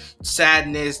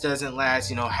sadness doesn't last.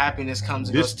 You know, happiness comes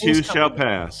and goes. This too shall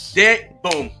pass.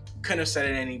 Boom. Couldn't have said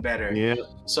it any better. Yeah.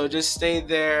 So just stay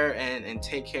there and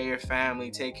take care of your family,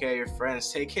 take care of your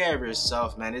friends, take care of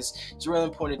yourself, man. It's really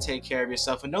important to take care of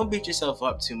yourself and don't beat yourself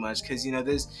up too much because you know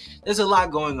there's a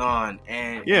lot going on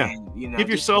and you know, give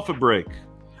yourself a break.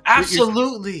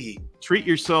 Absolutely. Treat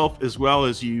yourself as well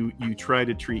as you try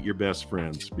to treat your best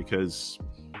friends because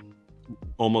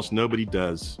almost nobody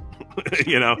does.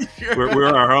 You know, we're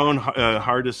our own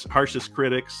harshest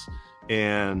critics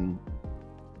and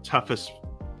toughest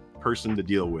person to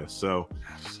deal with. So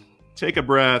take a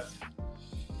breath.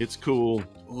 It's cool.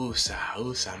 Usa,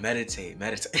 meditate.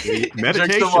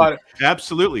 Meditation.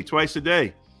 Absolutely. Twice a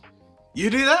day. You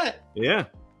do that? Yeah.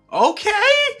 Okay.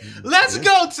 Let's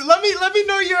go. Let me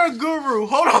know you're a guru.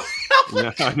 Hold on.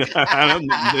 No,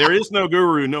 there is no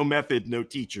guru, no method, no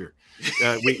teacher.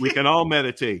 We can all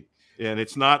meditate. And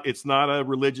it's not a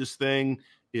religious thing.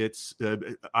 It's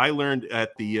I learned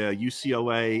at the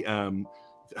UCLA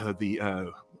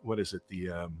what is it?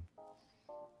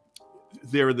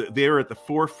 They're at the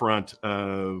forefront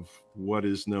of what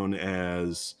is known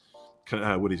as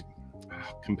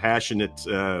compassionate.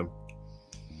 I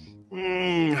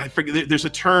forget. There's a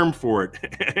term for it,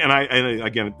 and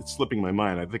again, it's slipping my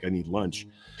mind. I think I need lunch.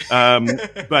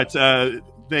 But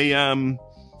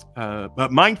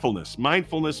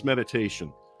mindfulness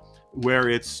meditation, where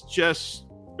it's just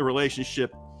a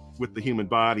relationship with the human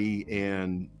body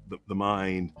and the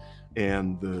mind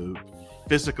and the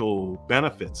physical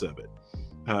benefits of it,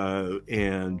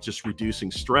 and just reducing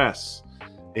stress.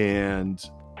 And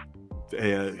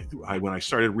when I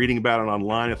started reading about it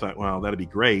online, I thought, wow, that'd be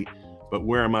great. But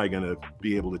where am I going to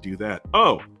be able to do that?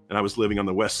 Oh, and I was living on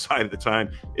the west side at the time.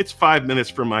 It's 5 minutes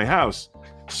from my house.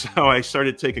 So I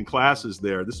started taking classes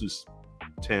there. This was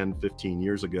 10, 15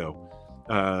 years ago.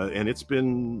 And it's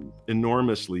been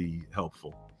enormously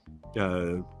helpful.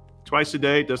 Twice a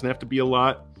day, it doesn't have to be a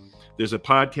lot. There's a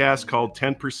podcast called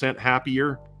 10%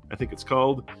 Happier, I think it's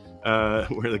called,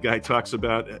 where the guy talks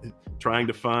about trying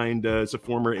to find, as a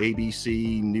former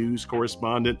ABC news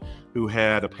correspondent who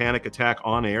had a panic attack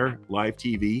on air, live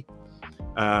TV,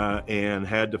 and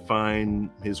had to find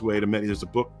his way to there's a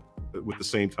book with the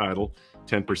same title,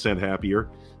 10% Happier.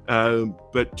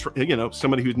 But you know,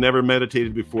 somebody who's never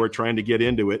meditated before trying to get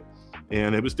into it,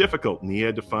 and it was difficult, and he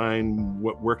had to find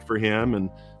what worked for him and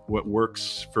what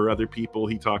works for other people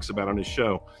he talks about on his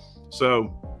show.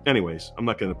 So anyways, I'm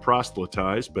not going to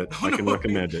proselytize, but I can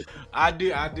recommend it. I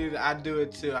do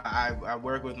it too. I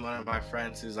work with one of my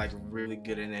friends who's like really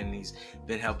good in it, and he's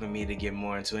been helping me to get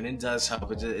more into it. And it does help.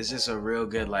 It's just a real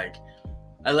good, like,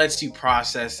 it lets you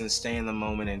process and stay in the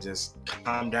moment and just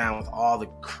calm down with all the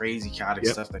crazy chaotic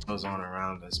stuff that goes on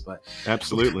around us. But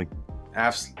absolutely.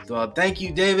 Well, thank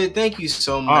you, David. Thank you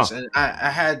so much. And I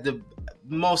had the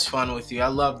most fun with you. I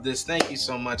love this. Thank you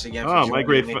so much again for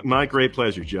joining me. My great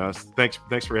pleasure, Josh. Thanks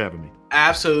for having me.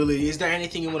 Absolutely. Is there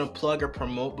anything you want to plug or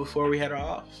promote before we head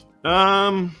off?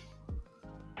 I'm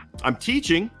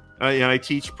teaching. I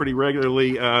teach pretty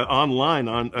regularly online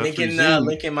on link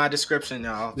in my description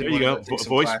now. There you go.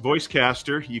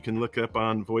 Voicecaster. You can look up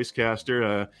on Voicecaster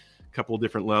a couple of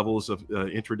different levels of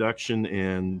introduction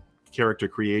and character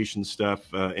creation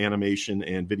stuff, animation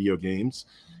and video games.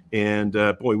 And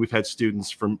boy, we've had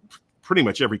students from pretty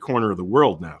much every corner of the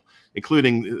world now,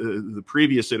 including the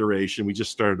previous iteration. We just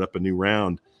started up a new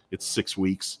round. It's 6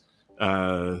 weeks,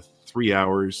 3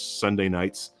 hours, Sunday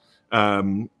nights.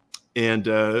 And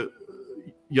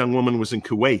young woman was in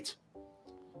Kuwait,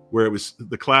 where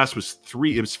the class was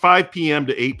it was 5 p.m.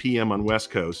 to 8 p.m. on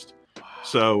West Coast.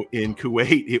 So in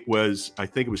Kuwait, I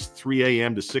think it was 3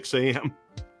 a.m. to 6 a.m.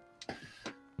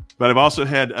 But I've also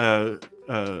had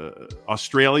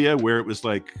Australia, where it was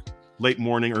like late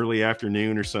morning, early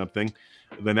afternoon or something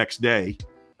the next day.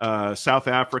 South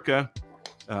Africa,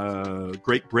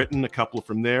 Great Britain, a couple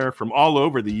from there, from all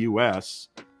over the U.S.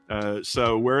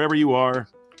 So wherever you are,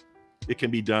 it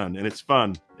can be done, and it's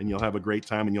fun, and you'll have a great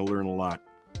time, and you'll learn a lot.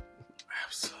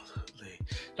 Absolutely.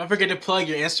 Don't forget to plug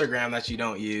your Instagram that you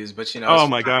don't use, but you know. Oh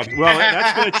my God! Well,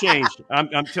 that's going to change.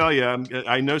 I'm telling you,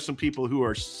 I know some people who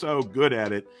are so good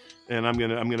at it, and I'm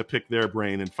gonna pick their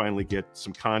brain and finally get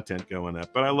some content going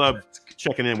up. But I love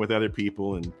checking in with other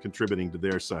people and contributing to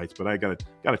their sites. But I gotta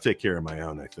take care of my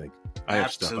own. I think I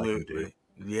have stuff I can do.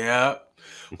 Yeah.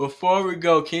 Before we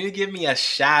go, can you give me a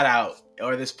shout out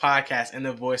or this podcast in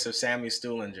the voice of Samuel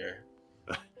Stuhlinger?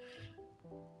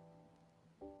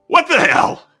 What the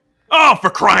hell? Oh, for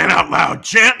crying out loud.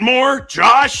 Chant more,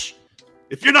 Josh?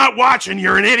 If you're not watching,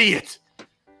 you're an idiot.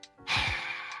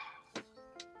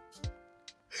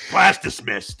 Class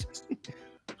dismissed.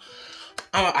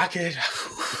 My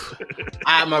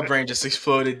brain just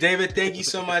exploded. David, thank you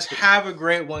so much. Have a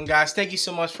great one, guys. Thank you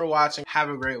so much for watching. Have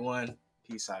a great one.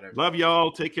 Peace out, everybody. Love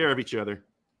y'all. Take care of each other.